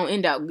times it don't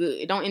end up good.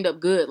 It don't end up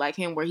good like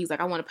him, where he's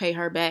like, I want to pay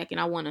her back, and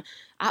I owe her.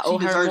 She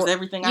deserves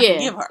everything I can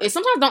give her. It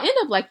sometimes don't end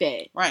up like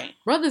that. Right.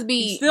 Brothers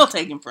be he's still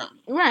taking from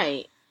you.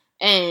 Right.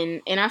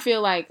 And I feel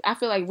like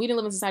we didn't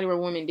live in a society where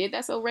women did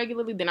that so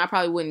regularly, then I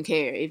probably wouldn't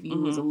care if you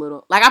was a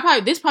little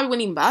like this probably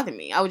wouldn't even bother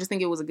me. I would just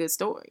think it was a good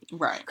story.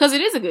 Right. Because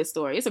it is a good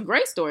story. It's a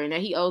great story and that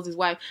he owes his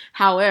wife.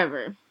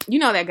 However, you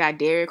know that guy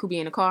Derek who be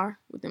in the car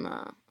with them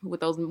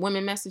with those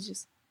women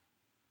messages?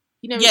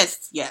 You never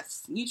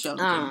Yes. You showed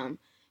me.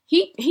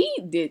 He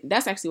did.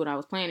 That's actually what I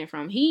was planning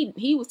from.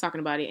 He was talking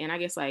about it, and I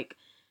guess like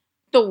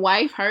the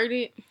wife heard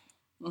it.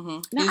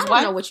 Now, I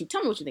don't know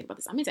tell me what you think about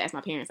this. I meant to ask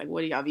my parents, like,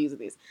 what are y'all views of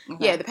this?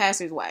 Okay. Yeah, the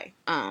pastor's wife.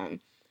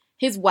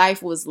 His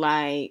wife was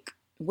like,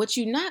 what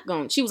you not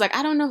going to? She was like,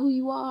 I don't know who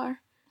you are,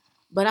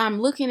 but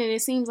I'm looking and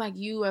it seems like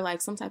you are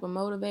like some type of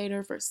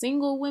motivator for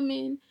single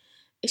women.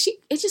 It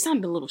just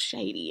sounded a little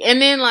shady.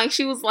 And then like,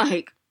 she was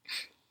like,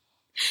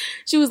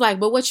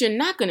 but what you're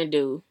not going to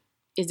do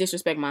is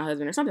disrespect my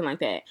husband or something like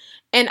that.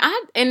 And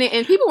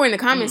people were in the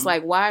comments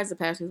like, why is the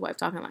pastor's wife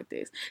talking like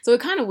this? So it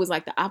kind of was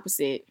like the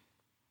opposite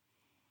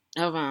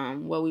of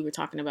what we were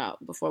talking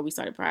about before we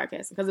started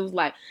podcasting, because it was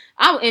like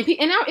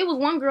it was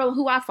one girl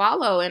who I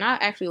follow and I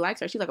actually liked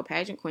her. She's like a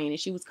pageant queen, and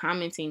she was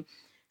commenting,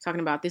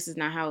 talking about this is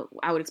not how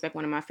I would expect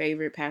one of my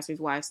favorite pastors'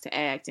 wives to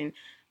act, and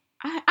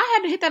I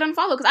had to hit that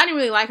unfollow because I didn't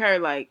really like her,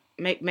 like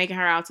making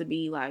her out to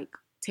be like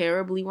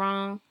terribly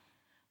wrong,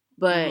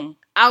 but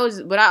I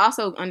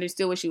also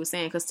understood what she was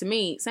saying, because to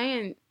me,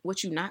 saying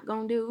what you not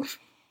gonna do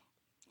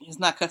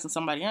is not cussing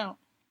somebody out.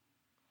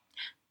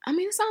 I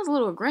mean, it sounds a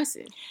little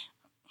aggressive.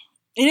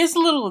 It is a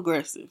little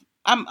aggressive.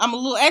 I'm a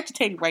little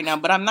agitated right now,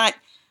 but I'm not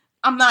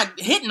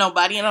hitting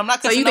nobody, and I'm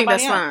not cussing nobody out.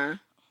 So you think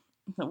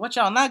that's fine? What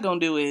y'all not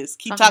gonna do is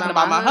keep talking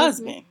about my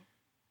husband.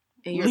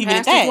 And your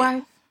pastor's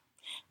wife?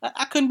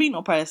 I couldn't be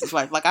no pastor's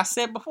wife, like I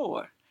said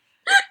before.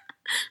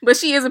 But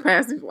she is a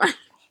pastor's wife.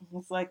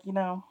 It's like,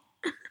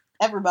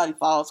 everybody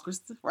follows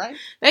Christopher, right?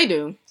 They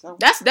do. So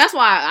that's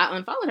why I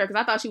unfollowed her,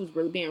 because I thought she was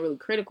really being really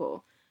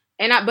critical,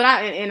 and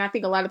I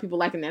think a lot of people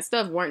liking that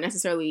stuff weren't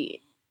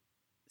necessarily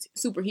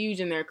super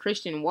huge in their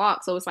Christian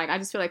walk. So it's like, I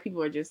just feel like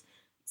people are just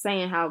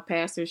saying how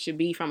pastors should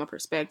be from a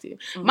perspective.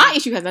 My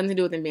issue has nothing to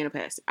do with them being a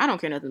pastor. I don't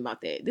care nothing about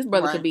that. This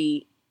brother could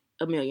be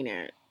a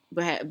millionaire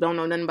but don't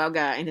know nothing about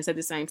God and has said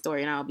the same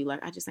story, and I'll be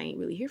like, I just ain't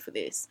really here for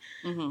this.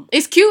 Mm-hmm.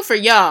 It's cute for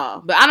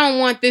y'all, but I don't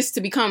want this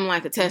to become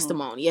like a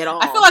testimony at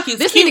all. I feel like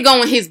this need to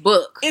go in his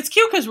book. It's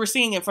cute because we're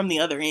seeing it from the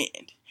other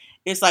end.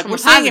 It's like From we're a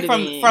seeing it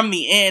positive from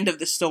the end of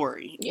the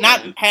story, Yeah.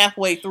 not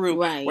halfway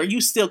through, Right. where you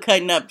still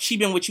cutting up. She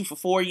been with you for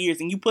 4 years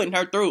and you putting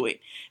her through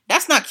it.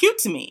 That's not cute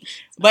to me.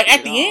 But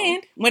at the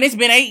end, when it's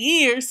been 8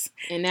 years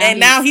and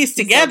now he's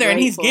together and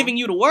he's giving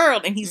you the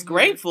world and he's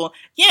grateful,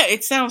 yeah,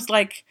 it sounds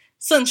like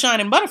sunshine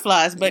and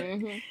butterflies. But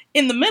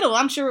in the middle,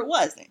 I'm sure it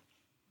wasn't.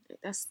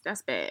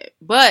 That's bad.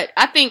 But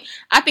I think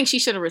she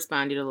should have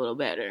responded a little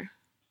better.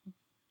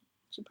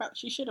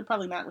 She should have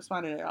probably not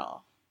responded at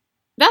all.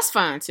 That's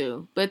fine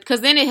too, but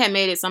because then it had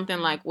made it something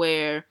like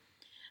where,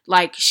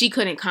 like, she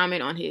couldn't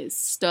comment on his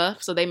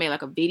stuff, so they made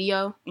like a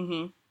video,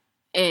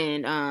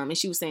 and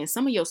she was saying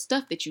some of your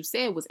stuff that you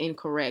said was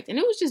incorrect, and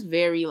it was just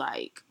very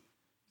like,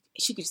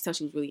 she could just tell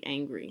she was really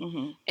angry,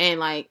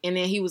 and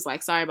then he was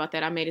like, sorry about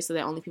that, I made it so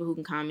that only people who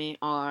can comment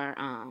are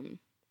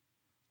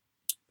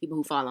people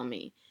who follow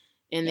me,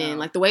 and then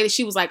like the way that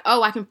she was like,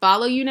 oh, I can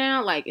follow you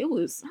now, like I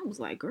was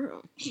like,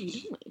 girl, what are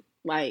you doing?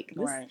 Like, this,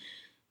 right.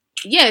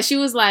 Yeah, she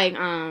was like,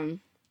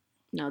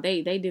 no,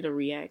 they did a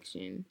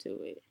reaction to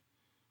it.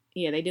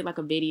 Yeah, they did like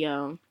a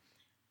video,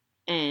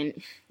 and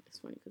it's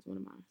funny because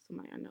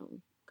somebody I know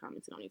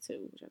commented on it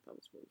too, which I thought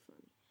was really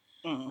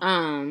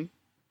funny.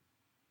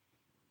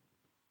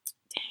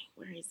 Dang,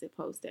 where is it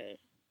posted?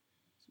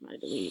 Somebody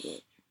deleted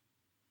it.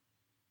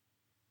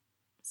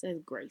 It says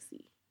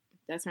Gracie.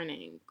 That's her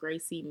name,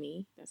 Gracie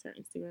Me. That's her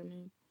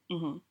Instagram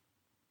name.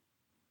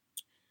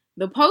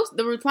 The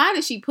reply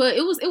that she put,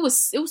 it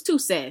was too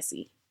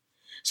sassy.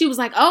 She was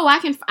like, "Oh, I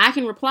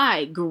can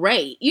reply.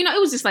 Great." You know, it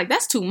was just like,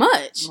 that's too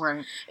much.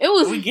 Right. It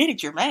was. We get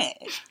it. You're mad.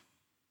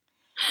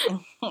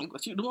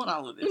 What you doing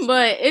all of this?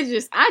 But it's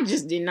just, I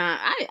just did not.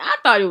 I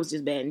thought it was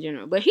just bad in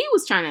general. But he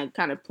was trying to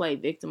kind of play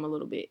victim a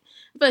little bit.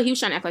 But he was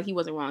trying to act like he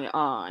wasn't wrong at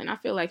all. And I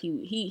feel like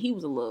he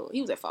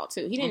was at fault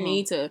too. He didn't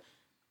need to.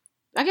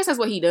 I guess that's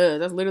what he does.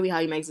 That's literally how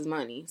he makes his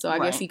money. So I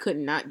guess he could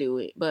not do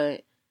it.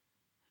 But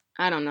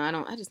I don't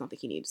know. I just don't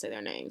think he needed to say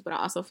their names. But I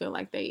also feel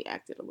like they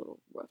acted a little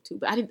rough too.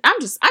 But I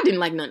didn't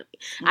like none of it.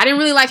 I didn't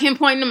really like him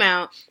pointing them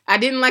out. I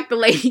didn't like the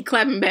lady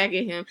clapping back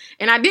at him.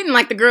 And I didn't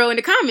like the girl in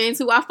the comments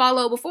who I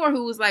followed before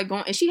who was like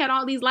going, and she had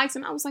all these likes,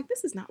 and I was like,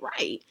 this is not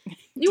right.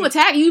 You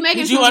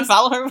making. Did you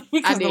unfollow her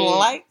because of the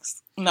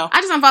likes? No. I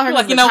just unfollowed her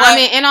because you know what?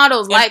 And all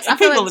those likes. I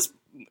feel like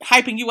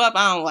hyping you up,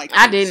 I don't like.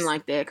 I didn't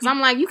like that because I'm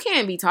like, you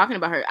can't be talking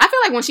about her. I feel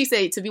like when she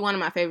said to be one of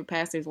my favorite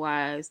pastors'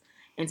 wives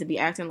and to be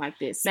acting like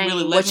this, saying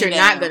really what you're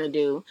not gonna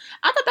do,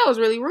 I thought that was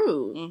really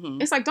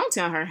rude. It's like, don't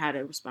tell her how to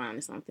respond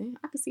to something.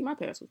 I could see my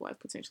pastor's wife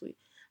potentially.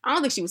 I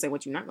don't think she would say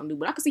what you're not gonna do,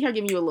 but I could see her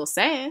giving you a little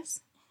sass.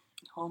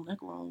 Oh,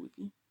 nothing wrong with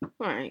you.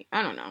 Right?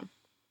 I don't know.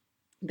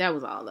 That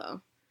was all though.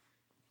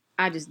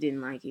 I just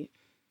didn't like it.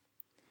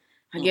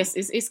 I guess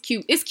it's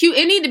cute. It's cute.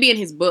 It needed to be in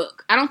his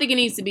book. I don't think it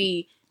needs to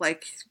be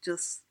like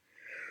just.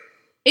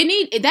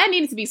 That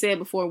needed to be said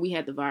before we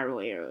had the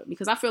viral era,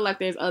 because I feel like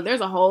there's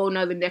a whole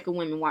nother deck of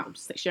women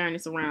sharing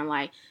this around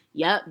like,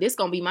 yep, this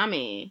gonna be my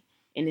man,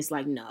 and it's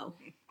like, no,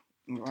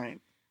 right.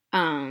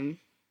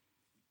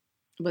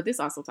 But this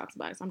also talks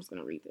about it, so I'm just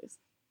gonna read this.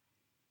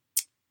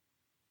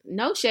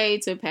 No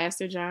shade to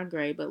Pastor John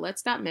Gray, but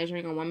let's stop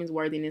measuring a woman's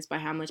worthiness by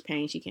how much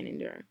pain she can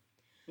endure.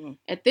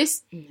 At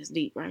this, it's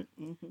deep, right?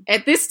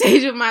 At this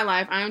stage of my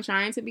life, I am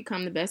trying to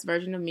become the best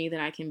version of me that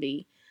I can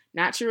be.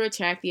 Not to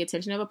attract the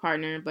attention of a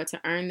partner, but to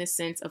earn the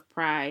sense of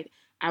pride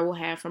I will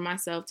have for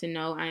myself to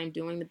know I am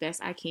doing the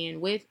best I can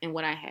with and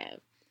what I have.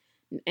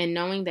 And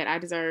knowing that I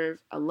deserve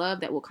a love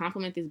that will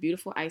complement this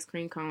beautiful ice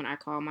cream cone I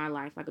call my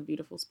life, like a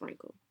beautiful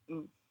sprinkle.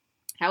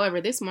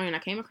 However, this morning I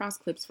came across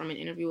clips from an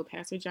interview with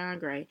Pastor John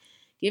Gray,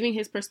 giving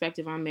his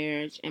perspective on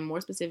marriage, and more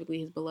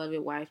specifically his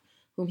beloved wife,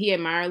 whom he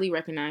admirably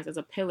recognized as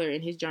a pillar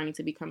in his journey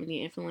to becoming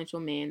the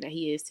influential man that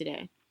he is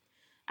today.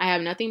 I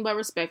have nothing but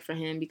respect for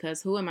him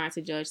because who am I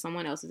to judge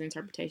someone else's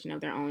interpretation of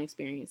their own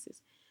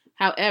experiences?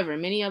 However,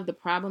 many of the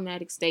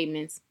problematic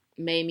statements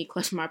made me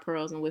clutch my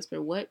pearls and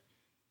whisper, what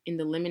in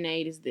the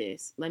lemonade is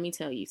this? Let me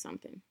tell you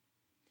something.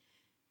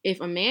 If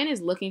a man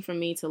is looking for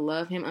me to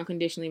love him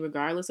unconditionally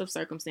regardless of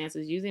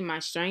circumstances, using my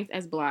strength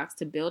as blocks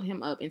to build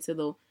him up into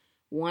the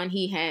one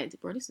he had,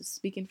 bro, this is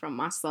speaking from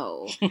my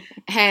soul,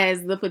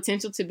 has the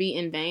potential to be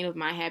in vain of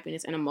my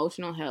happiness and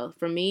emotional health.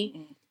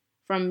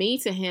 From me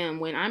to him,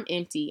 when I'm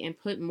empty and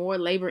put more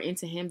labor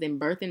into him than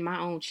birthing my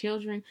own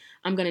children,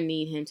 I'm going to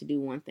need him to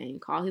do one thing.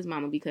 Call his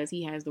mama because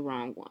he has the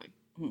wrong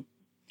one.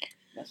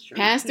 That's true.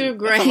 Pastor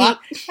Gray.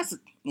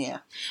 Yeah.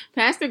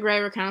 Pastor Gray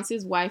recounts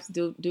his wife's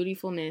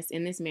dutifulness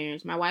in this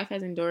marriage. My wife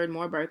has endured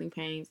more birthing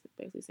pains.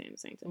 Basically saying the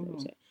same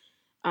thing.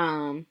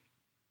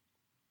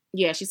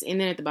 Yeah, and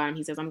then at the bottom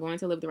he says, I'm going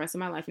to live the rest of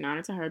my life in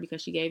honor to her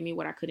because she gave me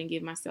what I couldn't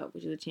give myself,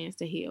 which is a chance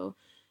to heal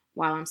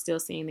while I'm still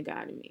seeing the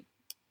God in me.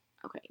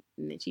 Okay,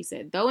 and then she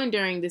said, though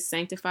enduring this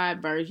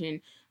sanctified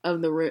version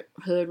of the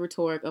hood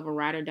rhetoric of a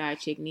ride or die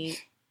chick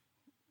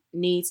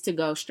needs to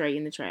go straight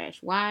in the trash.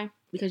 Why?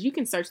 Because you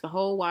can search the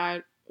whole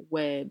wide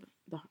web,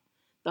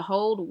 the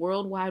whole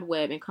World Wide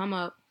Web and come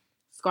up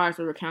scarce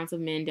with recounts of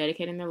men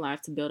dedicating their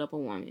lives to build up a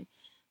woman.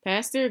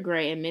 Pastor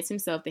Gray admits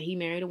himself that he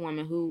married a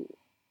woman who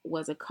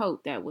was a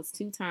coat that was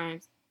two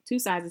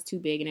sizes too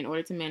big, and in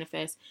order to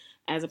manifest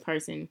as a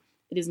person,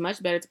 it is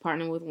much better to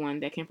partner with one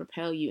that can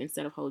propel you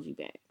instead of hold you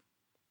back.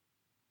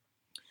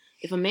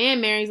 If a man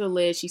marries a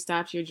lid, she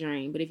stops your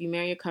dream, but if you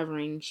marry a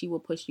covering, she will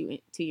push you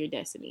to your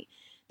destiny.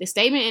 The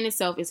statement in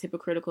itself is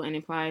hypocritical and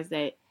implies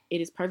that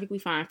it is perfectly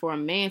fine for a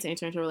man to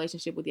enter into a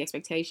relationship with the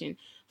expectation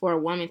for a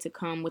woman to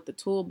come with the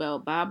tool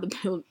belt, bob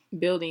the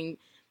building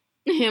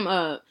him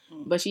up,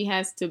 but she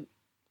has to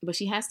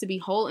be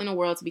whole in the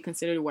world to be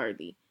considered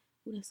worthy.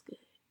 Ooh, that's good.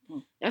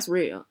 That's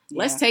real. Yeah.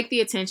 Let's take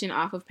the attention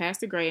off of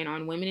Pastor Gray and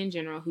on women in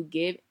general who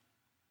give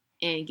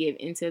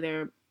into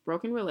their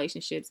broken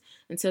relationships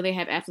until they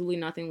have absolutely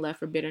nothing left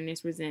for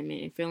bitterness,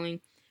 resentment, and feeling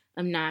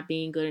of not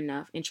being good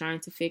enough and trying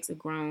to fix a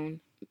grown,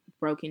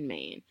 broken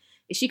man.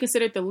 Is she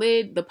considered the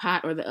lid, the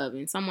pot, or the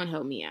oven? Someone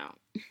help me out.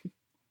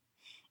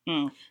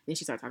 Then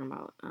she started talking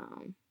about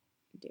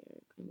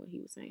Derek and what he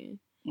was saying.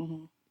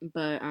 Mm-hmm.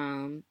 But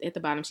at the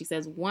bottom she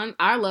says,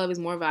 our love is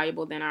more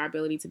valuable than our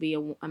ability to be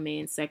a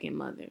man's second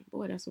mother.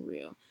 Boy, that's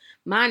real.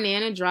 My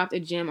Nana dropped a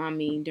gem on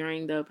me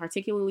during a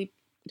particularly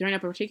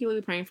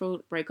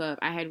painful breakup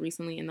I had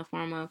recently in the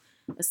form of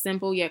a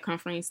simple yet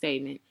comforting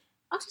statement.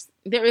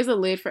 There is a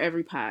lid for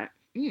every pot.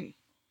 In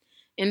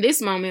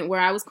this moment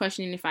where I was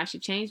questioning if I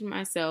should change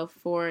myself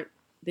for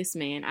this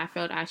man, I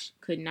felt I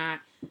could not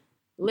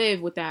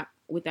live without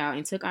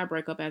and took our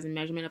breakup as a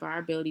measurement of our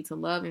ability to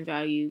love and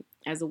value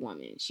as a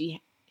woman. She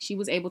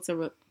was able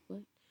to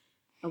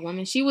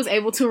She was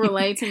able to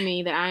relay to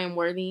me that I am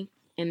worthy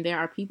and there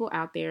are people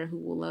out there who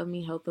will love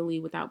me healthily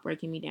without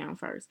breaking me down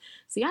first.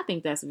 See, I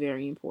think that's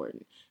very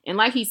important. And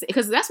like he said,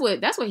 because that's what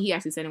he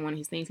actually said in one of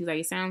his things. He's like,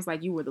 it sounds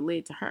like you were the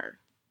lid to her.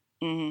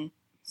 Mm-hmm.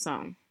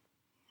 So,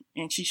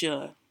 and she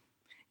should.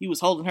 You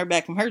was holding her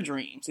back from her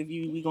dreams. If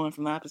you be going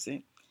from the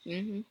opposite.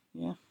 Mm-hmm.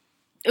 Yeah.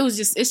 It's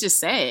just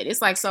sad.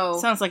 It's like, so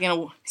sounds like a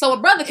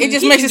brother can, it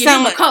just makes it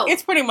sound like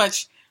it's pretty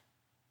much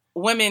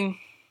women.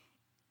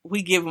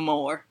 We give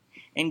more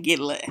and get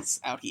less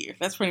out here.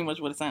 That's pretty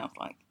much what it sounds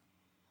like.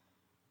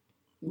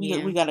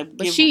 We gotta.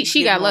 But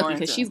she got lucky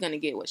because she's gonna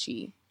get what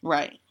she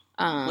right.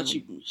 What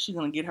she's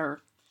gonna get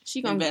her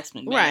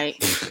investment back.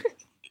 Right.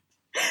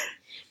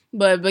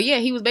 but yeah,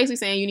 he was basically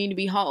saying you need to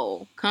be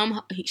whole.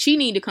 She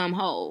need to come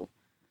whole,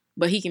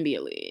 but he can be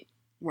a lid.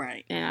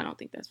 Right. And I don't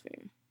think that's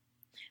fair.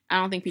 I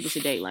don't think people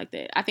should date like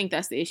that. I think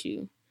that's the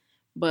issue.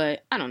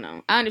 But I don't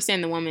know. I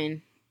understand the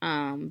woman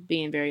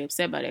being very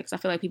upset by that because I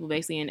feel like people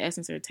basically in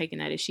essence are taking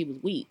that as she was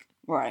weak.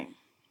 Right.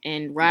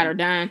 And ride or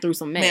dying through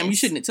some mess. Man, you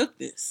shouldn't have took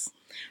this.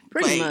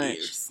 Pretty much.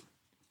 Years.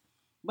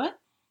 But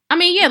I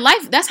mean, yeah,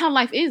 life. That's how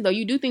life is, though.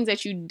 You do things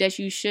that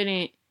you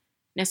shouldn't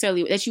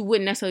necessarily, that you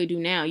wouldn't necessarily do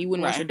now. You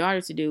wouldn't want your daughter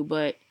to do,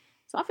 but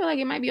so I feel like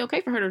it might be okay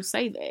for her to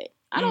say that.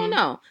 I don't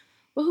know,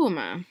 but who am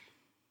I?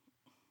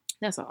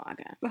 That's all I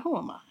got. But who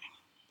am I?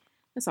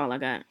 That's all I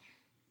got.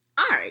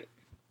 All right.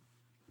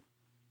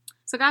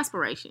 So,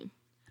 Godspiration.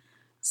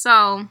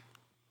 So,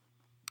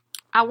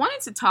 I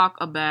wanted to talk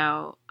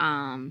about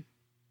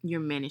your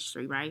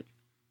ministry, right?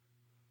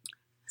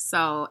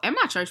 So, at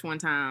my church one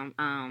time,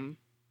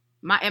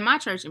 at my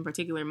church in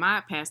particular,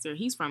 my pastor,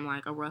 he's from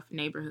like a rough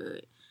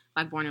neighborhood,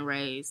 like born and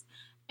raised,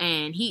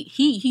 and he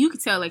you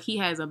could tell like he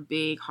has a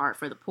big heart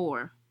for the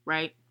poor,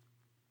 right?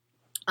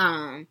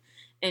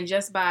 And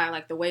just by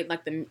like the way,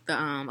 like the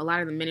a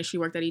lot of the ministry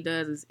work that he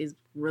does is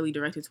really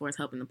directed towards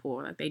helping the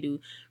poor. Like they do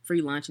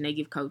free lunch and they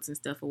give coats and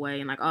stuff away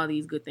and like all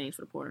these good things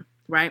for the poor,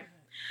 right?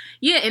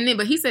 Yeah, and then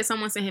but he said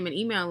someone sent him an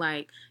email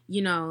like,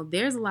 you know,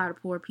 there's a lot of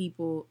poor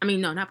people. I mean,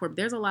 no, not poor.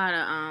 There's a lot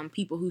of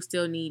people who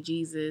still need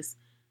Jesus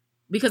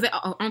because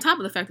on top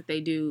of the fact that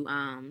they do,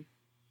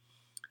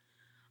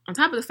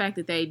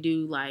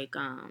 like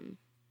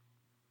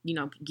you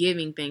know,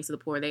 giving things to the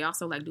poor, they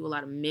also like do a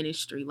lot of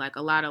ministry, like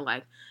a lot of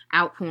like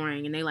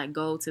outpouring, and they like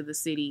go to the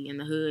city and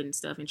the hood and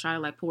stuff and try to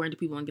like pour into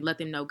people and let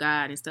them know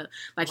God and stuff.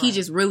 Like he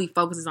just really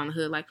focuses on the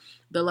hood. Like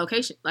the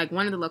location, like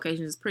one of the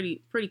locations is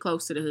pretty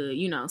close to the hood,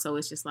 you know. So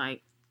it's just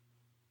like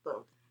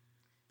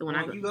the one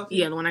I go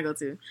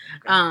to. Okay.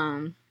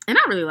 And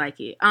I really like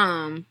it.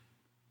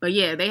 But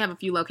yeah, they have a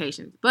few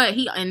locations. But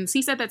he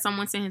said that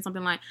someone sent him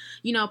something like,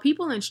 you know,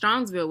 people in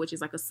Strongsville, which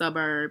is like a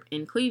suburb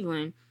in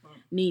Cleveland,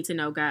 need to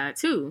know God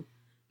too.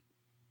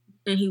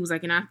 And he was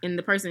like, and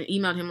the person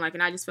emailed him like,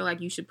 and I just feel like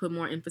you should put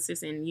more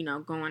emphasis in, you know,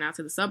 going out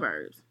to the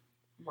suburbs.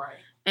 Right.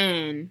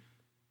 And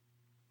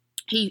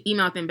he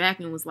emailed them back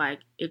and was like,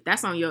 if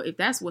that's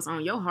what's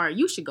on your heart,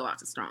 you should go out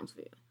to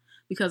Strongsville.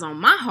 Because on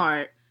my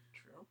heart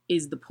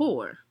is the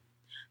poor.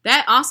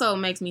 That also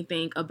makes me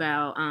think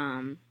about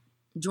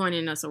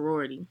joining a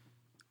sorority.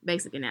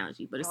 Basic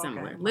analogy, but it's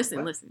similar.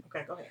 Listen.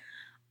 Okay, go ahead.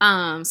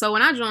 So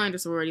when I joined a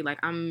sorority, like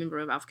I'm a member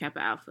of Alpha Kappa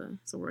Alpha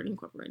Sorority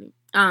Incorporated.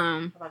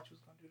 I thought you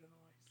was gonna do the noise.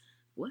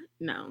 What?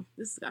 No,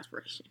 this is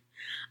Godspiration.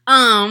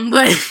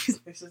 But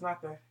this is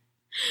not the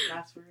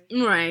That's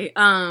right.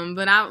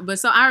 Right. But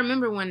so I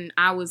remember when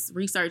I was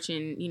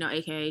researching,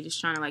 AKA just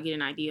trying to like get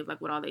an idea of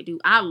like what all they do.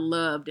 I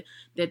loved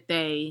that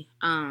they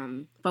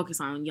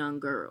focus on young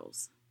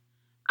girls.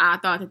 I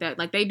thought that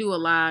like they do a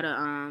lot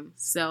of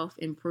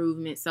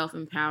self-improvement,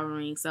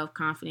 self-empowering,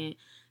 self-confident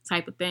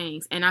type of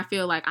things. And I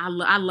feel like I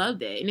love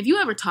that. And if you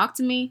ever talk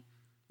to me,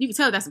 you can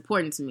tell that's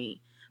important to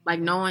me. Like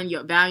knowing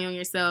your value on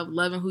yourself,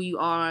 loving who you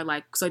are,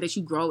 like so that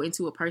you grow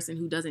into a person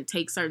who doesn't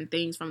take certain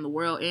things from the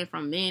world and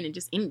from men and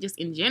just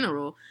in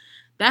general.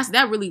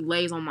 That really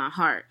lays on my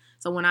heart.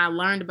 So when I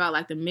learned about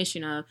like the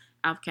mission of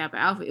Alpha Kappa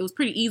Alpha, it was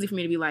pretty easy for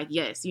me to be like,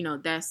 yes,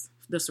 that's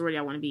the sorority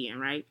I want to be in,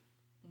 right?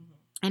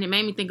 Mm-hmm. And it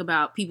made me think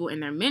about people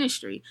in their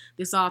ministry.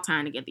 This all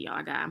tying together,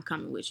 y'all. I'm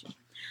coming with you.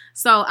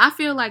 So I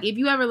feel like if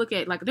you ever look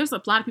at like, there's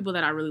a lot of people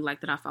that I really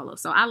like that I follow.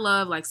 So I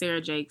love like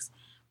Sarah Jakes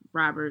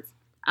Roberts.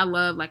 I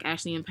love like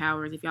Ashley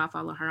Empowers, if y'all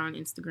follow her on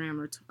Instagram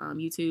or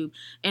YouTube,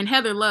 and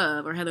Heather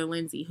Love or Heather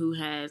Lindsay, who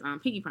has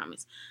Pinky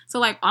Promise. So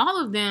like all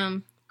of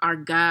them are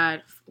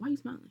God. Why are you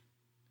smiling?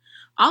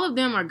 All of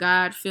them are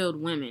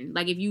God-filled women.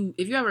 Like if you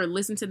ever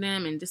listen to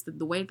them and just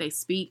the way they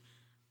speak,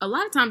 a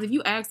lot of times if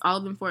you ask all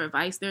of them for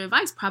advice, their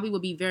advice probably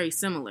would be very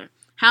similar.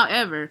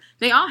 However,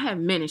 they all have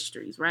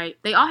ministries, right?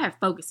 They all have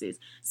focuses.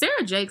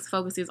 Sarah Jakes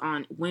focuses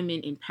on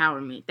women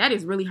empowerment. That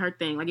is really her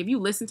thing. Like if you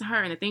listen to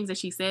her and the things that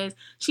she says,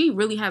 she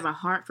really has a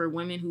heart for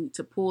women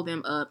to pull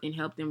them up and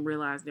help them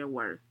realize their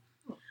worth.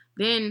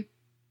 Then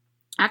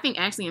I think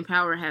Ashley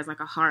Empower has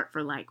like a heart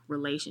for like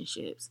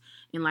relationships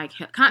and like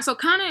so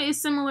kind of is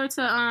similar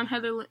to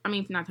Heather. I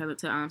mean not Heather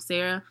to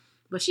Sarah,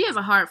 but she has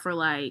a heart for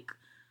like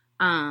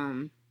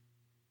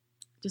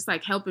just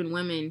like helping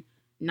women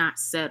not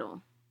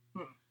settle.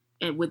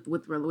 And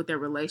with their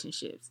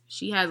relationships,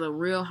 she has a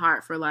real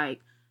heart for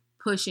like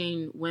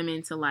pushing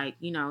women to like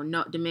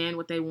demand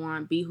what they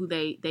want, be who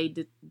they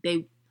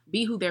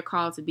be who they're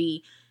called to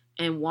be,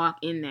 and walk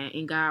in that.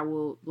 And God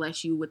will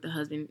bless you with the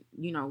husband,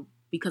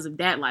 because of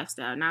that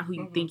lifestyle, not who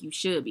you think you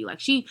should be. Like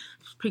she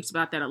preaches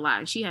about that a lot,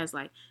 and she has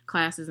like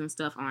classes and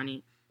stuff on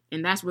it,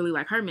 and that's really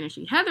like her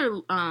ministry.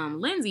 Heather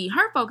Lindsay,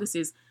 her focus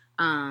is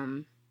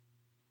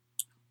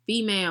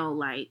female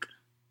like.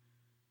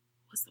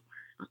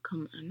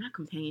 Not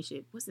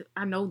companionship. What's it?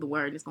 I know the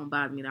word. It's gonna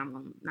bother me that I'm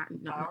gonna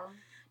not.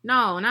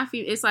 No, not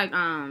feel. It's like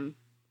when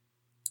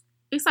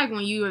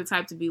you are the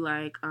type to be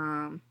like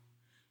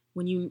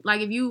when you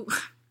like if you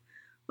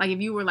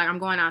were like I'm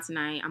going out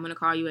tonight. I'm gonna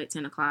call you at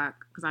 10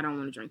 o'clock because I don't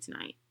want to drink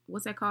tonight.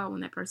 What's that called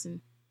when that person?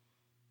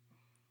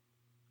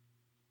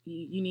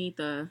 You need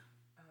the.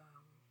 I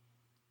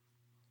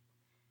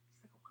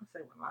want to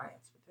say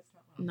reliance, but that's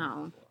not.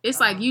 No, it's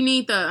like you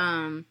need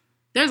the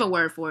There's a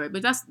word for it,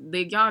 but that's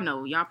y'all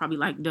know. Y'all probably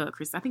like Doug,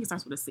 Chris. I think it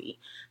starts with a C,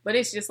 but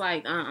it's just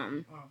like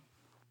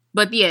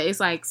But yeah, it's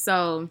like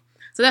so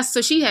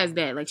she has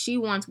that. Like she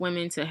wants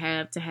women to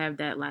have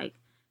that like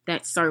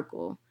that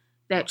circle,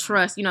 that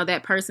trust.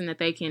 That person that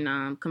they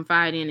can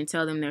confide in and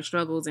tell them their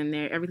struggles and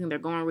everything they're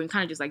going through, and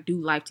kind of just like do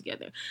life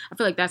together. I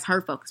feel like that's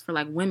her focus for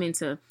like women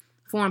to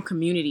form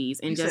communities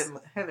and you said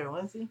Heather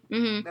Lindsay.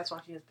 Mm-hmm. That's why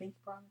she has Pinky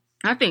Promise.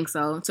 I think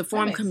so, to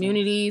form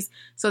communities sense.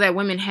 So that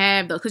women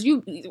have those. Because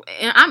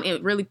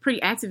I'm really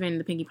pretty active in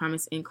the Pinky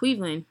Promise in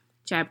Cleveland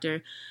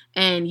chapter,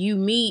 and you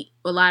meet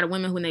a lot of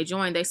women when they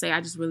join. They say, I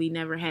just really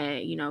never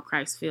had,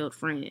 Christ-filled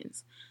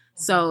friends.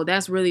 Mm-hmm. So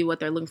that's really what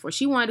they're looking for.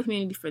 She wanted a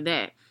community for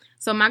that.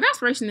 So my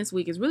inspiration this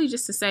week is really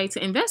just to say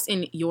to invest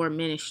in your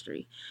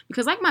ministry.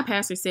 Because like my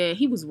pastor said,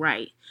 he was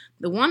right.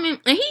 The woman,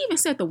 and he even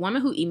said the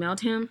woman who emailed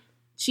him,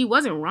 she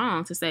wasn't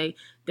wrong to say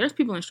there's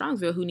people in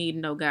Strongsville who need to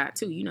know God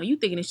too. You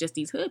thinking it's just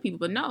these hood people,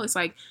 but no, it's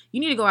like you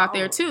need to go out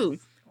there too.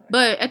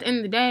 But at the end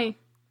of the day,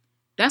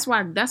 that's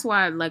why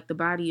like the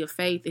body of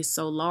faith is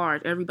so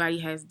large. Everybody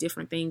has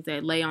different things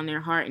that lay on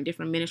their heart and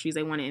different ministries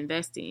they want to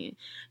invest in.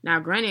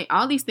 Now, granted,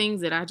 all these things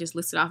that I just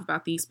listed off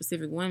about these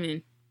specific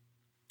women,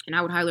 and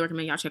I would highly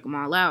recommend y'all check them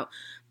all out.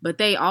 But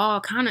they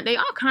all kind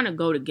of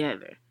go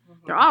together.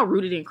 Mm-hmm. They're all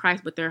rooted in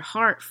Christ, but their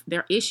heart,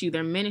 their issue,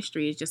 their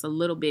ministry is just a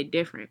little bit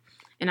different.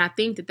 And I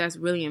think that that's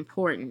really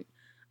important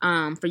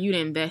for you to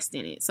invest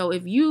in it. So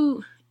if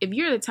you're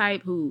the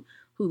type who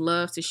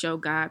loves to show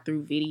God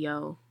through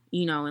video,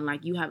 and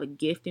like you have a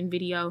gift in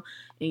video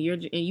and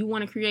you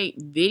want to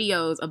create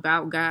videos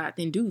about God,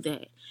 then do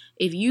that.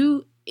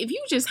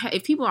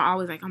 If people are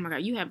always like, oh my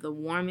God, you have the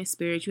warmest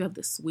spirit, you have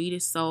the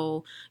sweetest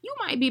soul, you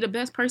might be the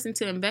best person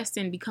to invest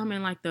in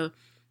becoming like the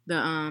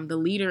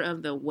leader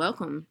of the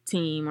welcome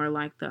team, or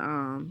like the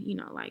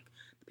like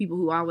people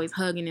who always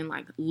hugging and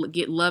like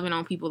get loving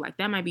on people. Like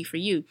that might be for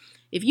you.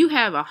 If you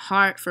have a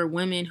heart for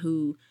women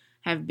who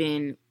have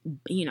been,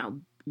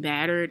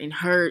 battered and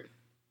hurt,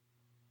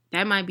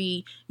 that might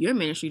be your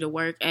ministry, to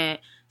work at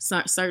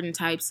certain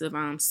types of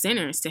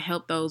centers to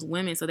help those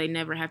women so they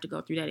never have to go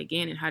through that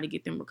again, and how to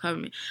get them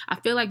recovery. I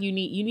feel like you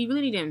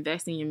really need to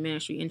invest in your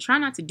ministry and try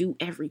not to do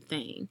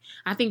everything.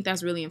 I think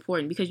that's really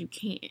important because you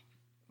can't,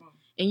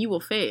 and you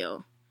will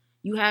fail.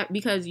 You have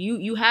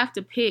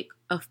to pick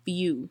a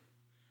few.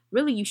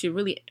 Really, you should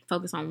really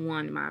focus on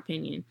one, in my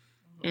opinion.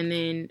 And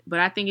then, but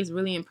I think it's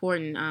really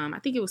important. I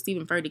think it was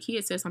Stephen Furtick. He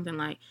had said something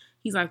like,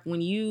 he's like,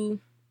 when you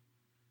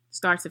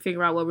start to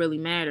figure out what really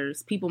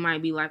matters, people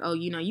might be like, oh,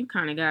 you've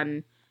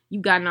gotten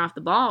off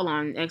the ball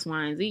on X,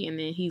 Y, and Z. And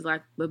then he's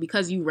like, but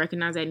because you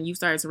recognize that and you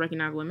started to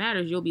recognize what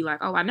matters, you'll be like,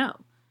 oh, I know.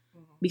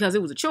 Because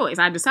it was a choice.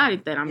 I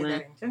decided that I'm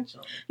going to.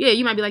 Yeah,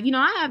 you might be like,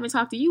 I haven't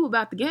talked to you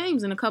about the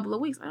games in a couple of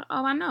weeks. Oh,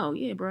 I know.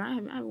 Yeah, bro, I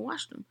haven't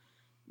watched them.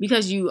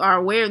 Because you are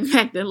aware of the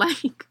fact that,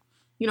 like,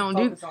 you don't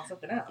focus on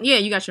something else. Yeah,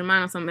 you got your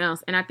mind on something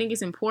else. And I think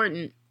it's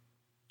important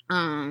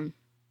to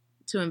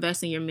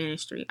invest in your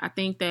ministry. I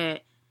think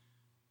that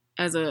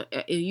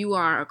if you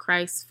are a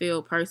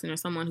Christ-filled person or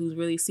someone who's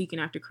really seeking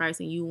after Christ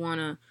and you want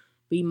to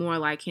be more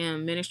like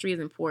him, ministry is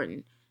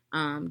important.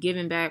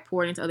 Giving back,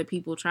 pouring into other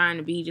people, trying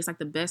to be just like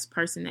the best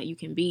person that you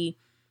can be,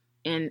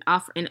 and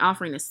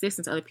offering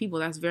assistance to other people,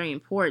 that's very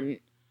important.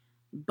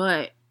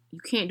 But you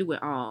can't do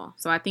it all.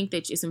 So I think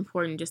that it's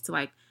important just to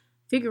like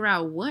figure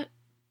out what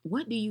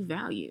do you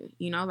value,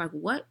 like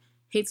what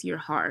hits your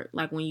heart,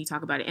 like when you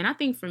talk about it. And I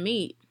think for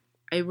me,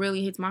 it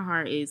really hits my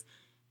heart is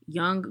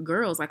young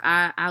girls. Like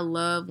I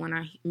love when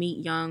I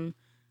meet young,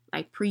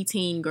 like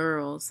preteen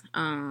girls,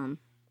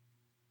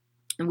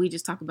 and we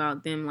just talk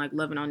about them like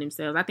loving on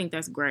themselves. I think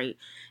that's great.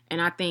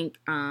 And I think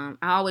I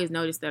always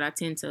notice that I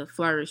tend to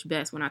flourish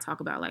best when I talk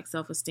about like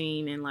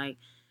self-esteem and like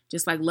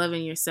just like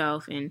loving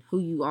yourself and who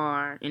you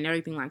are and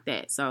everything like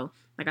that. So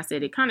like I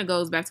said, it kind of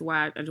goes back to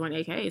why I joined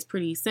AKA. It's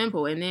pretty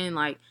simple. And then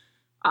like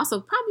also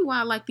probably why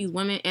I like these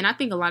women. And I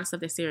think a lot of stuff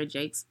that Sarah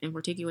Jakes in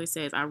particular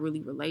says I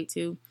really relate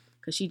to,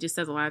 because she just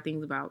says a lot of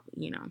things about,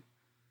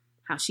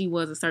 how she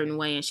was a certain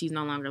way and she's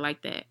no longer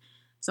like that.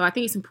 So I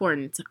think it's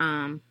important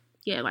to,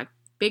 like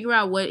figure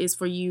out what is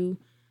for you,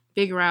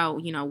 figure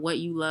out, what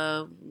you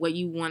love, what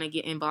you want to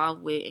get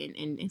involved with,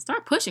 and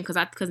start pushing,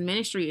 because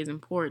ministry is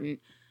important.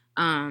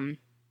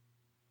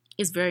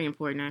 It's very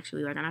important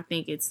actually. Like, and I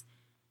think it's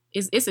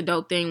a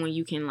dope thing when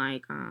you can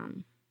like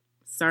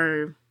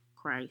serve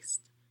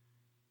Christ,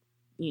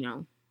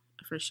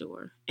 for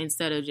sure.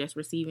 Instead of just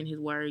receiving his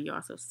word, you're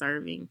also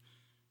serving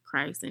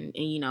Christ and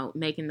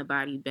making the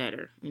body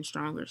better and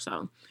stronger.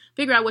 So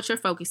figure out what your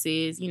focus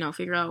is,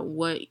 figure out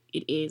what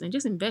it is and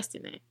just invest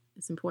in it.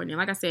 It's important. And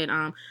like I said,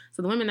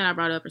 so the women that I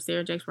brought up are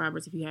Sarah Jakes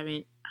Roberts, if you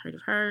haven't heard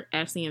of her,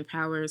 Ashley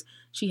Empowers.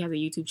 She has a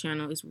YouTube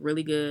channel. It's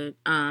really good.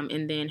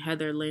 And then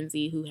Heather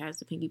Lindsay, who has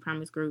the Pinky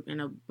Promise Group and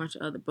a bunch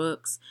of other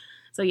books.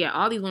 So yeah,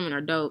 all these women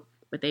are dope,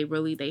 but they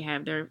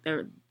have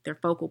their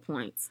focal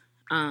points.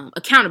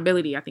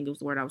 Accountability, I think it was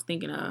the word I was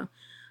thinking of.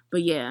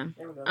 But yeah.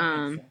 There we go. That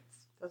makes sense.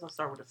 Doesn't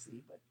start with a C,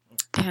 but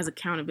it has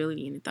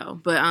accountability in it though.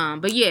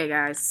 But yeah,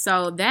 guys.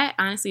 So that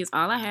honestly is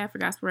all I have for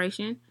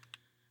Gospiration.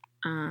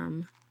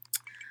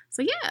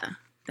 So yeah,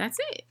 that's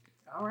it.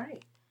 All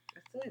right.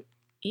 That's it.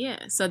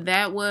 Yeah. So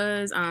that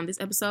was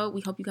this episode.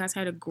 We hope you guys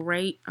had a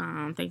great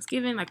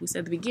Thanksgiving, like we said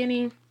at the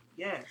beginning.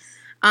 Yes.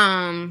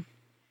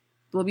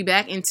 We'll be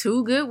back in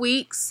 2 good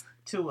weeks.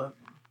 2 of them.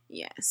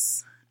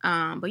 Yes.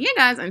 But yeah,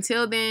 guys,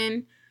 until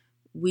then,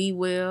 we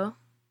will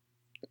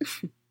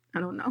I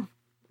don't know.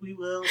 We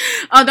will.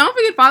 Oh, don't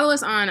forget, follow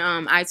us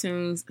on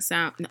iTunes.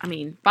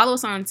 Follow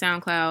us on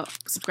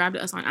SoundCloud. Subscribe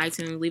to us on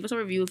iTunes. Leave us a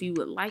review if you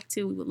would like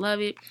to. We would love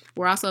it.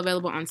 We're also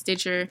available on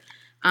Stitcher.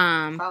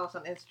 Follow us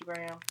on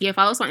Instagram. Yeah,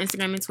 follow us on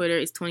Instagram and Twitter.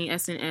 It's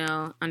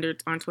 20SNL.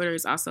 On Twitter,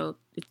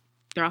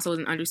 there also is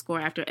an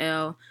underscore after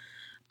L.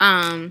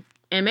 And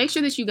make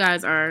sure that you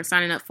guys are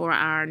signing up for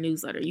our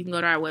newsletter. You can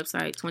go to our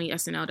website,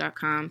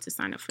 20snl.com, to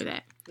sign up for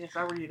that. Yes,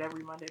 I read it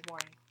every Monday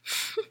morning.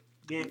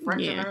 Get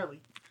fresh and early.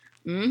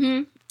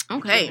 Mm-hmm.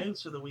 Okay. Get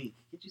news for the week.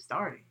 Get you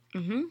started.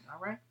 Mm-hmm.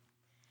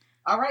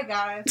 All right,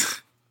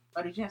 guys.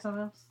 Oh, did you have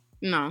something else?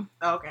 No.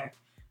 Okay.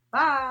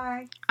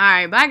 Bye. All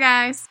right. Bye,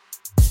 guys.